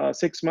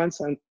 6 months,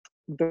 and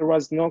there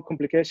was no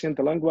complication.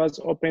 The lung was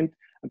opened,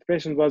 and the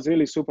patient was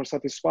really super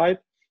satisfied.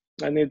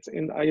 And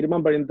I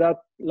remember in that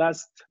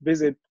last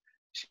visit,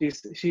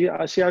 she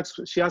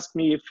asked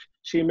me if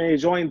she may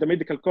join the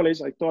medical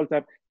college. I told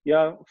her,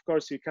 yeah, of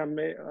course you can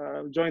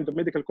join the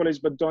medical college,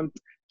 but don't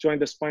join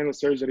the spinal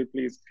surgery,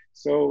 please.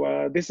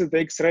 So this is the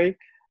X-ray.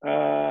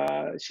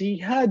 She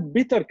had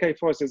bitter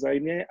kyphosis,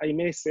 I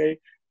may say.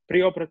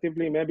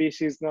 Preoperatively, maybe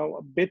she's now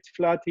a bit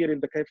flat here in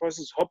the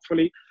kyphosis.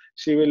 Hopefully,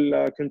 she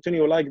will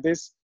continue like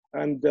this,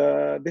 and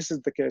this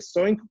is the case.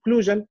 So in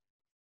conclusion,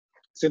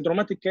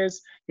 syndromatic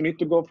case, you need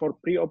to go for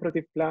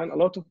preoperative plan, a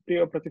lot of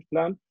preoperative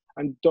plan,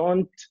 and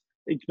don't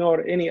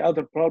ignore any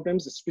other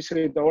problems,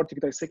 especially the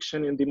aortic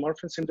dissection in the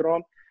Marfan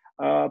syndrome.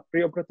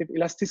 Preoperative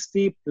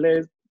elasticity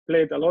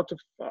played a lot of,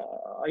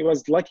 I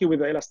was lucky with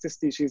the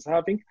elasticity she's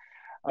having.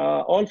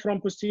 All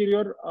from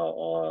posterior,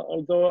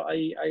 although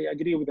I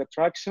agree with the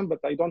traction, but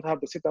I don't have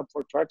the setup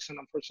for traction,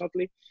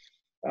 unfortunately.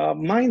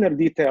 Minor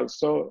details.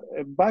 So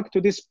back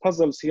to these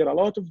puzzles here, a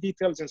lot of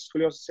details in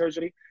scoliosis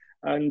surgery,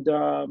 and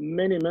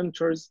many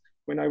mentors,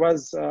 when I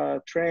was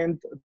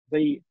trained,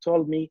 they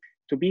told me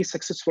to be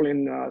successful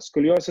in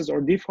scoliosis or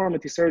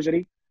deformity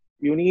surgery,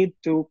 you need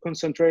to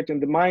concentrate in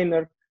the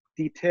minor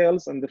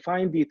details and the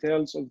fine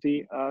details of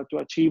the to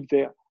achieve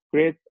the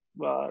great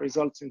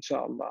results,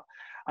 inshallah.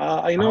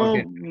 I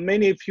know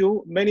many of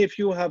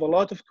you have a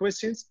lot of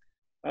questions.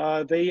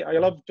 I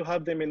love to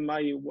have them in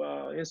my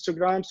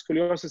Instagram,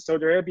 Scoliosis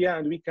Saudi Arabia,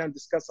 and we can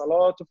discuss a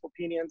lot of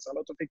opinions, a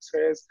lot of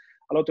X-rays,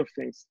 a lot of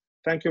things.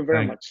 Thank you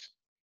very much.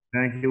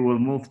 Thank you. We'll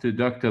move to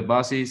Dr.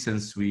 Basi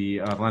since we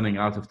are running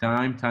out of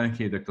time. Thank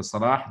you, Dr.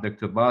 Salah.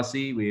 Dr.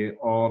 Basi, we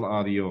all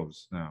are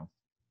yours now.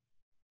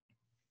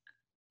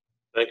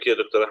 Thank you,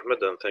 Dr.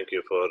 Ahmed, and thank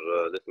you for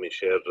letting me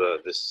share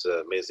this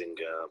amazing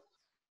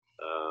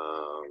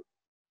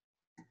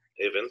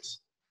event.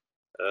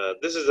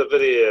 This is a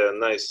very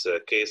nice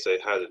case. I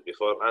had it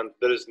before, and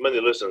there is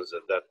many lessons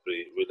that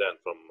we learn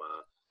from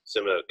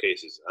similar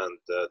cases. And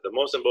the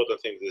most important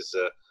thing is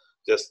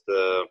just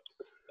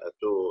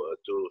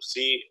to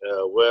see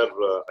where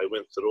I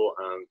went through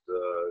and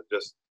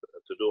just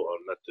to do or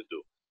not to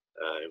do.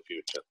 in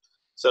future.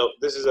 So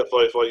this is a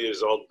 44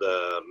 years old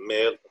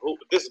male.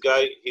 This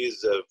guy,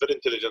 he's a very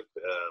intelligent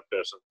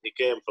person. He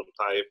came from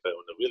Taif on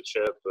a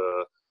wheelchair.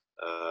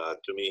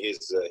 To me,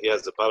 he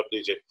has a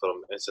paraplegic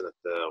from incident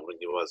when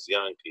he was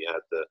young. He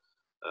had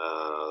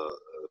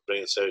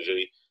brain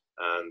surgery,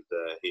 and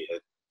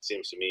it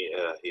seems to me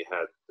he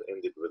had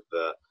ended with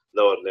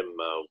lower limb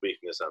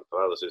weakness and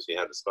paralysis. He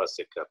had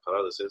spastic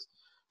paralysis.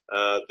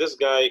 This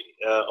guy,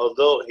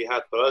 although he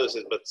had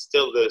paralysis, but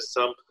still there's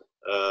some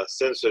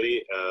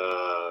sensory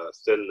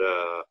still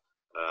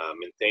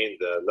maintained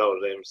lower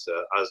limbs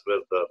as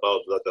well the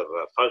bowel bladder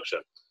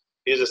function.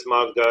 He's a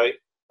smart guy.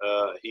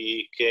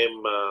 He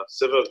came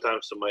several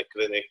times to my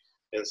clinic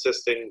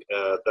insisting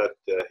that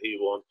he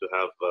wants to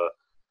have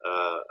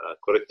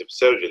corrective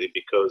surgery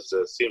because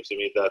it seems to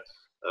me that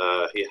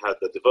he had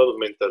the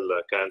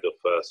developmental kind of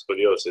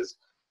scoliosis,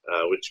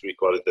 which we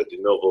call it the de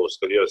novo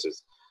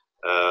scoliosis.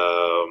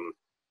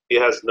 He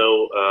has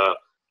no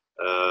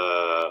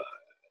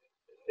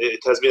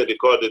it has been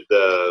recorded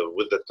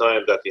with the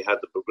time that he had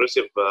the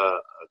progressive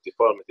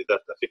deformity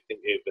that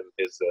affecting even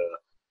his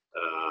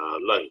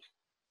lung.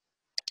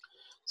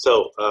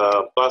 So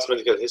past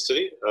medical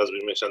history, as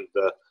we mentioned,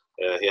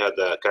 he had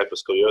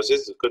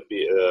kyphoscoliosis. It could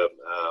be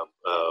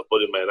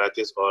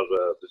polymyelitis or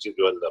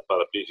residual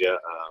paraplegia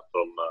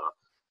from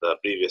the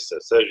previous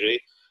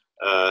surgery.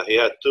 He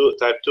had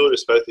type 2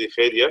 respiratory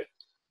failure,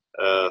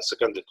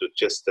 secondary to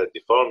chest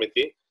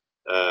deformity.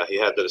 He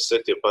had a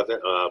restrictive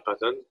pattern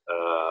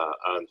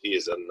and he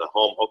is on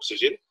home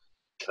oxygen.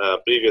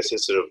 Previous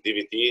history of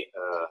DVT,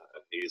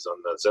 he is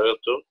on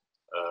Xarelto,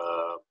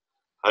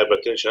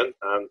 hypertension,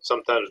 and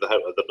sometimes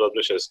the blood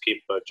pressures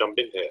keep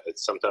jumping.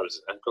 It's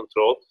sometimes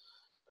uncontrolled.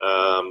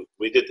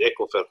 We did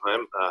echo for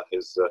him.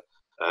 His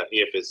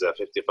EF is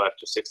 55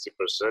 to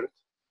 60%.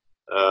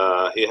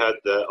 He had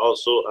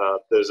also,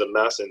 there's a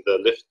mass in the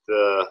left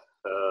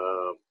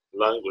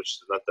lung, which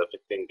is not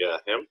affecting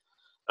him.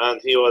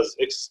 And he was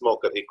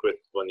ex-smoker. He quit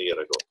 1 year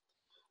ago.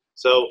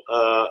 So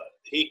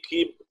he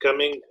keep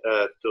coming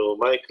to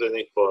my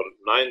clinic for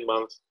 9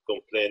 months,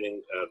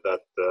 complaining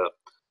that the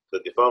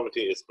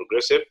deformity is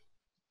progressive.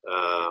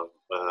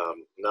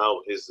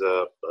 Now his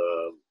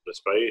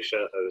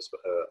respiration,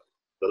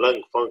 the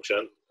lung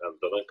function and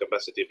the lung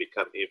capacity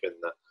become even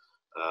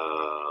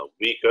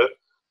weaker.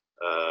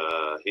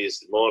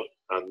 He's more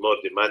and more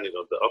demanding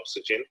of the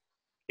oxygen.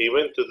 He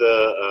went to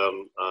the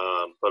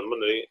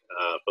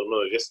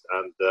pulmonologist,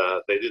 and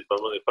they did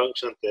pulmonary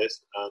function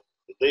test, and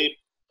they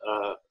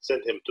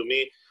sent him to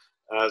me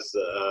as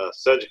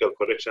surgical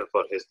correction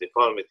for his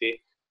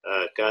deformity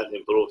can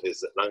improve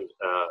his lung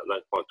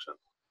function.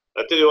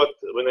 I tell you what,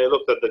 when I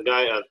looked at the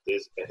guy and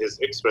his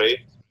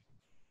X-ray,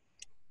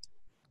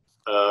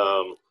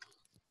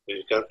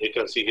 you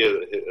can see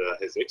here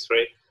his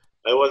X-ray.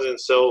 I wasn't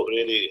so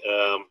really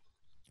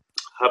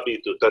happy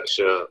to touch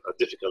a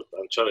difficult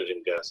and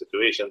challenging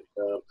situation.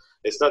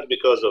 It's not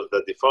because of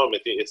the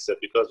deformity, it's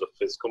because of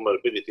his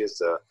comorbidities,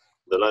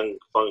 the lung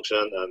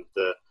function, and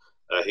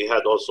he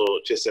had also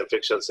chest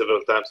infection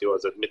several times. He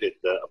was admitted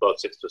about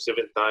 6 to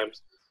 7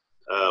 times.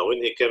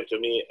 When he came to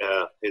me,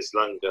 his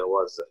lung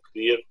was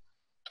clear.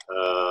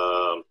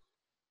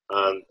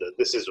 And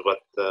this is what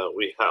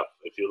we have.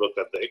 If you look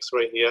at the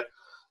X-ray here,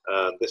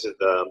 this is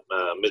the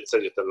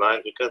mid-sagittal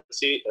line. You can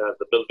see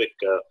the pelvic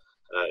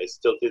is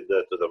tilted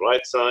to the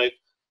right side.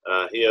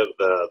 Here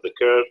the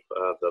curve,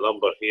 the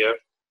lumbar here,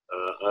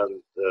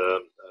 and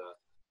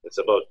it's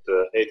about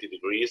 80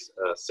 degrees,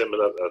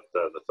 similar at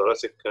the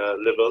thoracic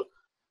level.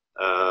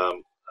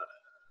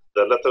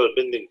 The lateral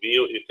bending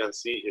view, you can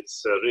see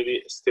it's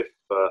really stiff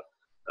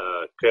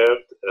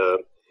curved.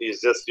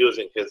 He's just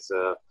using his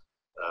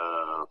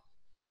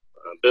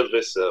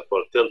pelvis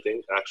for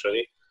tilting,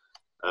 actually.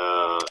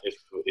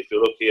 If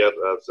you look here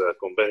as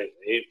comparing,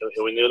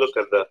 when you look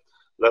at the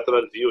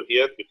lateral view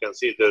here, you can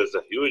see there is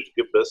a huge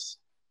gibbous.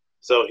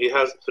 So he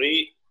has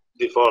 3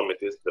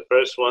 deformities. The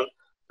first one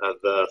at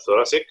the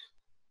thoracic,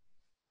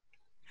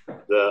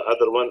 the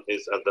other one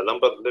is at the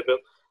lumbar level,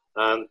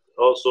 and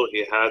also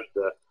he had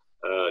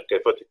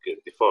kyphotic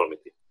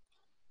deformity.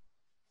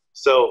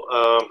 So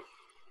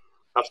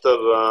after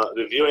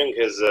reviewing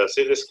his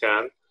CT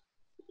scan,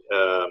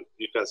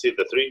 you can see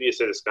the 3D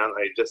CT scan.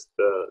 I just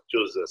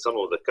choose some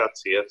of the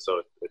cuts here,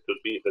 so it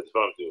will be the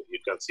deformity. You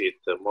can see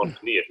it more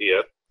clear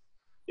here.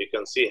 You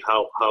can see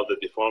how the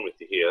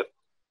deformity here,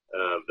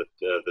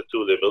 the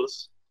 2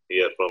 levels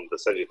here from the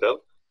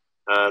sagittal,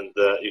 and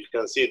you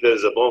can see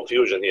there's a bone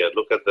fusion here.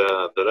 Look at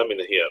the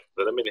lamina here.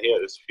 The lamina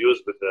here is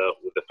fused with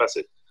the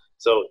facet.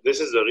 So this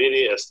is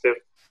really a stiff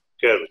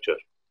curvature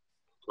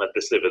at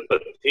this level,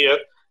 but here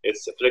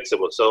it's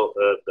flexible. So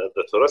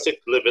the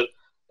thoracic level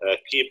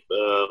keep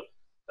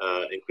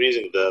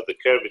increasing the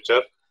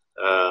curvature.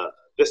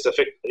 This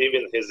affects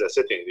even his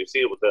sitting. You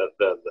see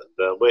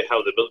the way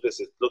how the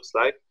pelvis looks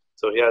like.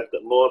 So he had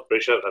more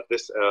pressure at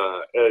this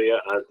area,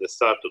 and it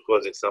started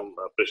causing some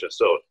pressure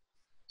sore.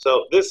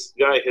 So this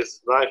guy,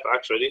 his life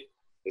actually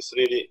is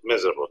really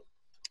miserable.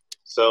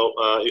 So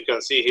you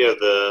can see here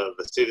the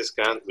CT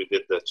scan. We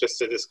did the chest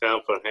CT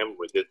scan for him.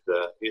 We did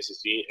the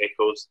ECG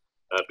echoes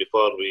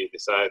before we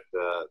decide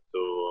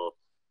to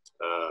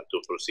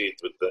proceed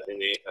with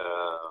any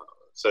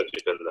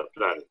surgical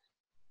planning.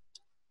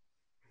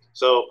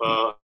 So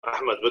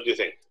Ahmed, what do you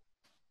think?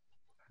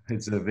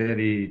 It's a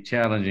very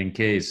challenging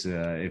case.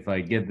 If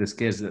I get this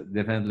case,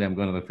 definitely I'm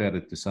going to refer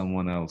it to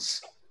someone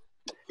else.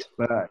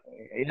 But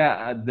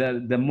yeah,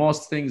 the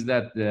most things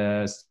that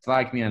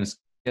strike me and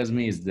scares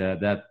me is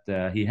that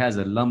he has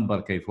a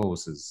lumbar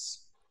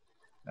kyphosis,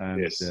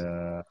 and Yes.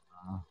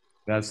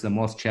 that's the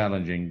most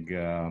challenging,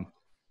 I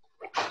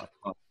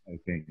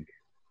think.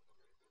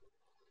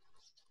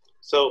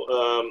 So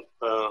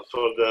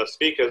for the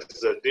speakers,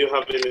 do you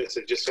have any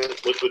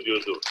suggestions? What would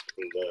you do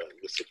in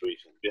this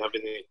situation? Do you have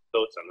any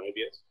thoughts and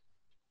ideas?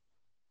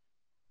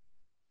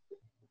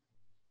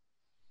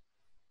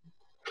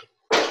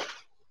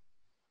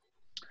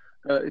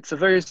 It's a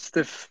very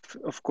stiff,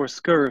 of course,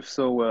 curve.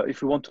 So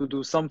if you want to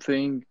do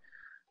something,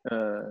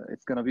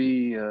 it's going to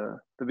be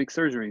the big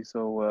surgery.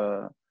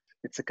 So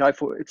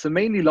it's a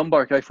mainly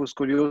lumbar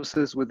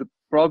kyphoscoliosis with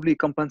probably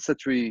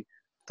compensatory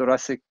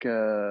thoracic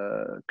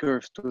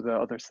curve to the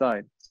other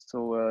side.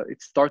 So it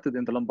started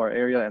in the lumbar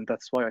area, and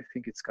that's why I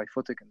think it's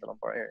kyphotic in the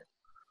lumbar area.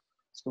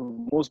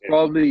 So most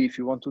probably, if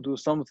you want to do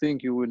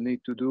something, you will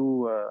need to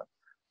do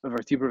a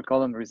vertebral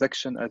column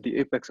resection at the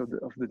apex of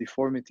the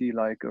deformity,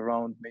 like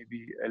around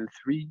maybe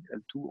L3,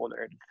 L2, or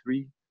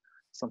L3,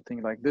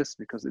 something like this,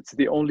 because it's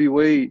the only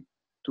way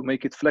to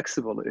make it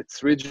flexible.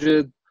 It's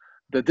rigid,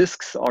 the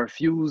discs are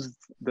fused,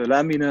 the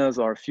laminas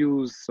are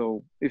fused.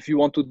 So if you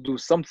want to do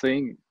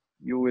something,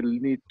 you will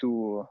need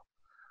to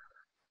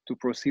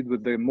proceed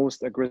with the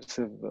most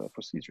aggressive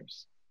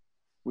procedures,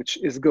 which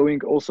is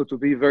going also to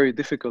be very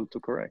difficult to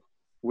correct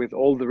with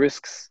all the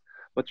risks.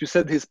 But you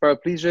said he's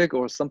paraplegic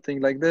or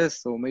something like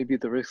this, so maybe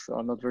the risks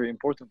are not very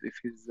important if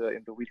he's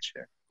in the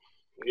wheelchair.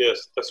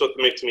 Yes, that's what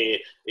makes me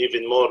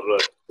even more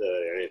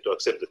to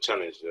accept the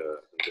challenge in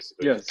this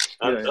situation. Yes.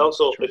 And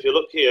also, if you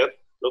look here,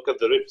 look at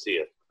the ribs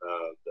here.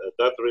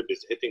 That rib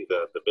is hitting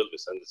the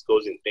pelvis and it's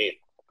causing pain,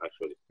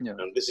 actually. Yeah.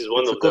 And this is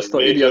one it's of the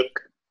major.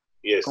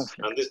 Yes,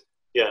 conflict.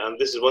 and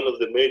this is one of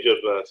the major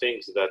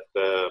things that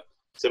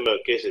similar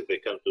cases they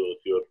come to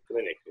your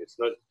clinic. It's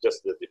not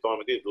just the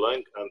deformity, the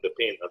lung, and the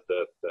pain at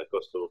the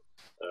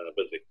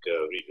costopelvic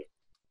region.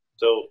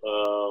 So,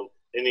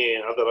 any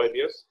other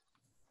ideas?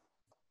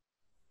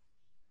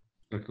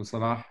 Dr.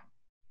 Salah?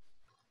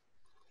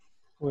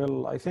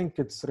 Well, I think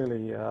it's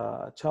really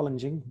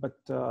challenging, but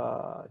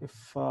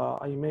if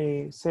I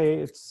may say,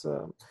 it's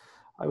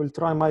I will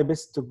try my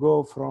best to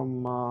go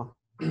from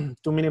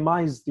to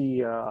minimize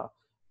the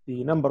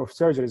number of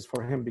surgeries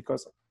for him,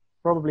 because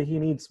probably he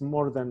needs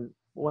more than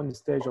one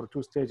stage or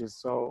two stages.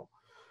 So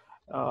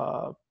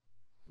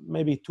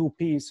maybe 2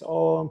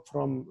 PSO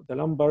from the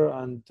lumbar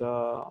and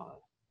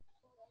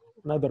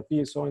another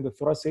PSO in the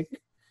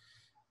thoracic,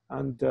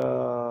 and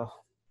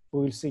we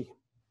will see.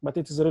 But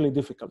it is really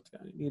difficult.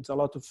 It needs a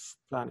lot of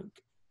planning.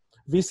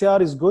 VCR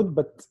is good,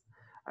 but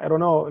I don't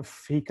know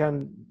if he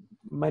can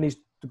manage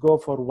to go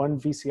for 1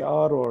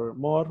 VCR or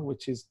more,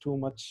 which is too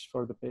much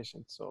for the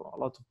patient. So a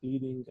lot of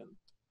bleeding and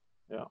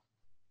yeah.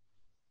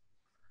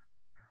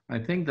 I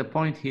think the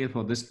point here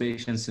for this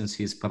patient, since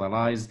he's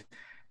paralyzed,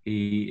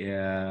 he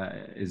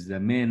is the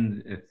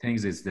main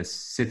things is the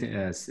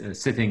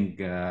sitting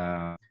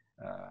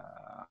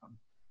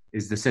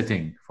is the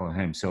sitting for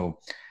him. So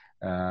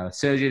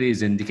surgery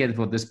is indicated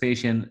for this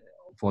patient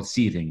for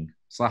seating.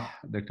 صح,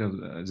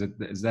 Doctor?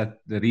 Is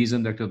that the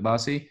reason, Dr.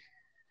 Basi?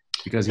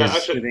 Because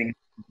he's sitting.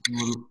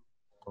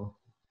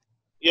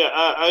 Yeah,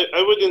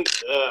 I wouldn't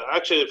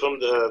actually from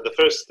the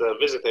first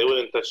visit I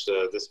wouldn't touch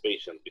this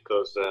patient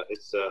because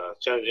it's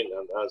challenging,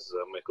 and as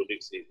my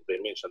colleagues they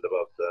mentioned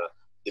about the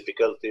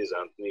difficulties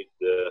and need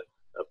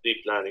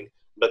pre-planning.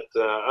 But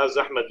as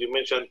Ahmed you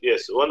mentioned,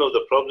 yes, one of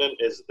the problem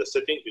is the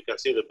sitting. You can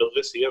see the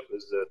pelvis here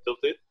is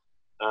tilted,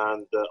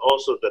 and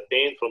also the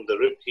pain from the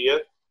rib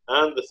here.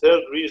 And the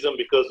third reason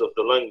because of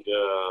the lung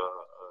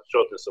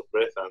shortness of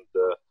breath, and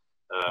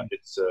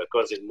it's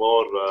causing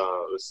more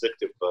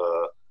restrictive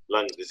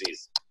lung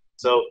disease.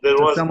 So there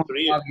was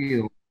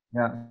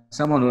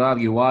someone will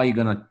argue why you're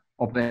gonna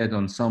operate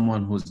on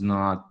someone who's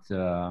not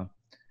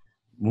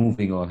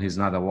moving or he's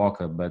not a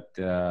walker, but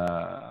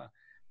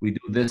we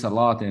do this a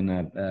lot in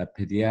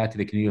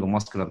pediatric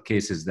neuromuscular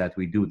cases, that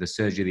we do the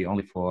surgery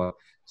only for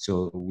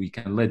so we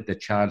can let the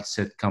child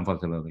sit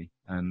comfortably,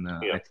 and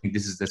I think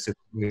this is the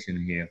situation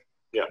here.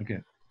 Yeah.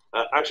 Okay.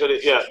 Actually,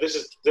 yeah, this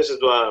is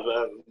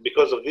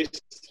because of these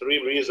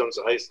three reasons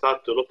I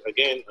start to look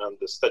again on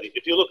the study.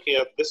 If you look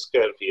here, this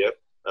curve here,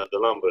 the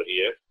lumbar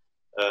here,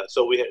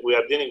 so we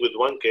are dealing with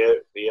one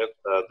curve here,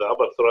 the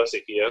upper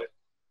thoracic here,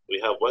 we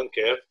have one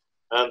curve,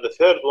 and the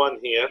third one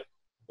here,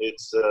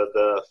 it's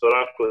the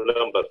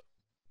thoracolumbar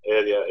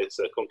area, it's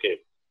concave.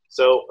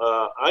 So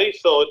I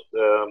thought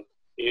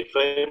if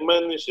I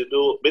managed to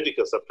do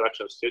pedicle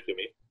subtraction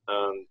osteotomy,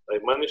 and I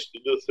managed to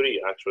do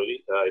 3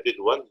 actually, I did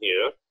 1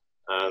 here,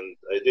 and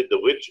I did the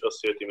wedge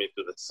osteotomy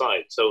to the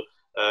side. So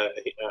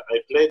I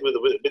played with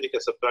the medical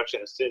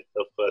subtraction instead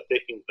of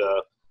taking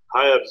the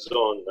higher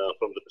zone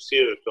from the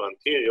posterior to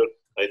anterior.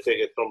 I take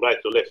it from right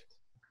to left.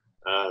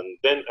 And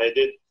then I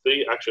did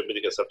 3 actual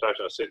medical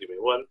subtraction osteotomy.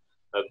 One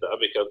at the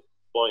apical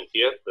point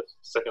here, the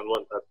second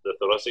one at the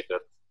thoracic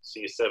at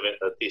C7,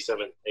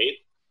 T7,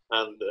 8,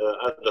 and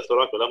at the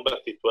thoracolumbar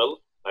T12,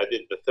 I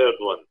did the 3rd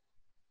one.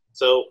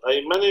 So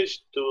I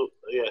managed to,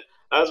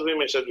 as we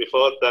mentioned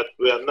before, that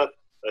we are not,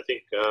 I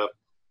think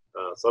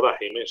Salah,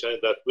 he mentioned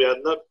that we are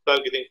not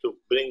targeting to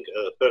bring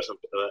a person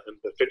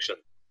imperfection.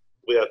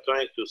 We are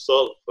trying to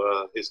solve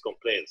his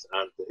complaints,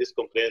 and his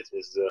complaints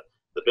is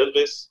the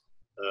pelvis,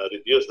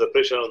 reduce the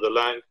pressure on the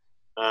lung,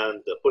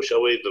 and push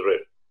away the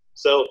rib.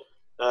 So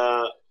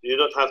you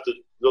don't have to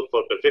look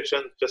for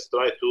perfection, just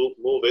try to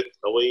move it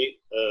away,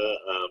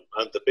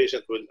 and the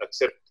patient will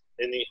accept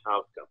any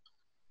outcome.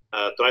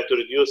 Try to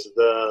reduce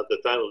the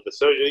time of the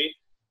surgery,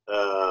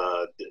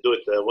 do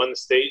it 1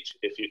 stage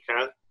if you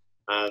can,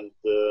 and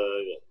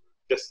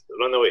just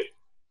run away.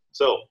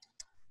 So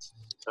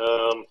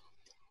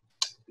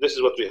this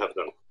is what we have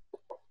done.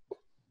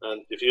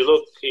 And if you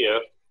look here,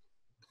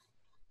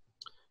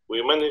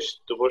 we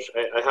managed to push.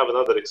 I have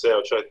another X-ray,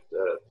 I'll show it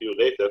to you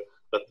later.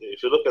 But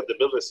if you look at the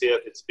pelvis here,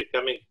 it's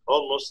becoming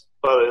almost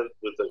parallel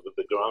with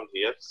the ground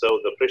here. So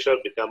the pressure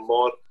become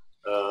more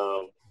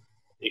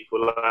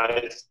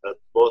equalized at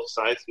both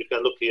sides. You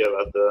can look here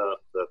at the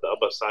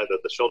upper side,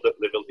 at the shoulder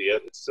level here,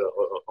 it's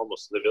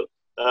almost level.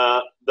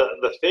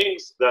 The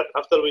things that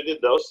after we did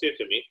the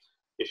osteotomy,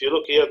 if you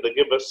look here, the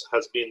gibbous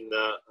has been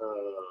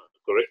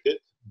corrected.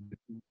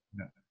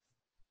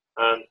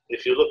 And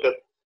if you look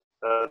at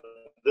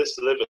this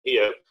level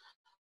here,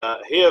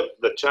 here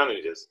the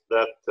challenge is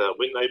that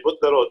when I put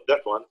the rod,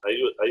 that one,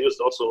 I used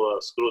also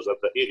screws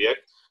at the iliac.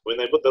 When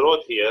I put the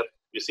rod here,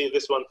 you see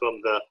this one from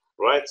the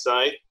right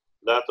side,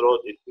 that rod,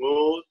 it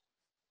moved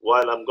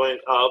while I'm going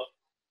up.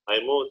 I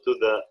moved to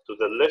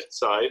the left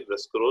side, the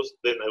screws,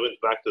 then I went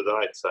back to the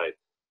right side.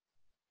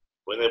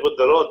 When I put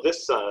the rod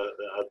this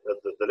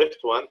the left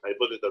one, I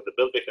put it at the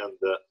pelvic and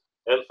the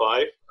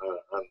L5,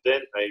 and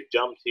then I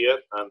jumped here,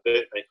 and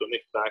then I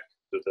connect back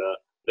to the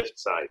left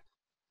side.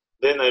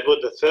 Then I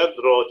put the 3rd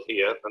rod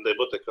here, and I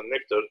put a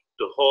connector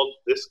to hold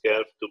this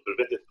curve to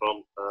prevent it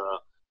from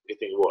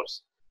getting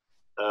worse.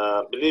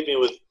 Believe me,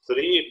 with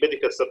 3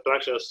 medical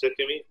subtraction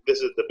osteotomy, this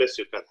is the best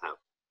you can have.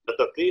 But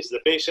at least the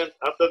patient,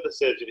 after the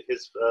surgery,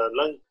 his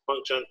lung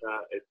function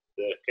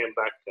came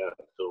back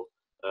to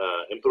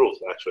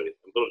improved, actually.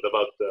 Improved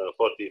about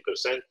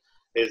 40%.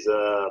 His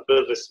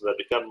pelvis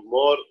become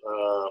more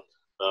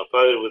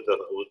parallel with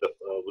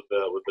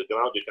the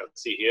ground. You can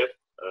see here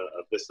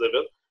at this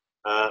level.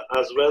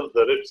 As well,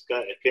 the ribs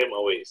came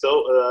away. So,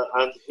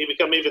 and he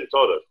became even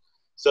taller.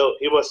 So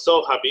he was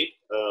so happy,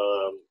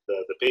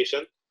 the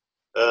patient.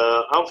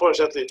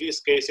 Unfortunately, these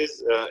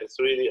cases, it's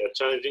really a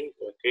challenging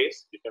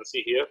case. You can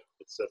see here,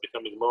 it's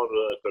becoming more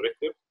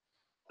corrective.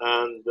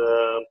 And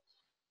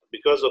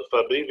because of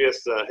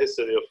previous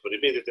history of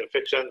repeated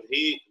infection,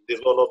 he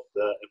developed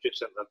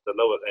infection at the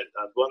lower end.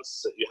 And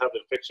once you have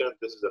infection,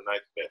 this is a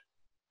nightmare.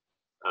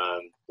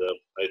 And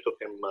I took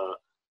him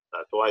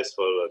twice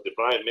for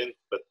debridement,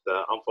 but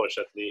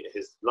unfortunately,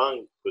 his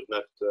lung could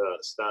not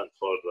stand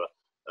for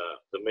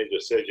the major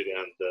surgery.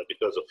 And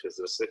because of his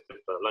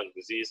restrictive lung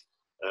disease,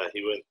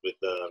 he went with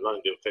the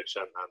lung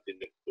infection and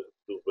didn't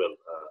do well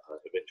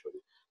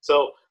eventually.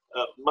 So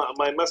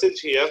my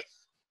message here,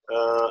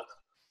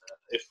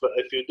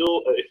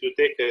 if you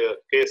take a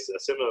case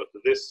similar to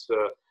this,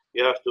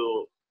 you have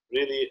to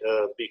really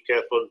be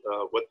careful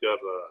what you are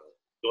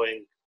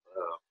going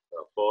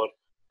for.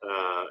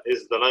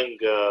 Is the lung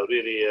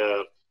really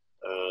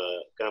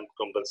can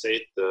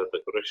compensate the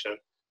correction,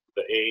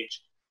 the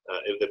age,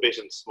 if the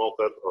patient is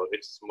smoker or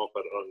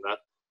ex-smoker or not,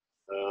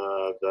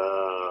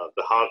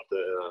 the heart,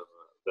 the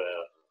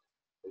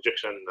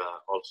ejection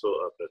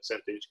also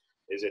percentage,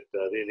 is it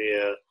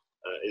really,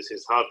 is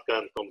his heart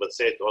can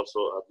compensate also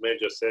a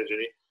major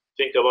surgery?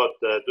 Think about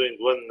doing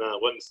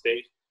one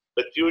stage,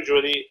 but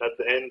usually at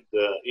the end,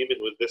 even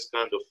with this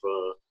kind of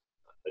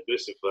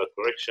aggressive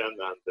correction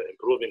and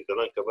improving the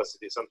lung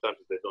capacity, sometimes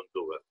they don't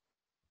do well.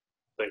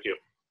 Thank you.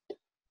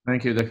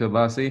 Thank you, Dr.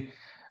 Bassi.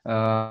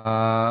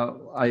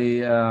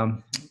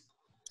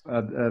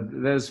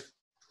 There's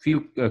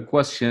few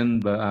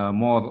questions, but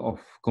more of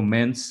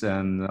comments.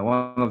 And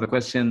one of the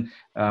question,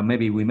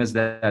 maybe we missed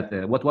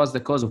that. What was the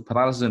cause of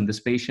paralysis in this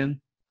patient?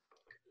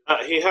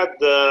 He had,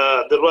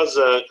 there was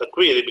a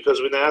query, because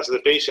when I asked the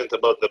patient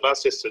about the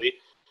past history,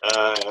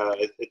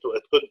 it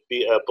could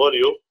be a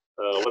polio,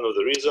 one of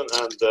the reasons,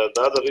 and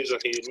the other reason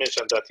he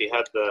mentioned that he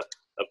had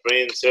a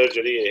brain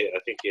surgery. I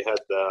think he had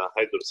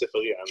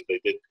hydrocephaly, and they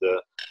did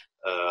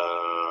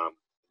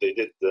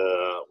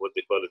what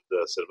they call it,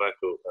 the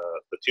cervical,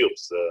 the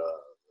tubes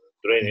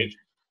drainage,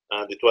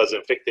 and it was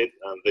infected,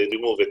 and they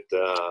removed it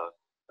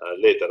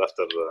later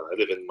after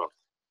 11 months.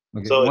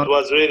 Okay. So it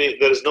was really,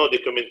 there is no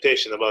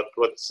documentation about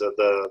what's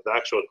the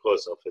actual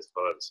cause of his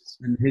paralysis.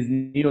 And his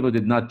neuro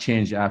did not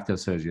change after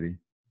surgery?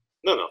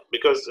 No,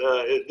 because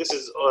this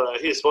is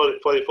he's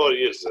 44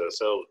 years,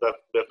 so that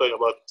we're talking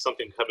about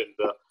something happened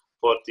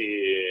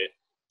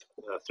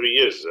 43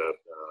 years.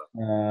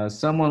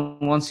 Someone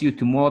wants you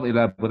to more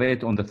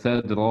elaborate on the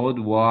third rod.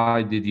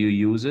 Why did you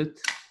use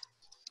it?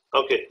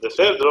 Okay, the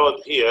third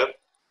rod here,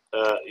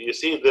 you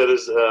see there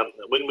is,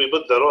 when we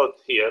put the rod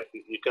here,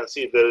 you can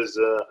see there is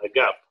a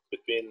gap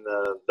between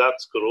that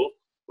screw,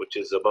 which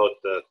is about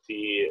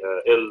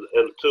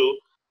L2,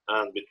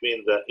 and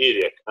between the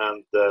iliac,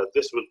 and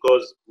this will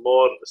cause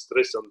more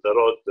stress on the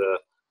rod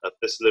at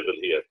this level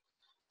here.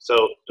 So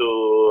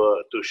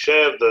to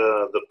share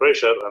the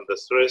pressure and the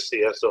stress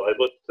here, so I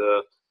put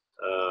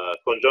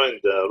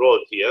conjoined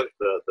rod here,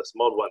 the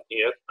small one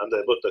here, and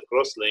I put a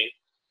cross link,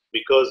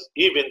 because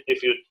even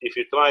if you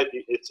try,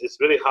 it's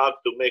very hard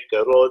to make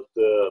a rod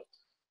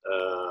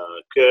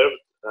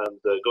curved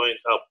and going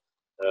up.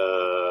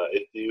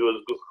 You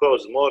will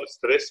cause more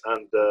stress,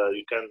 and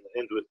you can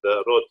end with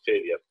the rod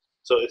failure.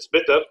 So it's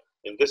better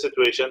in this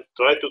situation,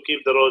 try to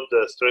keep the rod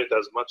straight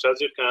as much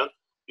as you can.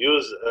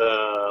 Use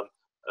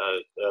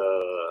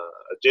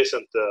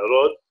adjacent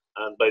rod,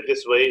 and by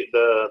this way,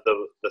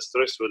 the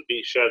stress will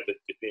be shared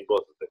between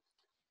both of them.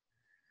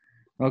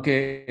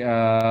 Okay,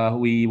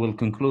 we will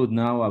conclude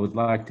now. I would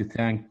like to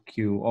thank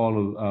you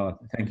all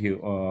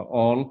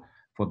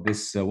for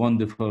this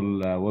wonderful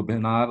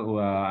webinar,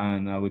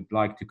 and I would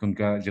like to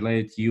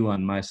congratulate you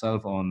and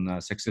myself on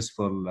a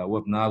successful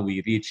webinar.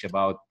 We reached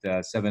about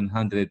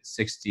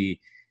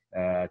 760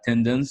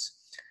 attendants.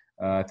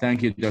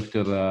 Thank you,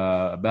 Dr.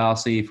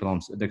 Basi from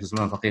Dr.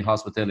 Salman Faqih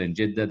Hospital in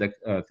Jeddah.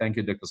 Thank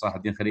you, Dr.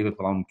 Sahaddin Khalifa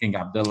from King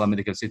Abdullah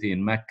Medical City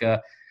in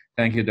Mecca.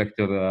 Thank you,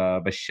 Dr.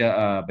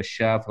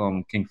 Bashar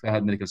from King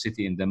Fahad Medical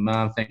City in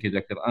Dammam. Thank you,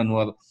 Dr.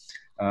 Anwar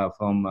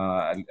from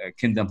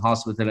Kingdom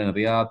Hospital in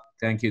Riyadh.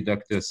 Thank you,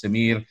 Dr.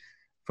 Samir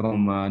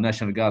from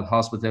National Guard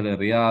Hospital in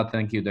Riyadh.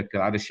 Thank you,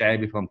 Dr. Ali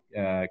Shaibi from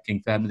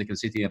King Fahad Medical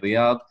City in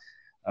Riyadh.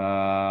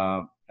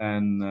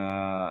 And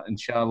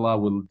inshallah,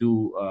 we'll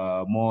do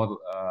more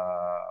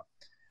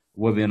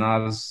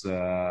webinars,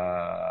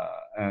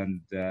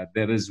 and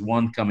there is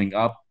one coming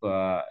up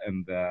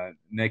in the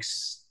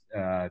next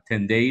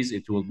 10 days.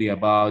 It will be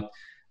about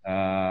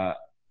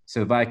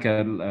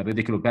cervical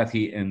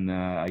radiculopathy in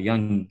a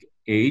young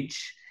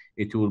age.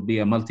 It will be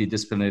a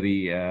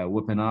multidisciplinary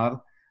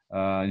webinar.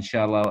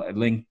 Inshallah, a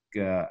link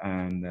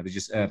and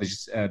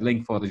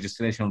link for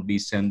registration will be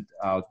sent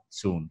out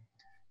soon.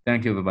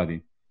 Thank you,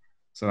 everybody.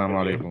 Assalamu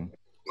alaikum.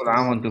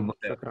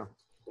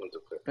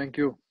 Thank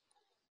you.